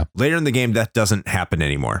 Yeah. Later in the game, that doesn't happen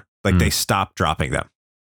anymore. Like they stop dropping them.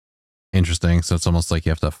 Interesting. So it's almost like you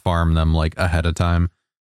have to farm them like ahead of time.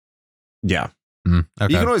 Yeah. Okay.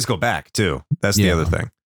 You can always go back too. That's the other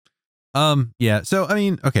thing. Yeah. So, I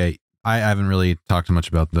mean, okay. I haven't really talked much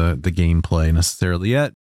about the gameplay necessarily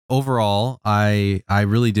yet. Overall, I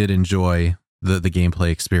really did enjoy the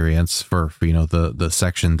gameplay experience for the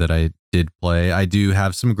section that I did play. I do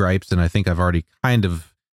have some gripes, and I think I've already kind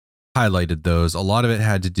of highlighted those. A lot of it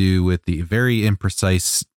had to do with the very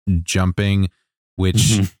imprecise jumping,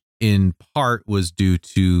 which in part was due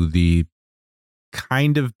to the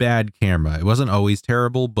kind of bad camera. It wasn't always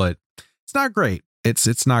terrible, but it's not great.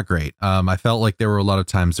 It's not great. I felt like there were a lot of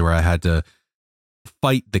times where I had to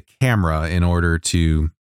fight the camera in order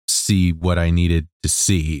to see what I needed to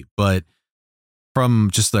see. But from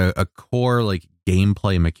just a core like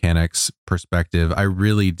gameplay mechanics perspective, I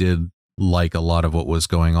really did like a lot of what was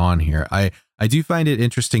going on here. I do find it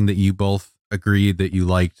interesting that you both agreed that you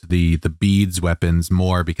liked the beads weapons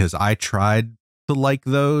more, because I tried to like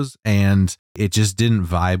those and it just didn't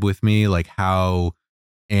vibe with me, like how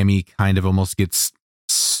Amy kind of almost gets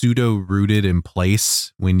pseudo rooted in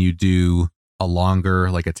place when you do a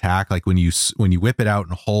longer like attack, like when you whip it out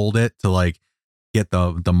and hold it to like get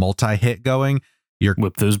the multi hit going, you're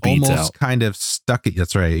whip those beads almost out. Kind of stuck.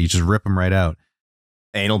 That's right. You just rip them right out.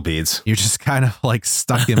 Anal beads. You're just kind of like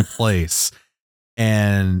stuck in place.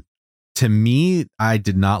 And to me, I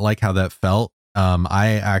did not like how that felt.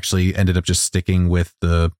 I actually ended up just sticking with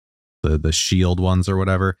the shield ones or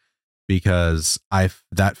whatever, because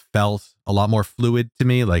that felt a lot more fluid to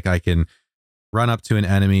me. Like I can run up to an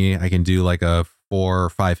enemy, I can do like a 4 or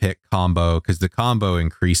 5 hit combo, because the combo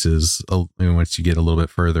increases once you get a little bit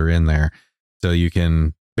further in there. So you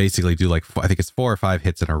can basically do like, I think it's 4 or 5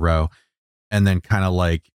 hits in a row, and then kind of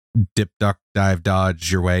like dip, duck, dive,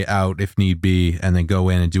 dodge your way out if need be, and then go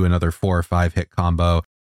in and do another 4 or 5 hit combo.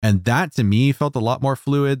 And that to me felt a lot more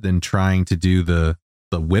fluid than trying to do the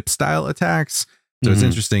whip style attacks. So it's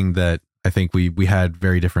interesting that I think we had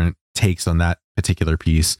very different takes on that particular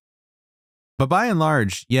piece. But by and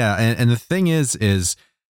large, yeah. And the thing is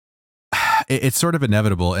it's sort of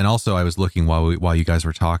inevitable. And also I was looking while you guys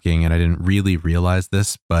were talking, and I didn't really realize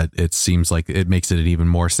this, but it seems like it makes it an even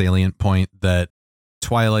more salient point that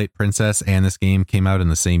Twilight Princess and this game came out in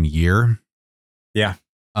the same year. Yeah.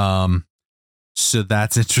 So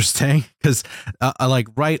that's interesting because like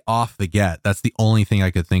right off the get, that's the only thing I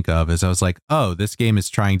could think of is I was like, oh, this game is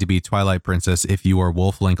trying to be Twilight Princess if you are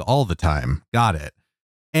Wolf Link all the time. Got it.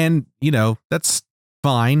 And, that's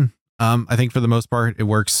fine. I think for the most part, it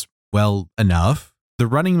works well enough. The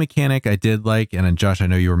running mechanic I did like, and Josh, I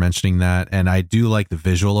know you were mentioning that, and I do like the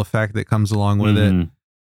visual effect that comes along with it.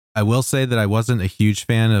 I will say that I wasn't a huge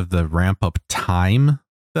fan of the ramp up time,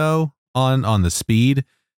 though, on the speed.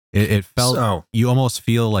 It felt you almost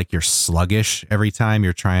feel like you're sluggish every time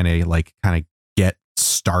you're trying to like kind of get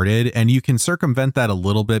started, and you can circumvent that a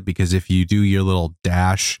little bit because if you do your little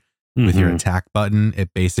dash with your attack button,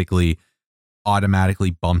 it basically automatically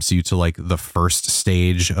bumps you to like the first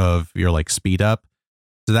stage of your like speed up.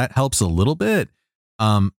 So that helps a little bit.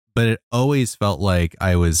 But it always felt like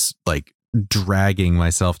I was like dragging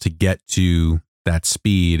myself to get to that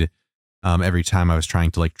speed every time I was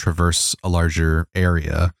trying to like traverse a larger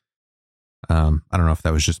area. I don't know if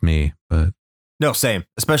that was just me, but no, same.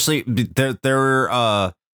 Especially there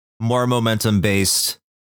were more momentum based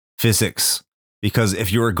physics because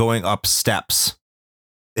if you were going up steps,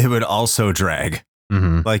 it would also drag.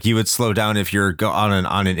 Like you would slow down if you're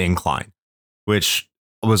on an incline, which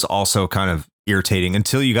was also kind of irritating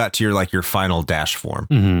until you got to your final dash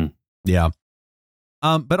form. Yeah.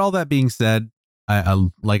 But all that being said, I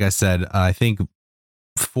like I said, I think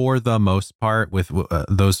for the most part, with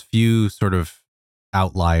those few sort of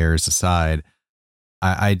outliers aside,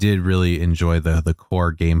 I did really enjoy the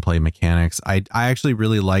core gameplay mechanics. I actually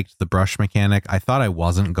really liked the brush mechanic. I thought I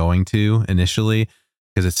wasn't going to initially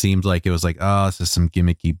because it seemed like it was like, oh, this is some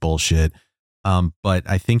gimmicky bullshit. But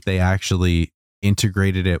I think they actually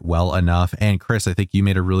integrated it well enough. And Chris, I think you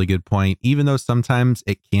made a really good point. Even though sometimes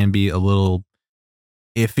it can be a little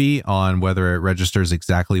iffy on whether it registers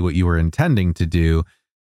exactly what you were intending to do,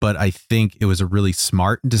 but I think it was a really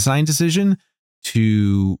smart design decision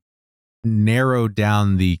to narrow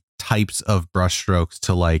down the types of brushstrokes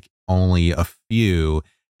to like only a few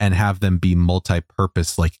and have them be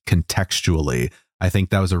multi-purpose, like contextually. I think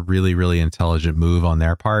that was a really, really intelligent move on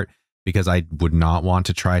their part because I would not want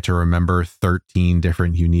to try to remember 13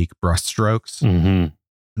 different unique brushstrokes.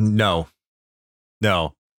 No.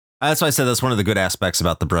 That's why I said that's one of the good aspects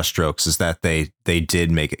about the brushstrokes is that they did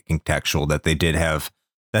make it contextual,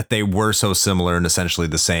 that they were so similar and essentially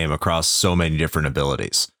the same across so many different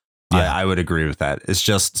abilities. Yeah. I would agree with that. It's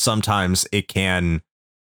just sometimes it can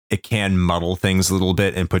muddle things a little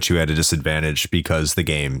bit and put you at a disadvantage because the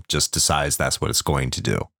game just decides that's what it's going to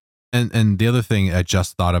do. And the other thing, I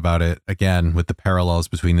just thought about it again with the parallels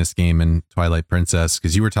between this game and Twilight Princess,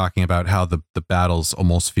 because you were talking about how the battles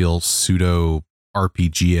almost feel pseudo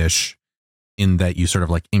RPG-ish in that you sort of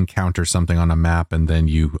like encounter something on a map and then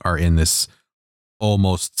you are in this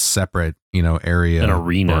almost separate, area, an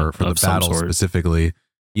arena for the battle specifically.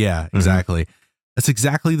 Yeah, exactly. That's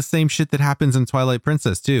exactly the same shit that happens in Twilight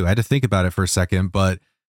Princess too. I had to think about it for a second, but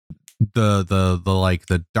the like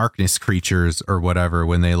the darkness creatures or whatever,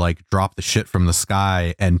 when they like drop the shit from the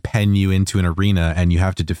sky and pen you into an arena and you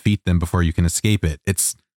have to defeat them before you can escape it.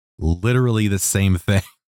 It's literally the same thing.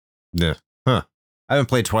 Yeah. Huh. I haven't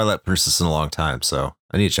played Twilight Princess in a long time, so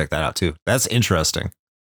I need to check that out too. That's interesting.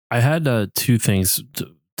 I had two things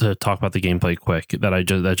to talk about the gameplay quick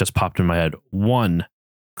that just popped in my head. One,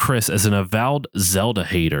 Chris, as an avowed Zelda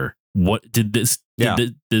hater, what did this?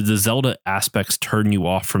 Did the Zelda aspects turn you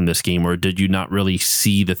off from this game, or did you not really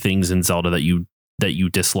see the things in Zelda that you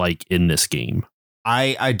dislike in this game?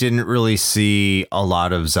 I didn't really see a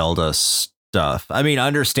lot of Zelda stuff. I mean, I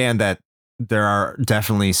understand that there are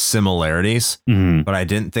definitely similarities, but I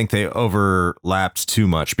didn't think they overlapped too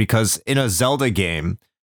much because in a Zelda game,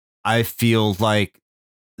 I feel like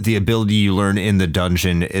the ability you learn in the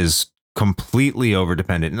dungeon is completely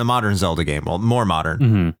over-dependent. In the modern Zelda game, well, more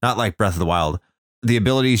modern, not like Breath of the Wild, the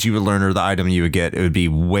abilities you would learn or the item you would get, it would be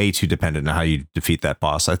way too dependent on how you defeat that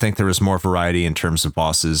boss. I think there was more variety in terms of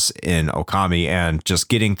bosses in Okami, and just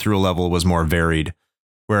getting through a level was more varied,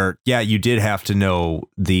 where, yeah, you did have to know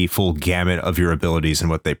the full gamut of your abilities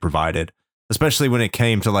and what they provided, especially when it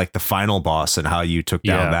came to like the final boss and how you took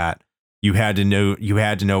down that. You had to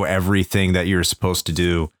know everything that you're supposed to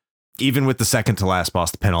do. Even with the second to last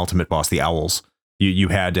boss, the penultimate boss, the owls, you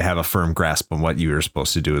had to have a firm grasp on what you were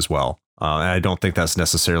supposed to do as well. And I don't think that's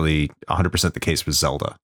necessarily 100% the case with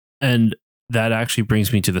Zelda. And that actually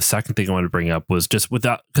brings me to the second thing I want to bring up was just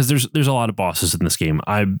without, because there's a lot of bosses in this game.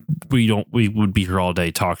 We would be here all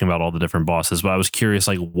day talking about all the different bosses, but I was curious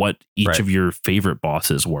like what each of your favorite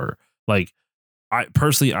bosses were. Like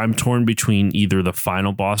I'm torn between either the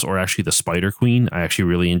final boss or actually the Spider Queen. I actually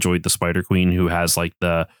really enjoyed the Spider Queen, who has like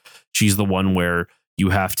she's the one where you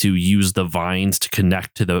have to use the vines to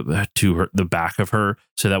connect to the back of her,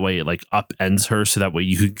 so that way it like upends her, so that way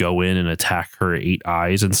you could go in and attack her 8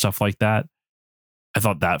 eyes and stuff like that. I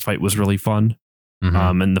thought that fight was really fun.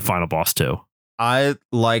 And the final boss too. I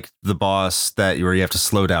liked the boss where you have to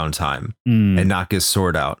slow down time and knock his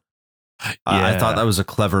sword out. I thought that was a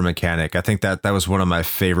clever mechanic. I think that was one of my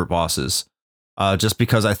favorite bosses, just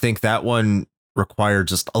because I think that one required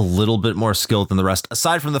just a little bit more skill than the rest.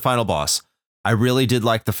 Aside from the final boss, I really did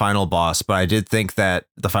like the final boss, but I did think that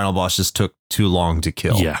the final boss just took too long to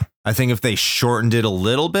kill. Yeah. I think if they shortened it a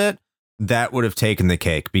little bit, that would have taken the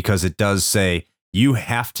cake, because it does say you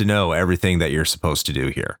have to know everything that you're supposed to do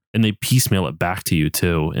here. And they piecemeal it back to you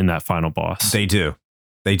too in that final boss. They do.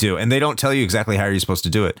 And they don't tell you exactly how you're supposed to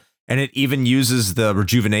do it. And it even uses the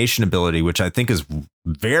rejuvenation ability, which I think is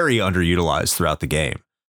very underutilized throughout the game,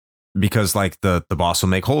 because like the boss will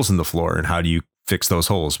make holes in the floor. And how do you fix those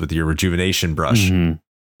holes? With your rejuvenation brush,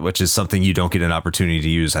 which is something you don't get an opportunity to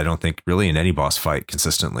use, I don't think, really in any boss fight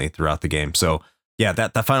consistently throughout the game. So yeah,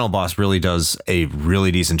 that final boss really does a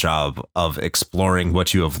really decent job of exploring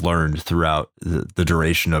what you have learned throughout the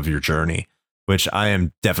duration of your journey, which I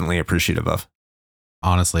am definitely appreciative of.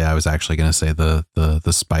 Honestly, I was actually going to say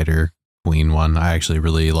the Spider Queen one. I actually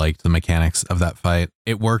really liked the mechanics of that fight.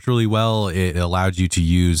 It worked really well. It allowed you to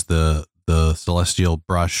use the celestial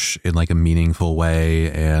brush in like a meaningful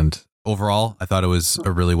way. And overall, I thought it was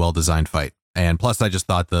a really well designed fight. And plus, I just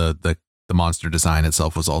thought the monster design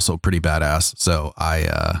itself was also pretty badass. So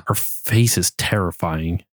her face is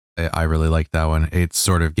terrifying. I really liked that one. It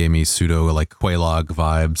sort of gave me pseudo like Quelaag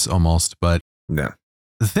vibes almost. But yeah,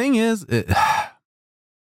 the thing is,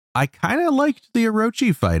 I kind of liked the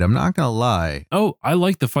Orochi fight. I'm not going to lie. Oh, I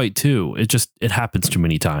like the fight too. It happens too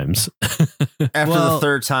many times. After the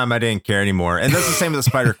third time, I didn't care anymore. And that's the same with the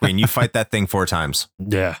Spider Queen. You fight that thing 4 times.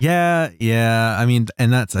 Yeah. Yeah. I mean,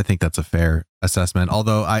 and I think that's a fair assessment.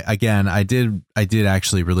 Although I did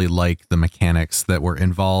actually really like the mechanics that were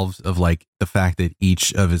involved, of like the fact that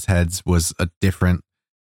each of his heads was a different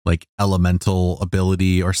like elemental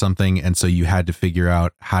ability or something. And so you had to figure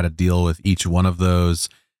out how to deal with each one of those.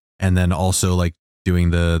 And then also like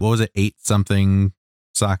doing 8 something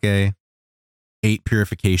sake? 8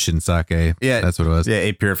 purification sake. Yeah. That's what it was. Yeah,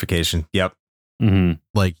 8 purification. Yep. Mm-hmm.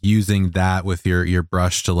 Like using that with your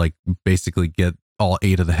brush to like basically get all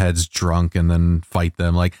 8 of the heads drunk and then fight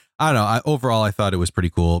them. Like, I don't know. Overall, I thought it was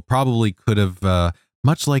pretty cool. Probably could have,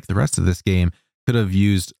 much like the rest of this game, could have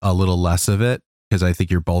used a little less of it, because I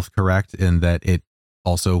think you're both correct in that it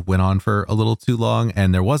also went on for a little too long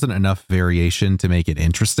and there wasn't enough variation to make it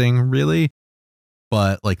interesting, really.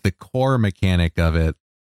 But like the core mechanic of it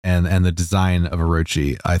and the design of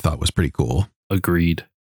Orochi, I thought was pretty cool. Agreed.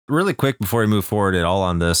 Really quick before we move forward at all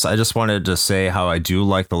on this, I just wanted to say how I do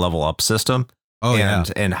like the level up system.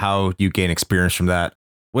 And how you gain experience from that,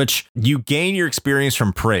 which you gain your experience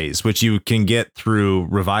from praise, which you can get through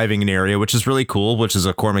reviving an area, which is really cool, which is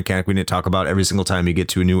a core mechanic we need to talk about. Every single time you get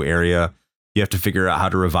to a new area, you have to figure out how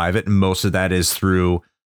to revive it. And most of that is through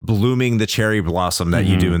blooming the cherry blossom that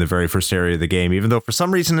you do in the very first area of the game, even though for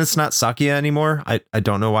some reason it's not Sakia anymore. I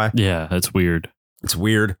don't know why. Yeah, that's weird. It's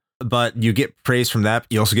weird. But you get praise from that.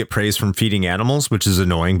 You also get praise from feeding animals, which is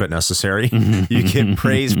annoying but necessary. You get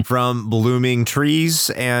praise from blooming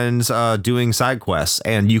trees and doing side quests.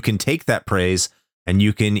 And you can take that praise and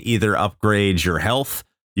you can either upgrade your health.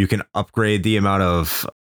 You can upgrade the amount of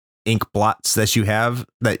ink blots that you have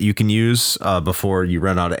that you can use before you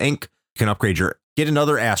run out of ink. You can get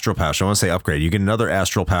another astral pouch. I want to say upgrade. You get another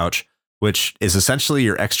astral pouch, which is essentially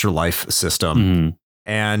your extra life system.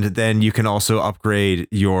 And then you can also upgrade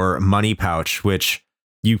your money pouch, which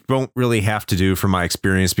you don't really have to do from my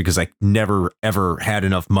experience, because I never, ever had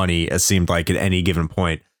enough money, it seemed like, at any given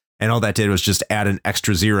point. And all that did was just add an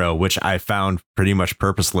extra 0, which I found pretty much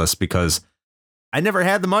purposeless because I never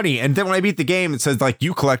had the money. And then when I beat the game, it says like,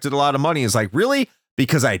 you collected a lot of money. It's like, really?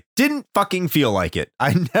 Because I didn't fucking feel like it.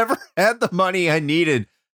 I never had the money I needed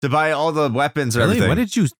to buy all the weapons or everything.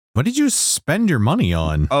 What did you spend your money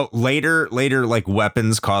on? Oh, later, like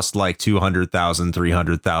weapons cost like 200,000,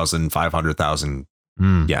 300,000, 500,000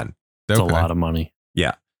 yen. That's a lot of money.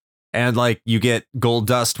 Yeah. And like you get gold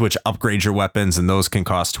dust, which upgrades your weapons, and those can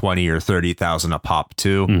cost 20 or 30,000 a pop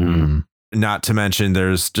too. Not to mention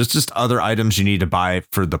there's just other items you need to buy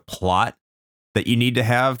for the plot that you need to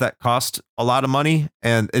have that cost a lot of money.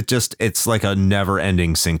 And it's like a never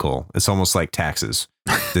ending sinkhole. It's almost like taxes.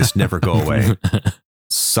 This never go away.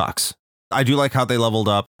 Sucks. I do like how they leveled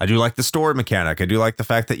up. I do like the story mechanic. I do like the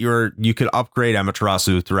fact that you could upgrade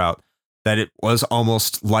Amaterasu throughout, that it was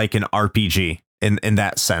almost like an RPG in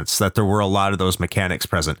that sense, that there were a lot of those mechanics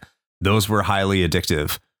present. Those were highly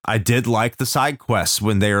addictive. I did like the side quests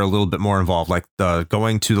when they are a little bit more involved, like the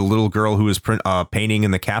going to the little girl who is painting in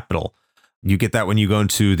the capital. You get that when you go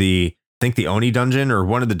into the Oni dungeon, or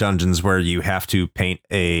one of the dungeons where you have to paint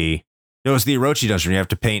it was the Orochi dungeon. You have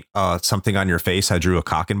to paint something on your face. I drew a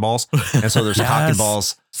cock and balls. And so there's cock and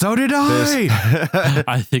balls. So did I.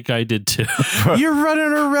 I think I did too. You're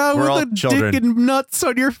running around We're with all a children. dick and nuts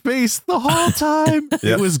on your face the whole time. Yep.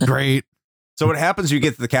 It was great. So what happens, you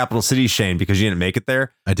get to the capital city, Shane, because you didn't make it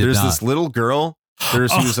there. I did There's not. this little girl.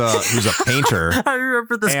 Who's a painter. I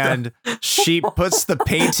remember this. And she puts the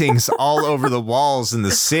paintings all over the walls in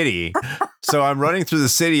the city. So I'm running through the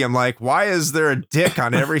city. I'm like, why is there a dick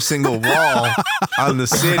on every single wall on the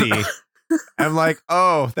city? I'm like,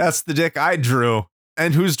 oh, that's the dick I drew.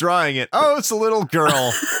 And who's drawing it? Oh, it's a little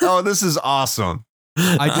girl. Oh, this is awesome.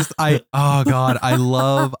 Oh God, I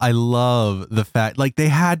love the fact, like, they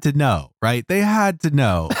had to know, right? They had to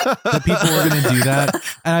know that people were going to do that.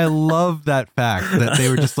 And I love that fact that they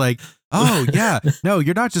were just like, oh yeah, no,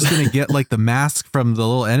 you're not just going to get like the mask from the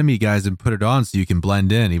little enemy guys and put it on so you can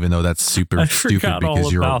blend in, even though that's super stupid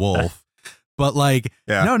because you're a wolf. But like,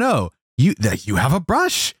 no, you have a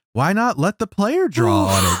brush. Why not let the player draw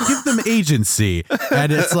on it? Give them agency.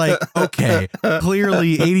 And it's like, okay,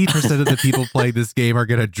 clearly 80% of the people playing this game are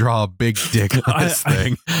going to draw a big dick on this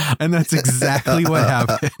thing. And that's exactly what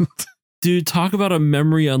happened. Dude, talk about a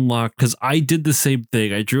memory unlock, because I did the same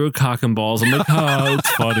thing. I drew a cock and balls. I'm like, oh, it's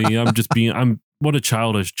funny. What a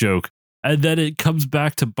childish joke. And then it comes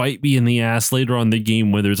back to bite me in the ass later on in the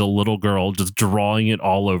game where there's a little girl just drawing it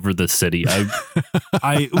all over the city.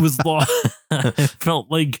 I was lost. I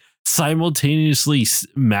felt like simultaneously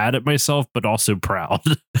mad at myself, but also proud.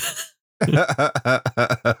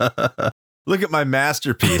 Look at my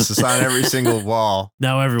masterpiece. It's on every single wall.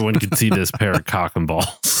 Now everyone can see this pair of cock and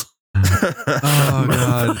balls. Oh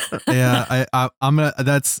God. Yeah,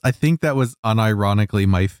 I think that was unironically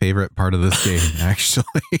my favorite part of this game, actually.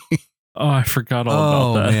 Oh, I forgot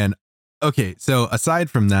all about that. Man. Okay, so aside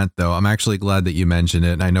from that, though, I'm actually glad that you mentioned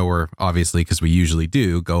it. And I know we're obviously, because we usually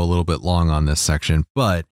do, go a little bit long on this section,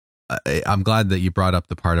 but I'm glad that you brought up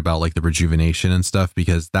the part about like the rejuvenation and stuff,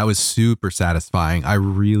 because that was super satisfying. I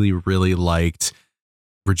really, really liked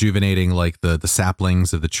rejuvenating like the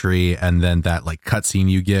saplings of the tree, and then that like cutscene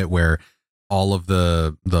you get where all of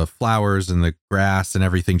the flowers and the grass and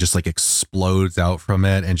everything just like explodes out from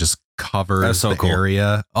it and just covers the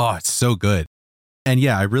area. Oh, it's so good. And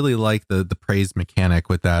yeah, I really like the praise mechanic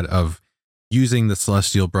with that, of using the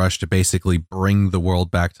celestial brush to basically bring the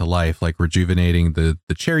world back to life, like rejuvenating the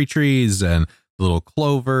cherry trees and little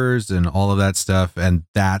clovers and all of that stuff. And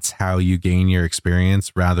that's how you gain your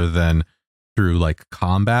experience rather than through like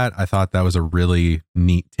combat. I thought that was a really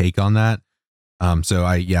neat take on that. So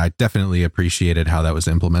I definitely appreciated how that was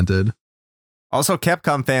implemented. Also,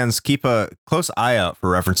 Capcom fans, keep a close eye out for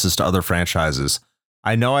references to other franchises.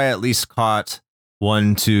 I know I at least caught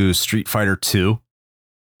one to Street Fighter 2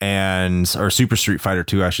 or Super Street Fighter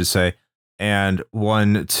 2, I should say, and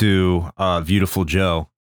one to Beautiful Joe,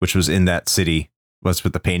 which was in that city, was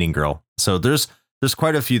with the painting girl. So there's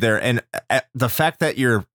quite a few there. And the fact that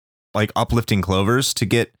you're like uplifting clovers to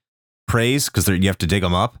get praise, because you have to dig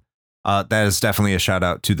them up, that is definitely a shout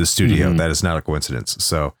out to the studio. Mm-hmm. That is not a coincidence.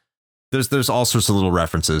 So there's all sorts of little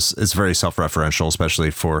references. It's very self-referential,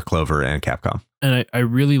 especially for Clover and Capcom. And I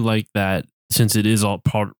really like that, since it is all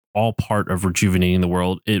part of rejuvenating the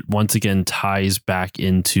world, it once again ties back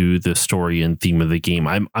into the story and theme of the game.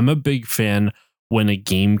 I'm a big fan when a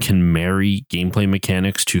game can marry gameplay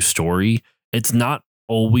mechanics to story. It's not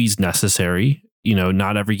always necessary. You know,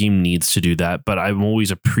 not every game needs to do that, but I'm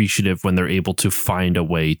always appreciative when they're able to find a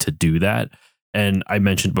way to do that. And I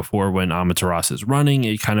mentioned before, when Amaterasu is running,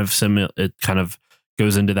 it kind of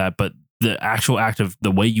goes into that. But the actual act of the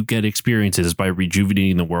way you get experiences is by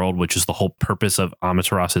rejuvenating the world, which is the whole purpose of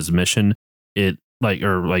Amaterasu's mission.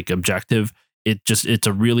 Objective. It's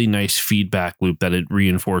a really nice feedback loop that it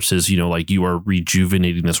reinforces. You know, like you are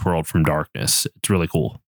rejuvenating this world from darkness. It's really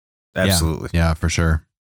cool. Absolutely, yeah, for sure.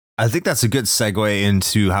 I think that's a good segue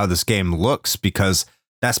into how this game looks, because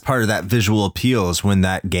that's part of that visual appeal, is when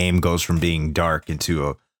that game goes from being dark into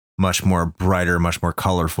a much more brighter, much more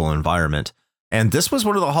colorful environment. And this was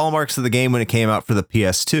one of the hallmarks of the game when it came out for the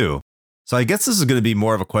PS2. So I guess this is going to be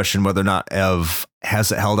more of a question whether or not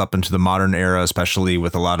has it held up into the modern era, especially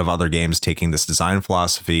with a lot of other games taking this design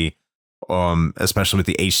philosophy especially with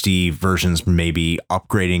the HD versions maybe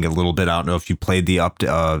upgrading a little bit. I don't know if you played the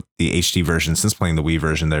HD version since playing the Wii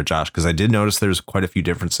version there, Josh, because I did notice there's quite a few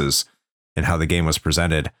differences in how the game was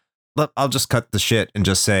presented. I'll just cut the shit and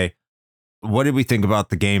just say, what did we think about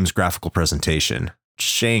the game's graphical presentation?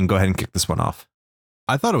 Shane, go ahead and kick this one off.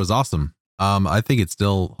 I thought it was awesome. I think it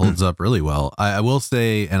still holds up really well. I will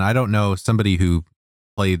say, and I don't know, somebody who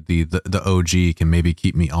played the OG can maybe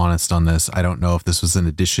keep me honest on this. I don't know if this was an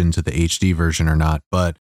addition to the HD version or not,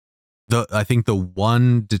 but I think the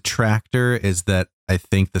one detractor is that I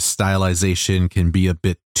think the stylization can be a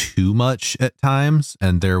bit too much at times,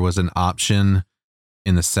 and there was an option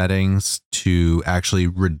in the settings to actually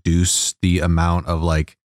reduce the amount of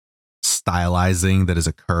like stylizing that is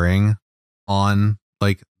occurring on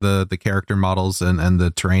like the character models and the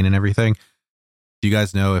terrain and everything. Do you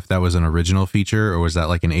guys know if that was an original feature or was that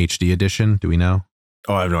like an HD edition? Do we know?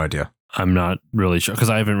 Oh, I have no idea. I'm not really sure because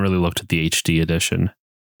I haven't really looked at the HD edition.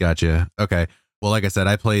 Gotcha. Okay. Well, like I said,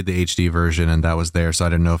 I played the HD version and that was there. So I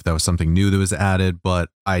didn't know if that was something new that was added, but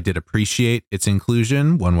I did appreciate its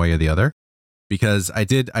inclusion one way or the other because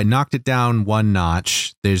I knocked it down one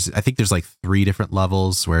notch. I think there's like 3 different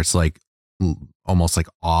levels where it's like almost like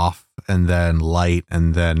off and then light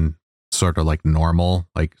and then sort of like normal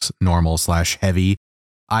 / heavy.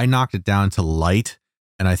 I knocked it down to light.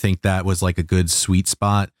 And I think that was like a good sweet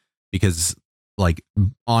spot because like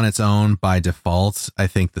on its own by default, I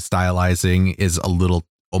think the stylizing is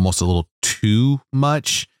almost a little too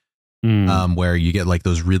much. Where you get like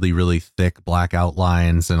those really, really thick black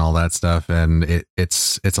outlines and all that stuff. And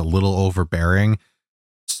it's a little overbearing.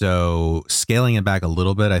 So scaling it back a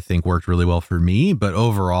little bit, I think worked really well for me. But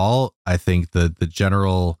overall, I think the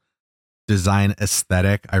general design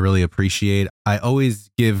aesthetic, I really appreciate. I always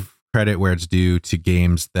give credit where it's due to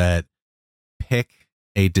games that pick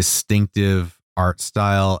a distinctive art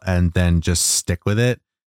style and then just stick with it.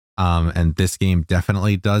 And this game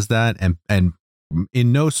definitely does that. And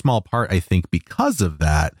in no small part, I think because of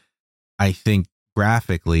that, I think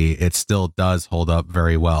graphically it still does hold up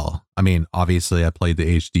very well. I mean, obviously I played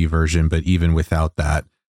the HD version, but even without that,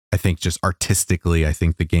 I think just artistically, I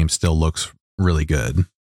think the game still looks really good.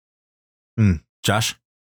 Josh?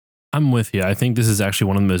 I'm with you. I think this is actually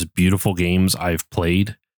one of the most beautiful games I've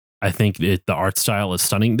played. I think the art style is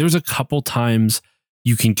stunning. There's a couple times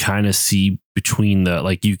you can kind of see between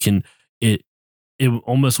it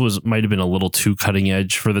almost might have been a little too cutting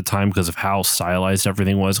edge for the time because of how stylized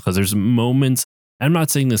everything was. Because there's moments, I'm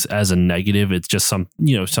not saying this as a negative, it's just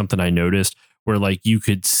something I noticed where like you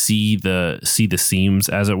could see the seams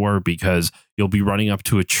as it were, because you'll be running up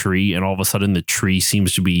to a tree and all of a sudden the tree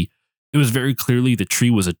seems to be, it was very clearly the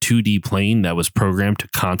tree was a 2D plane that was programmed to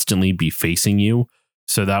constantly be facing you.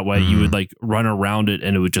 So that way you would like run around it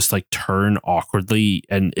and it would just like turn awkwardly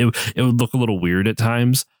and it would look a little weird at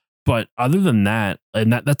times. But other than that,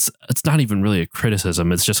 and it's not even really a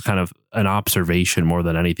criticism. It's just kind of an observation more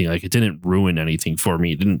than anything. Like it didn't ruin anything for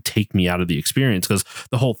me. It didn't take me out of the experience because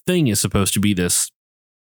the whole thing is supposed to be this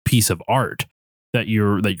piece of art that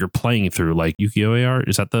you're playing through, like ukiyo-e art.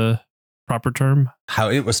 Is that the proper term? How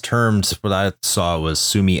it was termed, what I saw was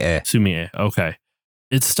sumi-e. Sumi-e. Okay.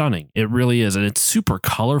 It's stunning. It really is. And it's super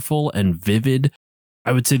colorful and vivid.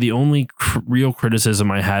 I would say the only real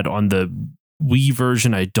criticism I had on the Wii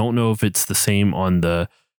version, I don't know if it's the same on the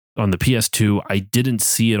PS2. I didn't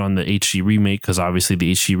see it on the HD remake because obviously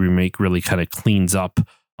the HD remake really kind of cleans up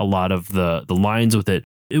a lot of the lines with it.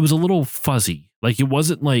 It was a little fuzzy. Like it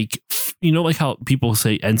wasn't like, like how people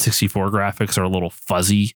say N64 graphics are a little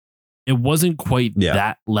fuzzy. It wasn't quite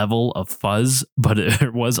that level of fuzz, but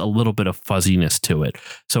there was a little bit of fuzziness to it.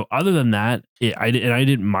 So other than that, I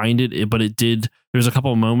didn't mind it, but it did. There's a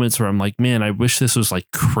couple of moments where I'm like, man, I wish this was like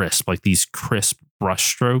crisp, like these crisp brush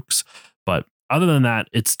strokes. But other than that,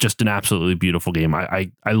 it's just an absolutely beautiful game.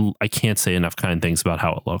 I can't say enough kind things about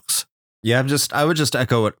how it looks. Yeah, I would just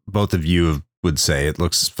echo what both of you would say. It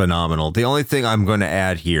looks phenomenal. The only thing I'm going to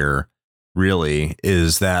add here really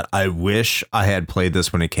is that I wish I had played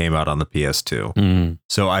this when it came out on the PS2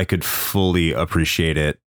 so I could fully appreciate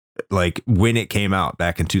it like when it came out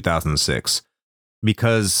back in 2006,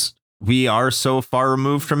 because we are so far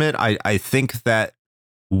removed from it. I think that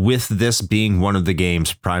with this being one of the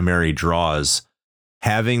game's primary draws,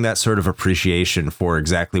 having that sort of appreciation for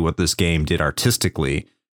exactly what this game did artistically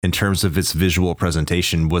in terms of its visual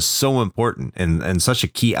presentation was so important and such a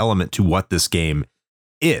key element to what this game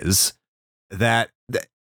is, that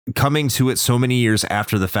coming to it so many years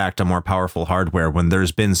after the fact on more powerful hardware, when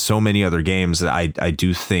there's been so many other games that I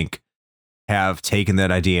do think have taken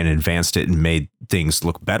that idea and advanced it and made things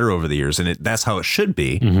look better over the years. And that's how it should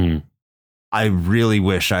be. I really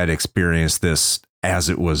wish I had experienced this as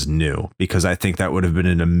it was new, because I think that would have been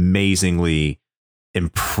an amazingly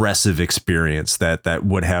impressive experience that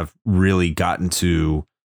would have really gotten to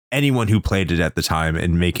anyone who played it at the time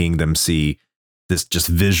and making them see this just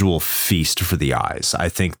visual feast for the eyes. I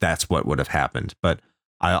think that's what would have happened, but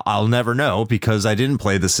I'll never know because I didn't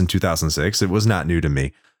play this in 2006. It was not new to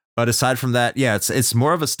me. But aside from that, yeah, it's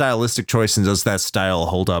more of a stylistic choice, and does that style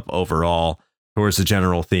hold up overall towards the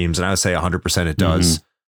general themes? And I would say 100% it does.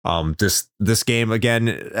 This game, again,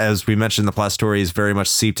 as we mentioned, the plot story is very much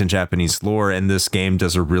seeped in Japanese lore, and this game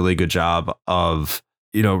does a really good job of,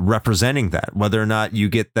 you know, representing that. Whether or not you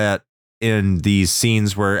get that in these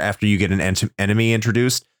scenes where after you get an enemy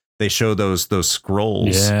introduced, they show those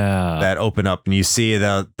scrolls that open up, and you see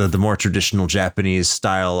the more traditional Japanese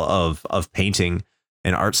style of painting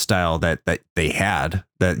and art style that they had,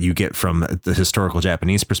 that you get from the historical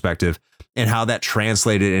Japanese perspective, and how that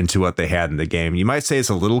translated into what they had in the game. You might say it's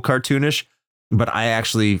a little cartoonish, but I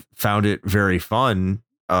actually found it very fun.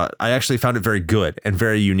 I actually found it very good and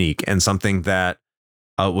very unique, and something that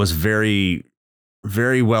was very,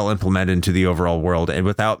 very well implemented into the overall world, and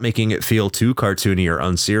without making it feel too cartoony or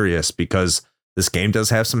unserious, because this game does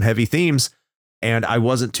have some heavy themes, and I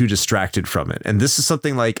wasn't too distracted from it. And this is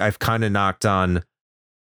something like I've kind of knocked on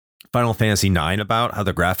Final Fantasy IX about, how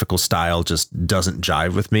the graphical style just doesn't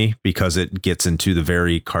jive with me because it gets into the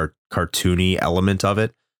very cartoony element of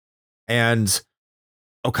it. And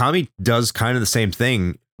Okami does kind of the same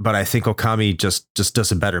thing, but I think Okami just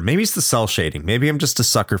does it better. Maybe it's the cell shading. Maybe I'm just a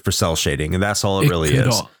sucker for cell shading, and that's all it really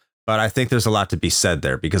is. But I think there's a lot to be said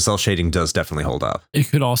there, because cell shading does definitely hold up. It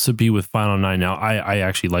could also be with Final 9. Now, I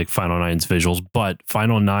actually like Final 9's visuals, but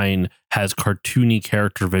Final 9 has cartoony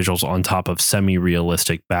character visuals on top of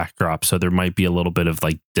semi-realistic backdrops. So there might be a little bit of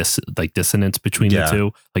like dissonance between the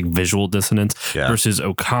two, like visual dissonance, versus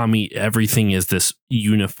Okami. Everything is this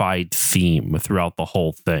unified theme throughout the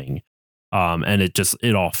whole thing. And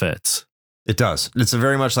it all fits. It does. It's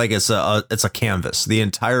very much like it's a canvas. The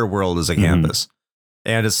entire world is a canvas.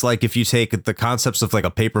 And it's like if you take the concepts of like a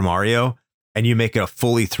Paper Mario and you make it a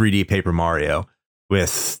fully 3D Paper Mario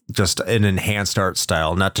with just an enhanced art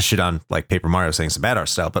style, not to shit on like Paper Mario saying it's a bad art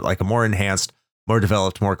style, but like a more enhanced, more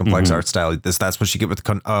developed, more complex art style. That's what you get with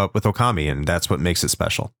Okami, and that's what makes it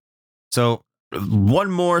special. So one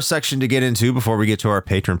more section to get into before we get to our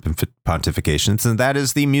patron pontifications, and that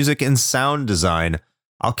is the music and sound design.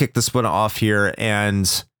 I'll kick this one off here,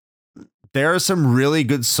 and there are some really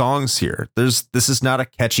good songs here. This is not a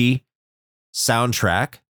catchy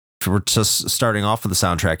soundtrack. We're just starting off with the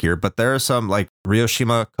soundtrack here, but there are some like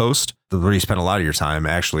Ryoshima Coast, where you spend a lot of your time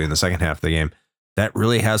actually in the second half of the game, that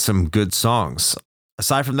really has some good songs.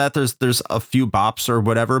 Aside from that, there's a few bops or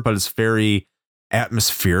whatever, but it's very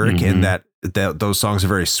atmospheric in that those songs are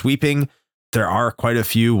very sweeping. There are quite a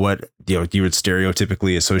few what you would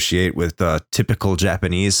stereotypically associate with typical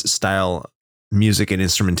Japanese style music and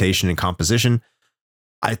instrumentation and composition.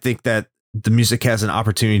 I think that the music has an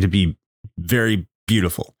opportunity to be very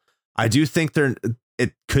beautiful. I do think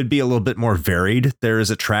it could be a little bit more varied. There is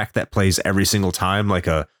a track that plays every single time, like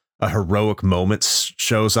a heroic moment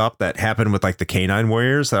shows up, that happened with like the Canine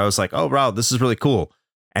Warriors, that I was like, oh wow, this is really cool.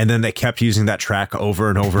 And then they kept using that track over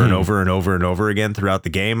and over and over and over and over again throughout the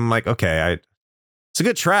game. I'm like, okay, it's a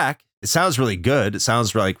good track. It sounds really good. It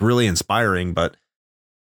sounds like really inspiring, but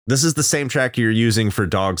this is the same track you're using for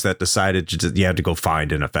dogs that decided you had to go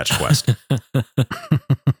find in a fetch quest.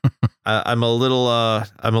 I'm a little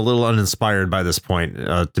uninspired by this point,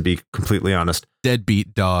 to be completely honest.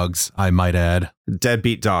 Deadbeat dogs, I might add.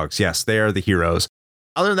 Deadbeat dogs. Yes, they are the heroes.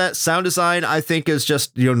 Other than that, sound design, I think, is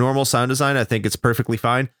just, normal sound design. I think it's perfectly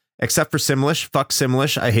fine, except for Simlish. Fuck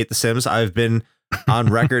Simlish. I hate the Sims. I've been on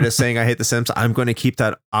record as saying I hate the Sims. I'm going to keep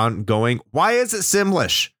that on going. Why is it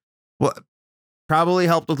Simlish? Well, probably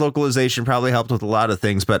helped with localization, probably helped with a lot of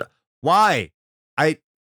things, but why?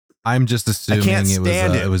 I'm just assuming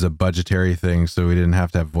it was a budgetary thing, so we didn't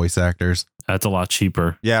have to have voice actors. That's a lot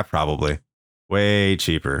cheaper. Yeah, probably. Way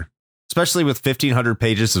cheaper. Especially with 1,500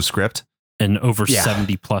 pages of script. And over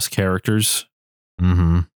 70 plus characters.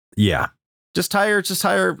 Yeah. Just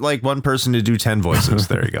hire like one person to do 10 voices.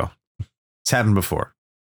 There you go. It's happened before.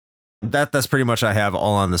 That's pretty much I have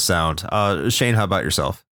all on the sound. Shane, how about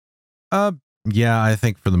yourself? Yeah, I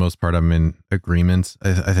think for the most part I'm in agreement.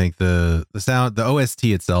 I think the sound, the OST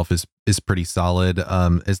itself is pretty solid.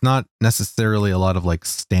 It's not necessarily a lot of like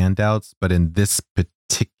standouts, but in this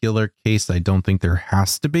particular case, I don't think there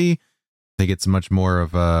has to be. I think it's much more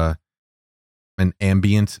of an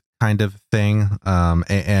ambient kind of thing.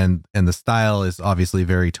 And the style is obviously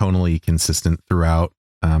very tonally consistent throughout.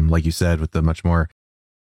 Like you said, with the much more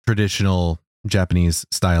traditional Japanese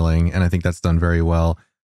styling, and I think that's done very well.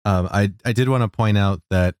 I did want to point out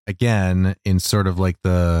that again, in sort of like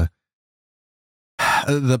the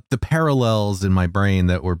parallels in my brain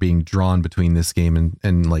that were being drawn between this game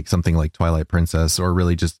and like something like Twilight Princess, or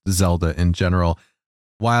really just Zelda in general.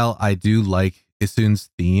 While I do like Isun's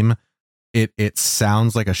theme, it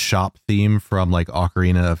sounds like a shop theme from like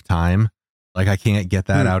Ocarina of Time. Like I can't get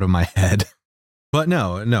that out of my head. But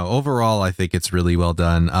no, overall, I think it's really well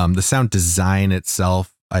done. The sound design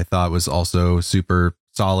itself, I thought, was also super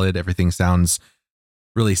solid. Everything sounds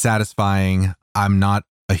really satisfying. I'm not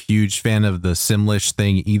a huge fan of the Simlish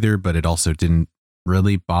thing either, but it also didn't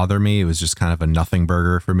really bother me. It was just kind of a nothing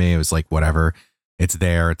burger for me. It was like, whatever, it's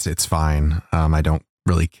there. It's fine. I don't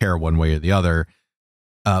really care one way or the other.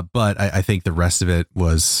 But I think the rest of it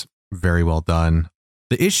was very well done.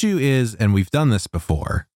 The issue is, and we've done this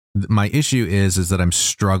before, my issue is that I'm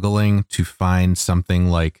struggling to find something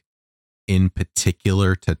like in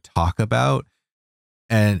particular to talk about.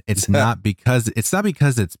 And it's not because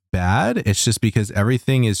it's bad. It's just because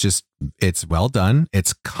everything is just, it's well done.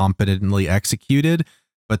 It's competently executed,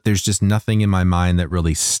 but there's just nothing in my mind that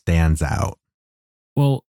really stands out.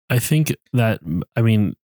 Well, I think that, I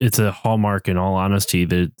mean, it's a hallmark, in all honesty,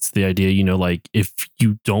 that it's the idea, you know, like if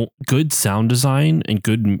you don't, good sound design and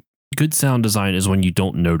good sound design is when you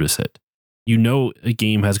don't notice it. You know, a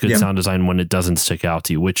game has good sound design when it doesn't stick out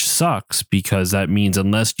to you, which sucks, because that means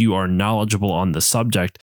unless you are knowledgeable on the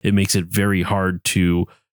subject, it makes it very hard to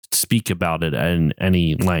speak about it at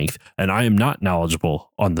any length. And I am not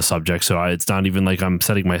knowledgeable on the subject, so it's not even like I'm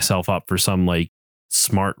setting myself up for some like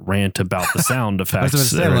smart rant about the sound effects. I was going to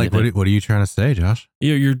say, like, what are you trying to say, Josh?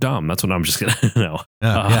 You're dumb. That's what I'm just going to know.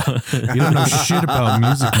 You don't know shit about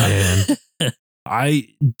music, man. I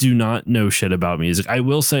do not know shit about music. I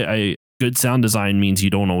will say good sound design means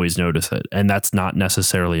you don't always notice it. And that's not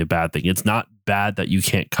necessarily a bad thing. It's not bad that you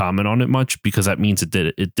can't comment on it much, because that means it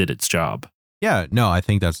did its job. Yeah, no, I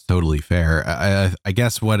think that's totally fair. I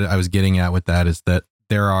guess what I was getting at with that is that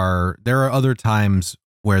there are other times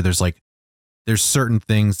where there's certain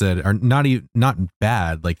things that are not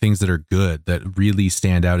bad, like things that are good that really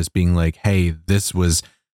stand out as being like, hey, this was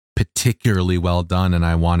particularly well done and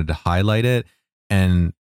I wanted to highlight it.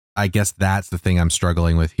 And I guess that's the thing I'm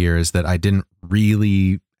struggling with here, is that I didn't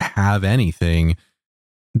really have anything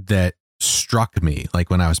that struck me like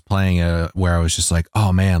when I was playing where I was just like,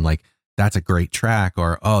 oh man, like that's a great track,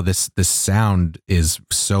 or oh, this sound is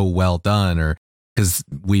so well done, or because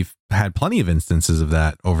we've had plenty of instances of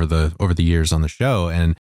that over the years on the show,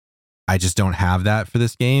 and I just don't have that for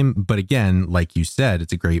this game. But again, like you said,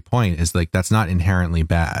 it's a great point, is like that's not inherently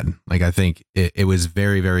bad. Like I think it was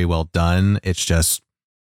very, very well done. It's just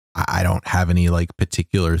I don't have any like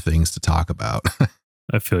particular things to talk about.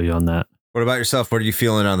 I feel you on that. What about yourself? What are you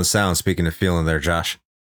feeling on the sound? Speaking of feeling there, Josh.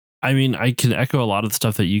 I mean, I can echo a lot of the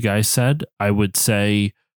stuff that you guys said. I would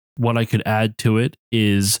say what I could add to it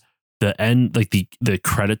is the end, like the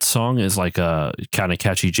credits song is like a kind of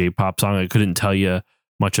catchy J-pop song. I couldn't tell you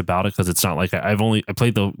much about it because it's not like I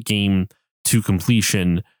played the game to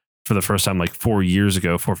completion for the first time like 4 or 5 years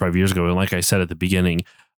ago. And like I said at the beginning,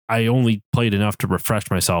 I only played enough to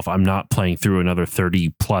refresh myself. I'm not playing through another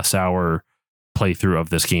 30+ hour playthrough of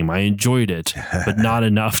this game. I enjoyed it, but not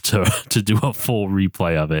enough to do a full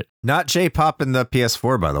replay of it. Not J-pop in the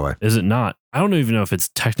PS4, by the way. Is it not? I don't even know if it's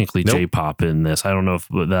technically J-pop in this. I don't know if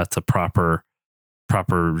that's a proper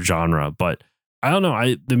genre, but I don't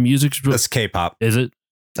know. The music's That's K-pop. Is it?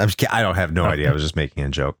 I don't have no idea. I was just making a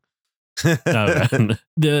joke. The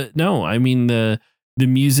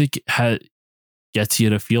music gets you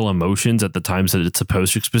to feel emotions at the times that it's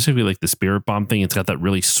supposed to, specifically like the Spirit Bomb thing. It's got that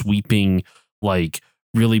really sweeping, like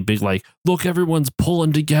really big, like, look, everyone's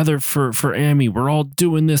pulling together for Amy. We're all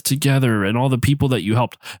doing this together, and all the people that you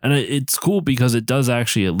helped. And it's cool because it does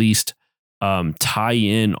actually at least tie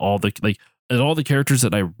in all the characters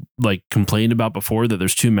that I like complained about before, that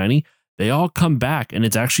there's too many. They all come back, and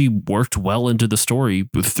it's actually worked well into the story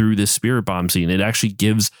through this Spirit Bomb scene. It actually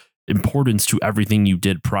gives importance to everything you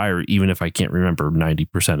did prior, even if I can't remember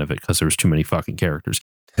 90% of it because there's too many fucking characters.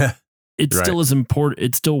 It still is important.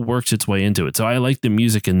 It still works its way into it. So I like the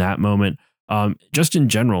music in that moment. Just in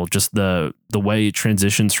general, just the way it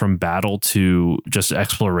transitions from battle to just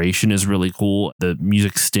exploration is really cool. The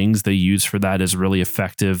music stings they use for that is really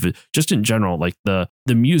effective. Just in general, like the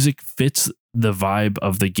music fits the vibe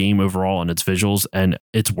of the game overall and its visuals, and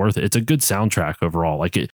it's worth it. It's a good soundtrack overall.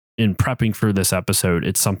 Like in prepping for this episode,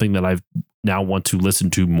 it's something that I've now want to listen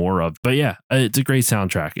to more of. But yeah, it's a great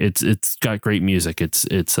soundtrack. It's got great music.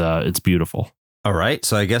 It's beautiful. All right,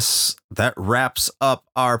 so I guess that wraps up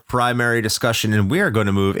our primary discussion, and we are going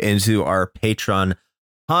to move into our Patreon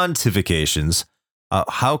pontifications.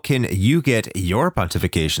 How can you get your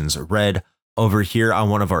pontifications read over here on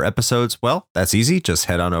one of our episodes? Well, that's easy. Just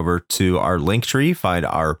head on over to our link tree, find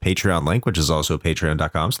our Patreon link, which is also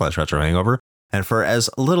patreon.com/retrohangover. And for as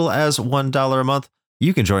little as $1 a month,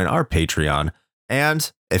 you can join our Patreon.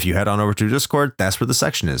 And if you head on over to Discord, that's where the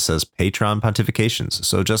section is. It says Patreon Pontifications.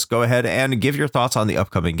 So just go ahead and give your thoughts on the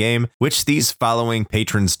upcoming game, which these following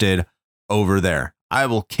patrons did over there. I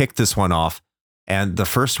will kick this one off. And the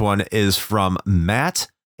first one is from Matt,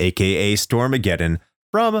 aka Stormageddon,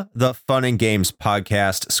 from the Fun and Games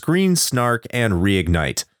podcast, Screen Snark and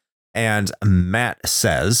Reignite. And Matt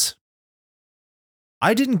says,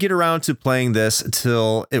 I didn't get around to playing this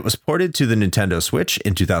till it was ported to the Nintendo Switch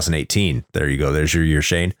in 2018. There you go. There's your year,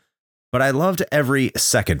 Shane. But I loved every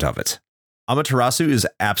second of it. Amaterasu is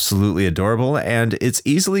absolutely adorable, and it's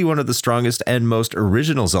easily one of the strongest and most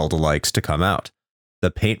original Zelda-likes to come out. The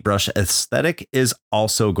paintbrush aesthetic is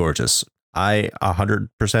also gorgeous. I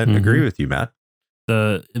 100% agree with you, Matt.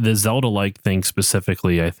 The Zelda-like thing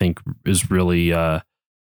specifically, I think, is really...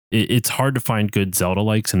 it's hard to find good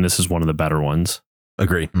Zelda-likes, and this is one of the better ones.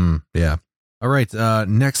 Agree. Yeah. All right.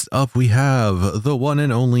 Next up, we have the one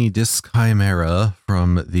and only Disc Chimera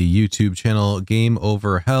from the YouTube channel Game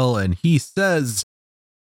Over Hell. And he says,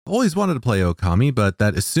 always wanted to play Okami, but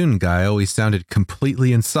that Isun guy always sounded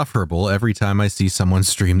completely insufferable every time I see someone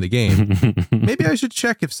stream the game. Maybe I should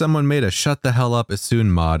check if someone made a shut the hell up Isun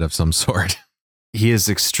mod of some sort. He is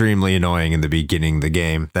extremely annoying in the beginning of the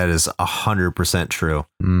game. That is 100% true.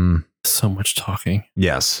 So much talking.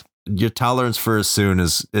 Yes. Your tolerance for Isun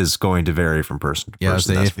is going to vary from person to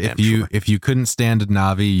person. Yeah, if you couldn't stand a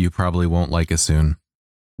Navi, you probably won't like Isun.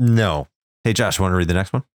 No. Hey, Josh, want to read the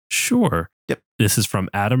next one? Sure. Yep. This is from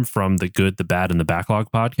Adam from the Good, the Bad, and the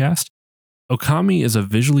Backlog podcast. Okami is a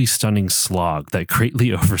visually stunning slog that greatly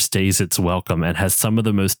overstays its welcome and has some of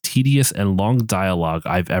the most tedious and long dialogue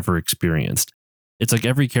I've ever experienced. It's like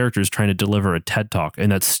every character is trying to deliver a TED Talk,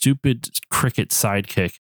 and that stupid cricket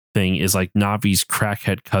sidekick thing is like Navi's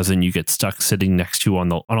crackhead cousin you get stuck sitting next to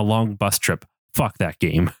on a long bus trip. Fuck that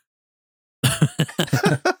game.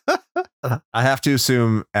 I have to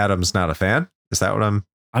assume Adam's not a fan. Is that what I'm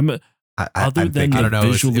I thinking? don't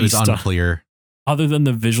know. It was unclear. Other than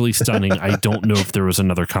the visually stunning, I don't know if there was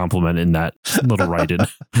another compliment in that little write-in.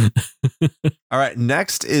 All right.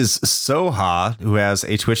 Next is Soha, who has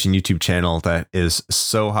a Twitch and YouTube channel that is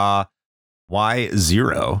Soha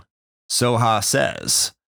Y0. Soha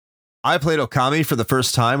says, I played Okami for the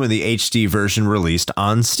first time when the HD version released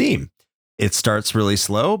on Steam. It starts really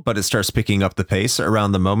slow, but it starts picking up the pace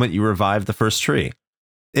around the moment you revive the first tree.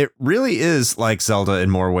 It really is like Zelda in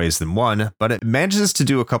more ways than one, but it manages to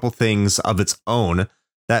do a couple things of its own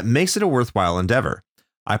that makes it a worthwhile endeavor.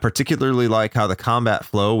 I particularly like how the combat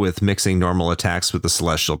flow with mixing normal attacks with the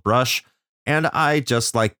celestial brush, and I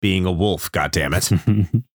just like being a wolf,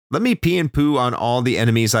 goddammit. Let me pee and poo on all the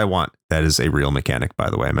enemies I want. That is a real mechanic, by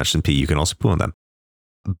the way. I mentioned pee. You can also poo on them.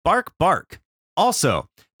 Bark, bark. Also,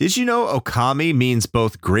 did you know Okami means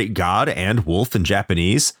both great god and wolf in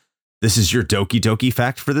Japanese? This is your Doki Doki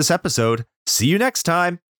fact for this episode. See you next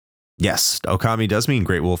time. Yes, Okami does mean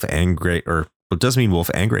great wolf and great, or it does mean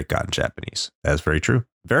wolf and great god in Japanese. That's very true.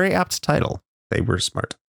 Very apt title. They were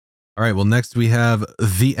smart. All right. Well, next we have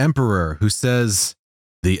the Emperor, who says,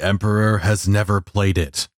 the Emperor has never played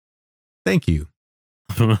it. Thank you.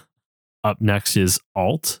 Up next is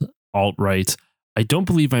Alt writes, I don't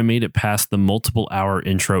believe I made it past the multiple hour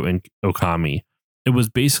intro in Okami. It was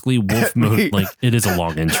basically wolf mode. Like, it is a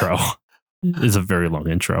long intro. It is a very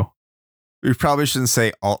long intro. We probably shouldn't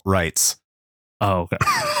say alt-rights. Oh, okay.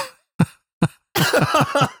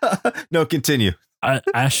 No, continue.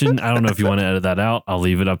 Ashton, I don't know if you want to edit that out. I'll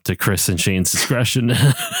leave it up to Chris and Shane's discretion.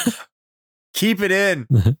 Keep it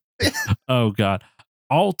in. Oh, God.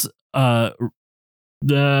 Alt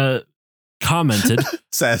commented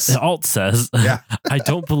says yeah. I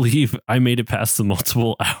don't believe I made it past the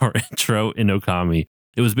multiple hour intro in Okami.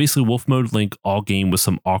 It was basically wolf mode Link all game with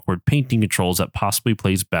some awkward painting controls that possibly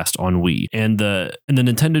plays best on Wii and the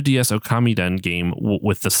Nintendo DS Okami Den game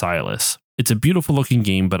with the stylus. It's a beautiful looking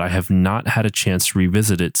game, but I have not had a chance to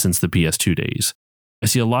revisit it since the PS2 days. I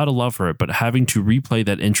see a lot of love for it, but having to replay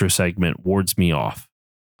that intro segment wards me off.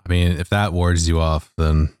 I mean, if that wards you off,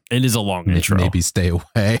 then it is a long intro. Maybe stay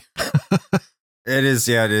away. It is.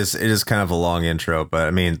 Yeah, it is. It is kind of a long intro, but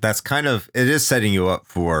I mean, that's kind of, it is setting you up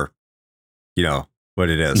for, you know, what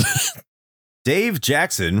it is. Dave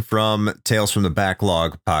Jackson from Tales from the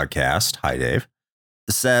Backlog podcast. Hi, Dave.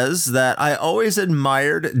 says that I always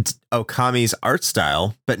admired Okami's art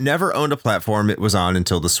style, but never owned a platform it was on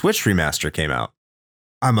until the Switch remaster came out.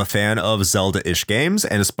 I'm a fan of Zelda-ish games,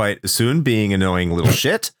 and despite soon being annoying little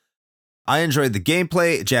shit, I enjoyed the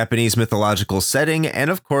gameplay, Japanese mythological setting, and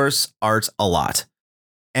of course, art a lot.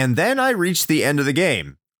 And then I reached the end of the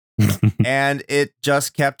game, and it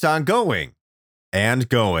just kept on going, and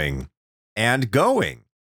going, and going.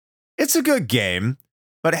 It's a good game,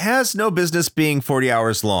 but it has no business being 40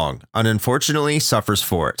 hours long, and unfortunately suffers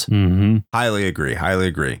for it. Mm-hmm. Highly agree, highly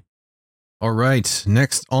agree. All right,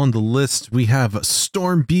 next on the list, we have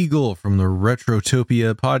Storm Beagle from the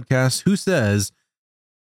Retrotopia podcast, who says,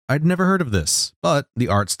 I'd never heard of this, but the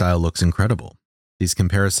art style looks incredible. These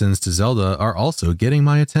comparisons to Zelda are also getting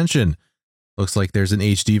my attention. Looks like there's an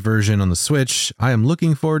HD version on the Switch. I am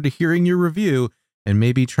looking forward to hearing your review and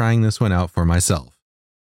maybe trying this one out for myself.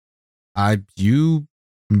 You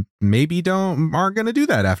maybe aren't going to do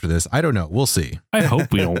that after this. I don't know. We'll see. I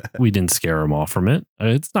hope we didn't scare him off from it.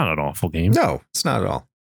 It's not an awful game. No, it's not at all.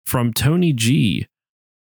 From Tony G.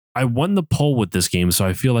 I won the poll with this game, so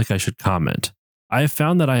I feel like I should comment. I have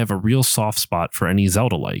found that I have a real soft spot for any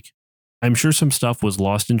Zelda-like. I'm sure some stuff was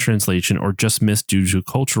lost in translation or just missed due to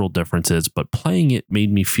cultural differences, but playing it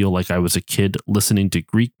made me feel like I was a kid listening to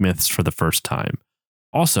Greek myths for the first time.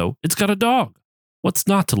 Also, it's got a dog. What's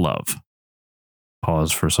not to love?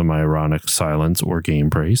 Pause for some ironic silence or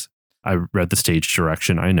game praise. I read the stage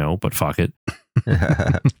direction, I know, but fuck it.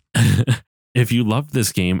 If you loved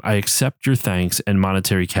this game, I accept your thanks and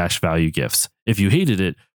monetary cash value gifts. If you hated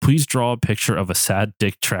it, please draw a picture of a sad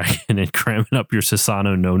dick dragon and cram it up your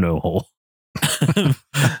Susano no hole.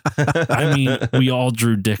 I mean, we all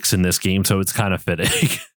drew dicks in this game, so it's kind of fitting.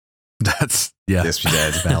 That's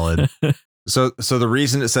valid. So the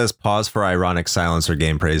reason it says pause for ironic silence or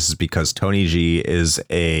game praise is because Tony G is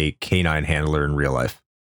a canine handler in real life.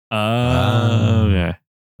 Oh, yeah.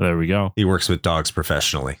 There we go. He works with dogs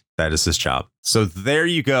professionally. That is his job. So there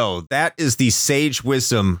you go. That is the sage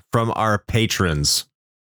wisdom from our patrons,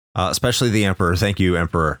 especially the Emperor. Thank you,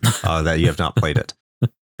 Emperor, that you have not played it.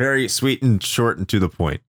 Very sweet and short and to the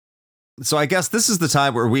point. So I guess this is the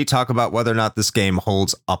time where we talk about whether or not this game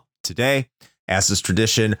holds up today. As is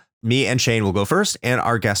tradition, me and Shane will go first, and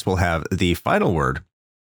our guest will have the final word.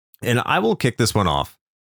 And I will kick this one off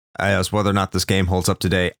as whether or not this game holds up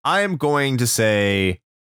today. I am going to say,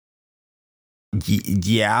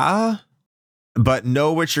 yeah, but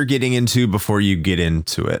know what you're getting into before you get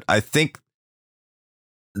into it. I think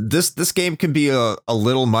this game can be a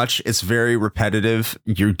little much. It's very repetitive.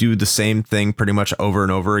 You do the same thing pretty much over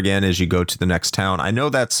and over again as you go to the next town. I know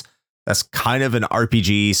that's kind of an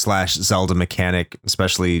RPG / Zelda mechanic,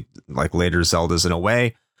 especially like later Zeldas in a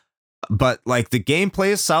way. But like the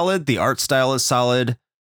gameplay is solid, the art style is solid,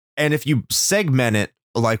 and if you segment it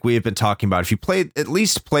like we have been talking about, if you at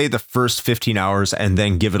least play the first 15 hours and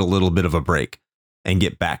then give it a little bit of a break and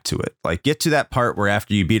get back to it. Like get to that part where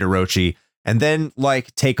after you beat Orochi and then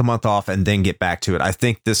like take a month off and then get back to it. I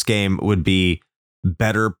think this game would be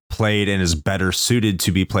better played and is better suited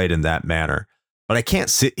to be played in that manner. But I can't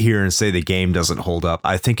sit here and say the game doesn't hold up.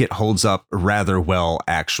 I think it holds up rather well,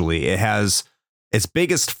 actually. It has its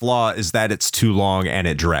biggest flaw is that it's too long and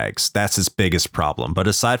it drags. That's its biggest problem. But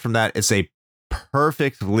aside from that, it's a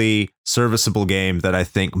perfectly serviceable game that I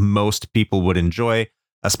think most people would enjoy,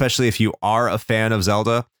 especially if you are a fan of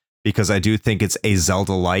Zelda, because I do think it's a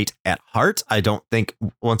Zelda light at heart. I don't think,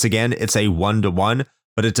 once again, it's a 1-to-1,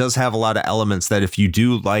 but it does have a lot of elements that if you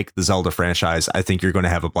do like the Zelda franchise, I think you're going to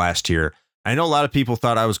have a blast here. I know a lot of people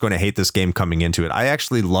thought I was going to hate this game coming into it. I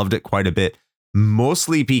actually loved it quite a bit,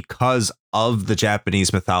 mostly because of the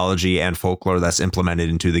Japanese mythology and folklore that's implemented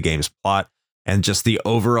into the game's plot and just the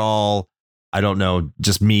overall, I don't know,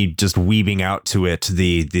 just me just weaving out to it,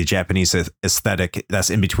 the Japanese aesthetic that's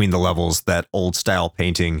in between the levels, that old style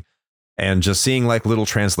painting, and just seeing like little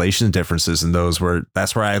translation differences in those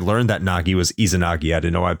that's where I learned that Nagi was Izanagi. I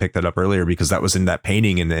didn't know I picked that up earlier because that was in that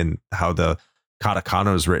painting and how the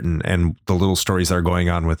katakana is written and the little stories that are going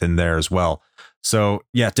on within there as well. So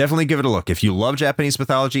yeah, definitely give it a look. If you love Japanese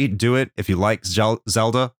mythology, do it. If you like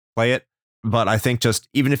Zelda, play it. But I think just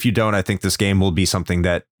even if you don't, I think this game will be something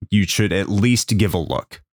that you should at least give a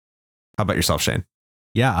look. How about yourself, Shane?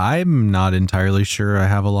 Yeah, I'm not entirely sure I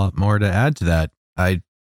have a lot more to add to that. I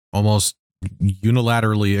almost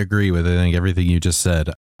unilaterally agree with, I think, everything you just said.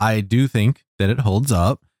 I do think that it holds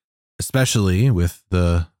up, especially with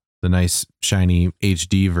the nice shiny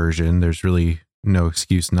HD version. There's really no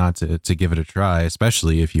excuse not to give it a try,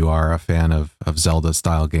 especially if you are a fan of Zelda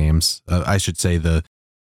style games. I should say the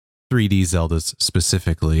 3D Zeldas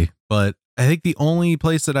specifically. But I think the only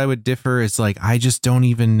place that I would differ is like, I just don't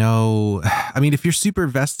even know. I mean, if you're super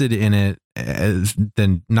vested in it,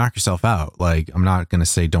 then knock yourself out. Like, I'm not going to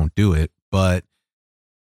say don't do it, but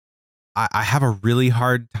I have a really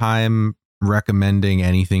hard time recommending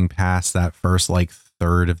anything past that first like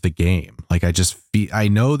third of the game. Like, I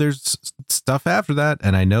know there's stuff after that,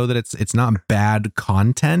 and I know that it's not bad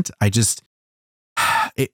content.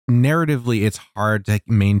 Narratively, it's hard to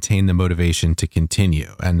maintain the motivation to continue.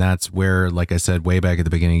 And that's where, like I said, way back at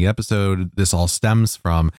the beginning of the episode, this all stems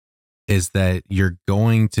from, is that you're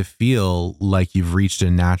going to feel like you've reached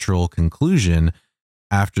a natural conclusion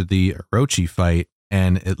after the Orochi fight.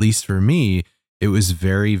 And at least for me, it was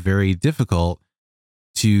very, very difficult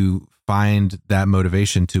to find that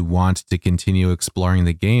motivation to want to continue exploring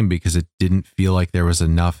the game, because it didn't feel like there was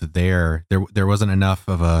enough there. There wasn't enough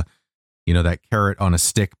of a, that carrot on a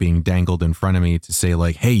stick being dangled in front of me to say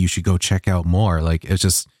like, hey, you should go check out more. Like, it's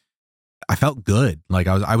just, I felt good. Like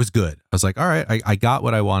I was good. I was like, all right, I got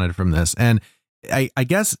what I wanted from this. And I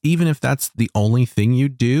guess even if that's the only thing you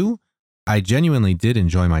do, I genuinely did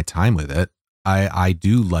enjoy my time with it. I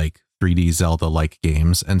do like 3D Zelda-like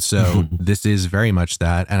games. And so this is very much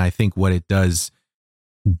that. And I think what it does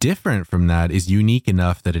different from that is unique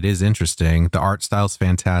enough that it is interesting. The art style's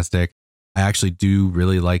fantastic. I actually do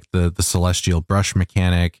really like the celestial brush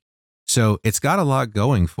mechanic. So it's got a lot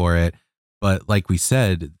going for it. But like we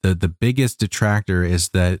said, the biggest detractor is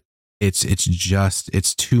that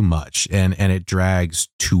it's too much and it drags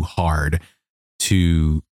too hard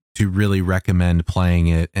to really recommend playing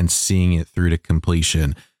it and seeing it through to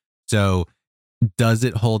completion. So does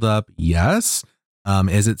it hold up? Yes.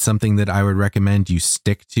 Is it something that I would recommend you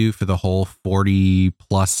stick to for the whole 40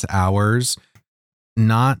 plus hours?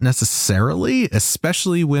 Not necessarily,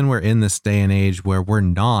 especially when we're in this day and age where we're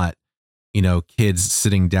not, kids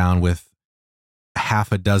sitting down with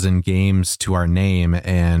half a dozen games to our name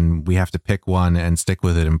and we have to pick one and stick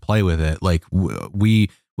with it and play with it. Like we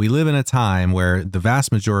live in a time where the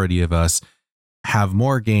vast majority of us have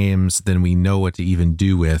more games than we know what to even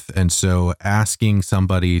do with. And so asking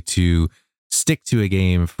somebody to stick to a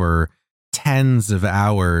game for tens of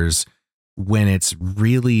hours when it's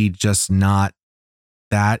really just not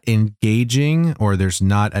that engaging, or there's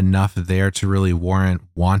not enough there to really warrant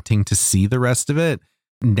wanting to see the rest of it.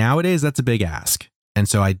 Nowadays, that's a big ask. And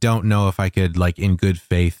so I don't know if I could, like, in good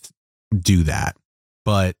faith do that.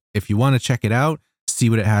 But if you want to check it out, see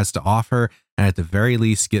what it has to offer, and at the very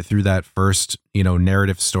least get through that first,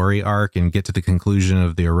 narrative story arc and get to the conclusion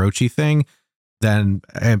of the Orochi thing, then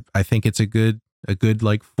I think it's a good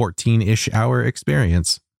like 14-ish hour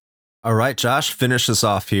experience. All right, Josh, finish this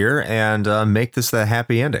off here and make this the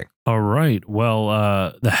happy ending. All right. Well,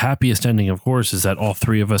 the happiest ending, of course, is that all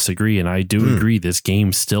three of us agree. And I do agree this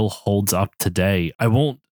game still holds up today. I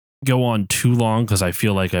won't go on too long because I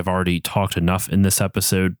feel like I've already talked enough in this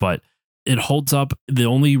episode, but it holds up. The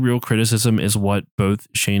only real criticism is what both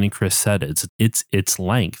Shane and Chris said. It's its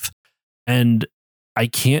length. And I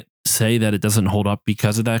can't say that it doesn't hold up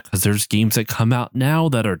because of that, because there's games that come out now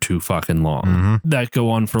that are too fucking long, that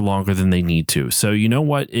go on for longer than they need to. So you know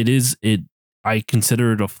what? I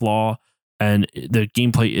consider it a flaw, and the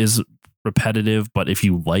gameplay is repetitive, but if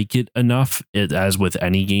you like it enough, as with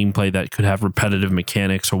any gameplay that could have repetitive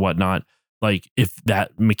mechanics or whatnot, like if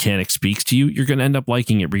that mechanic speaks to you, you're going to end up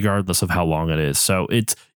liking it regardless of how long it is. So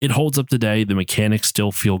it holds up today. The mechanics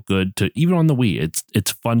still feel good even on the Wii.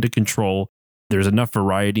 It's fun to control. There's enough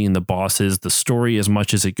variety in the bosses. The story, as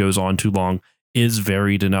much as it goes on too long, is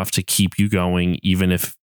varied enough to keep you going, even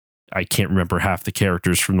if I can't remember half the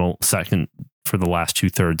characters for the last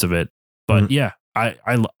 2/3 of it. But yeah, I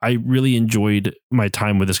really enjoyed my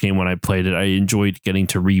time with this game when I played it. I enjoyed getting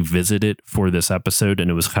to revisit it for this episode, and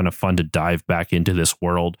it was kind of fun to dive back into this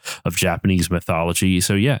world of Japanese mythology.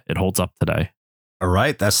 So yeah, it holds up today. All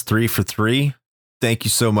right, that's 3 for 3. Thank you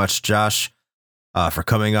so much, Josh, for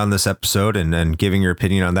coming on this episode and giving your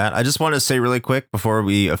opinion on that. I just want to say really quick before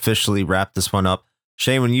we officially wrap this one up,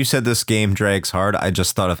 Shane, when you said this game drags hard, I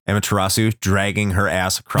just thought of Amaterasu dragging her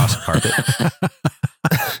ass across a carpet.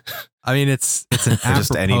 I mean, it's an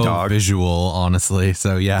just any dog visual, honestly.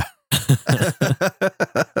 So yeah.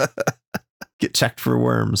 Get checked for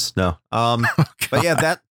worms. No. But yeah,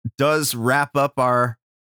 that does wrap up our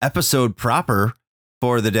episode proper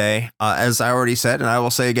for the day. As I already said, and I will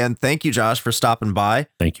say again, thank you, Josh, for stopping by.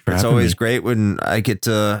 Thank you for having me. It's always great when I get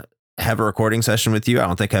to have a recording session with you. I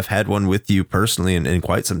don't think I've had one with you personally in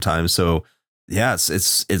quite some time. So yeah,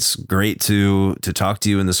 it's great to talk to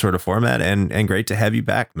you in this sort of format, and great to have you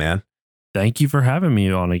back, man. Thank you for having me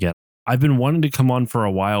on again. I've been wanting to come on for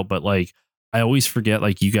a while, but like I always forget,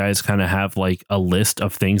 like, you guys kind of have like a list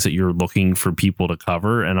of things that you're looking for people to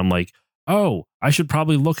cover. And I'm like, oh, I should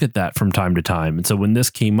probably look at that from time to time. And so when this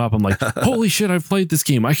came up, I'm like, holy shit, I've played this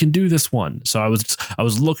game. I can do this one. So I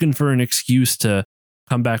was looking for an excuse to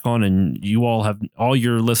come back on, and you all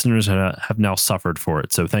your listeners have now suffered for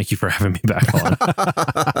it. So thank you for having me back on.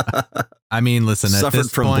 I mean, listen, at Suffered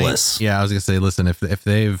this from point, bliss. yeah, I was gonna say, listen, if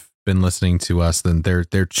they've been listening to us, then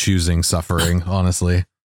they're choosing suffering, honestly.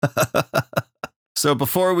 So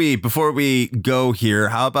before we go here,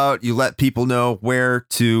 how about you let people know where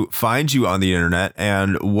to find you on the internet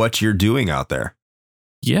and what you're doing out there?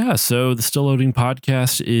 Yeah, so the Still Loading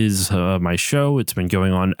podcast is my show. It's been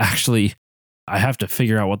going on. Actually, I have to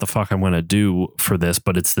figure out what the fuck I'm going to do for this,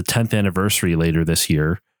 but it's the 10th anniversary later this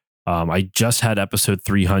year. I just had episode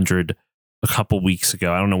 300 a couple weeks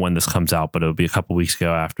ago. I don't know when this comes out, but it'll be a couple weeks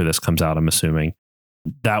ago after this comes out, I'm assuming.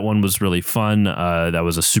 That one was really fun. That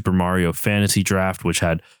was a Super Mario fantasy draft, which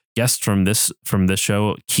had guests from this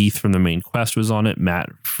show. Keith from The Main Quest was on it. Matt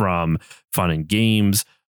from Fun and Games.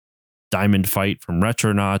 Diamond Fight from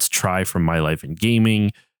Retronauts. Try from My Life in Gaming.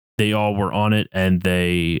 They all were on it, and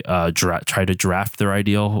they tried to draft their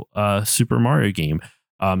ideal Super Mario game.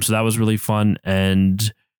 So that was really fun.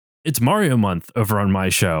 And it's Mario month over on my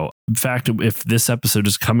show. In fact, if this episode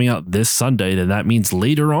is coming out this Sunday, then that means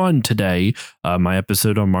later on today, my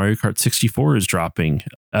episode on Mario Kart 64 is dropping.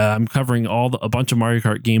 I'm covering a bunch of Mario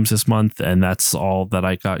Kart games this month, and that's all that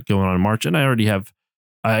I got going on in March. And I already have,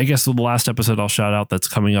 I guess, the last episode I'll shout out that's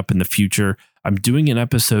coming up in the future. I'm doing an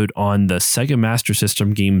episode on the Sega Master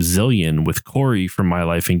System game Zillion with Corey from My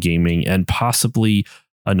Life in Gaming and possibly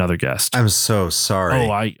another guest. I'm so sorry.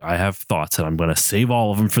 Oh, I have thoughts, and I'm going to save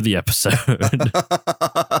all of them for the episode.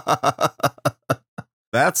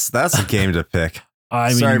 That's a game to pick. I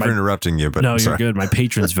mean, sorry for interrupting you, but no, you're good. My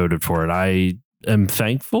patrons voted for it. I am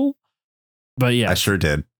thankful, but yeah, I sure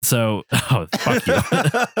did. So, fuck you.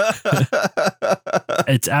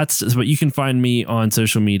 But you can find me on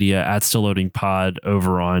social media at Still Loading Pod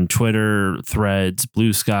over on Twitter, Threads,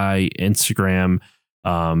 Blue Sky, Instagram,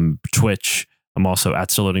 Twitch. I'm also at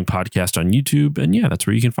Still Loading Podcast on YouTube. And yeah, that's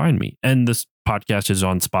where you can find me. And this podcast is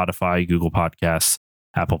on Spotify, Google Podcasts,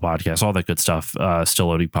 Apple Podcasts, all that good stuff. Still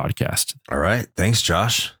Loading Podcast. All right. Thanks,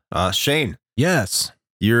 Josh. Shane. Yes.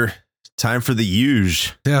 Your time for the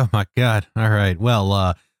huge. Oh my God. All right.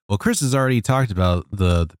 Well, Chris has already talked about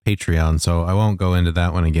the Patreon, so I won't go into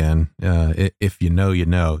that one again. If you know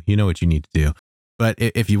what you need to do. But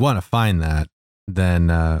if you want to find that,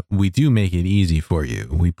 then we do make it easy for you.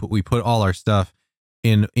 We put all our stuff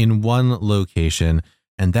in one location,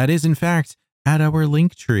 and that is in fact at our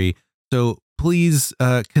link tree. So please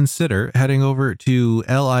consider heading over to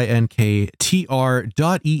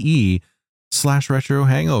linktr.ee/retro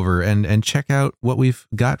hangover and check out what we've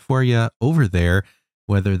got for you over there.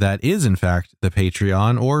 Whether that is in fact the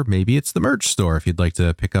Patreon, or maybe it's the merch store if you'd like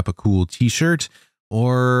to pick up a cool t-shirt,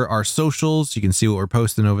 or our socials. You can see what we're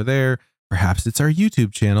posting over there. Perhaps it's our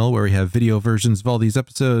YouTube channel where we have video versions of all these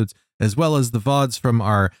episodes, as well as the VODs from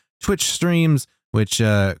our Twitch streams, which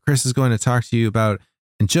Chris is going to talk to you about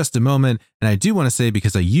in just a moment. And I do want to say,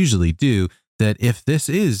 because I usually do, that if this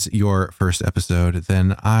is your first episode,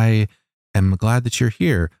 then I am glad that you're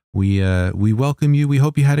here. We welcome you. We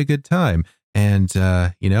hope you had a good time. And,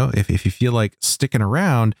 if you feel like sticking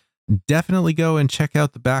around, definitely go and check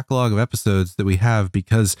out the backlog of episodes that we have,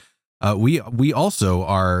 because we also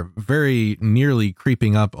are very nearly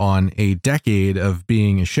creeping up on a decade of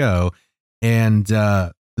being a show, and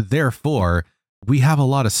therefore we have a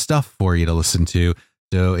lot of stuff for you to listen to.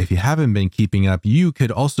 So if you haven't been keeping up, you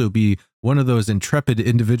could also be one of those intrepid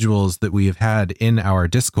individuals that we have had in our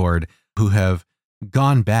Discord who have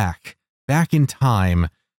gone back in time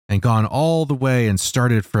and gone all the way and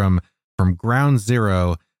started from ground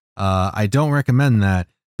zero. I don't recommend that,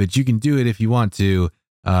 but you can do it if you want to.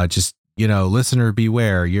 Just, listener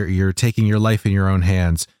beware, you're taking your life in your own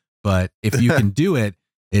hands. But if you can do it,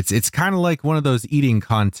 it's kind of like one of those eating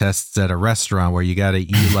contests at a restaurant where you got to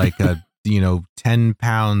eat like 10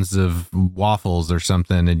 pounds of waffles or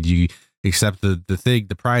something. And you accept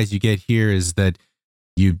the prize you get here is that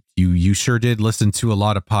you sure did listen to a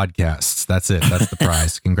lot of podcasts. That's it. That's the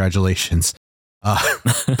prize. Congratulations.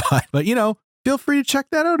 But feel free to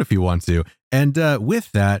check that out if you want to. And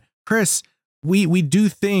with that, Chris, we do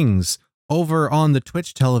things over on the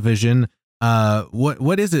Twitch television.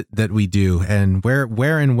 What is it that we do, and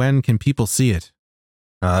where and when can people see it?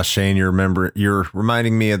 Shane, you're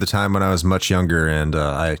reminding me of the time when I was much younger and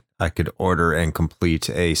I could order and complete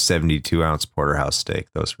a 72-ounce porterhouse steak.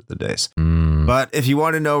 Those were the days. But if you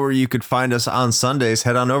want to know where you could find us on Sundays,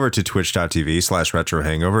 head on over to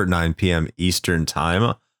twitch.tv/retrohangover at 9 p.m. Eastern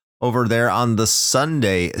time over there on the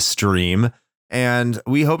Sunday stream. And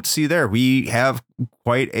we hope to see you there. We have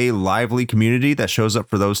quite a lively community that shows up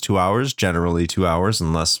for those 2 hours, generally 2 hours,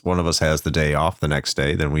 unless one of us has the day off the next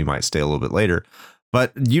day, then we might stay a little bit later.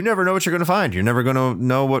 But you never know what you're going to find. You're never going to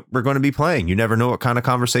know what we're going to be playing. You never know what kind of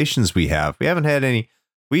conversations we have. We haven't had any.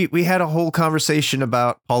 We had a whole conversation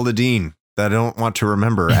about Paula Deen that I don't want to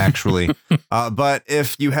remember, actually. But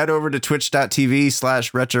if you head over to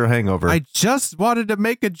twitch.tv/retrohangover. I just wanted to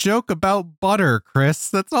make a joke about butter, Chris.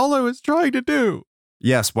 That's all I was trying to do.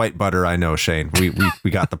 Yes, white butter. I know, Shane.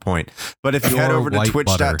 We got the point. But if you head over to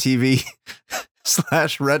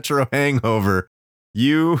twitch.tv/retrohangover,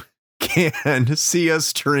 you can see us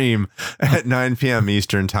stream at 9 p.m.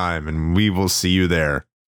 Eastern time, and we will see you there.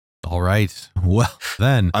 All right. Well,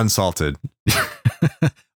 then. Unsalted.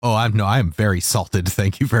 I am very salted.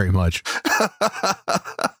 Thank you very much.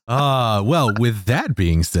 Well, with that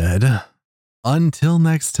being said, until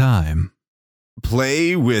next time.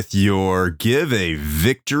 Play with your Give a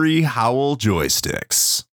Victory Howl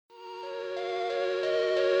joysticks.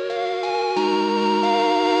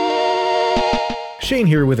 Shane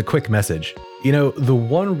here with a quick message. You know, the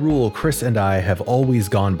one rule Chris and I have always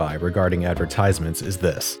gone by regarding advertisements is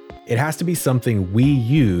this. It has to be something we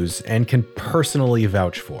use and can personally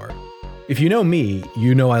vouch for. If you know me,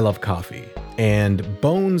 you know I love coffee. And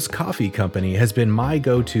Bones Coffee Company has been my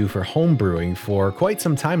go-to for home brewing for quite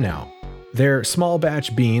some time now. Their small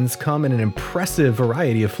batch beans come in an impressive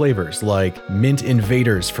variety of flavors like Mint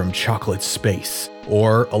Invaders from Chocolate Space,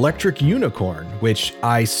 or Electric Unicorn, which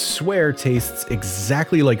I swear tastes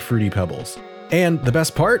exactly like Fruity Pebbles. And the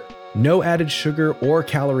best part? No added sugar or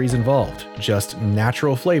calories involved, just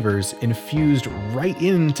natural flavors infused right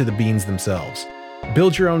into the beans themselves.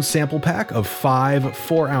 Build your own sample pack of 5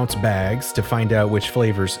 4-ounce bags to find out which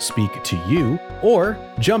flavors speak to you, or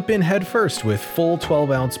jump in head first with full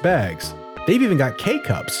 12-ounce bags. They've even got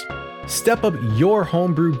K-Cups. Step up your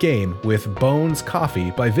homebrew game with Bones Coffee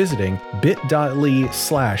by visiting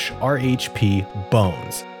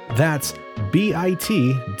bit.ly/RHPBones. That's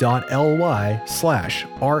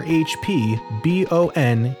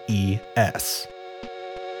bit.ly/RHPBONES.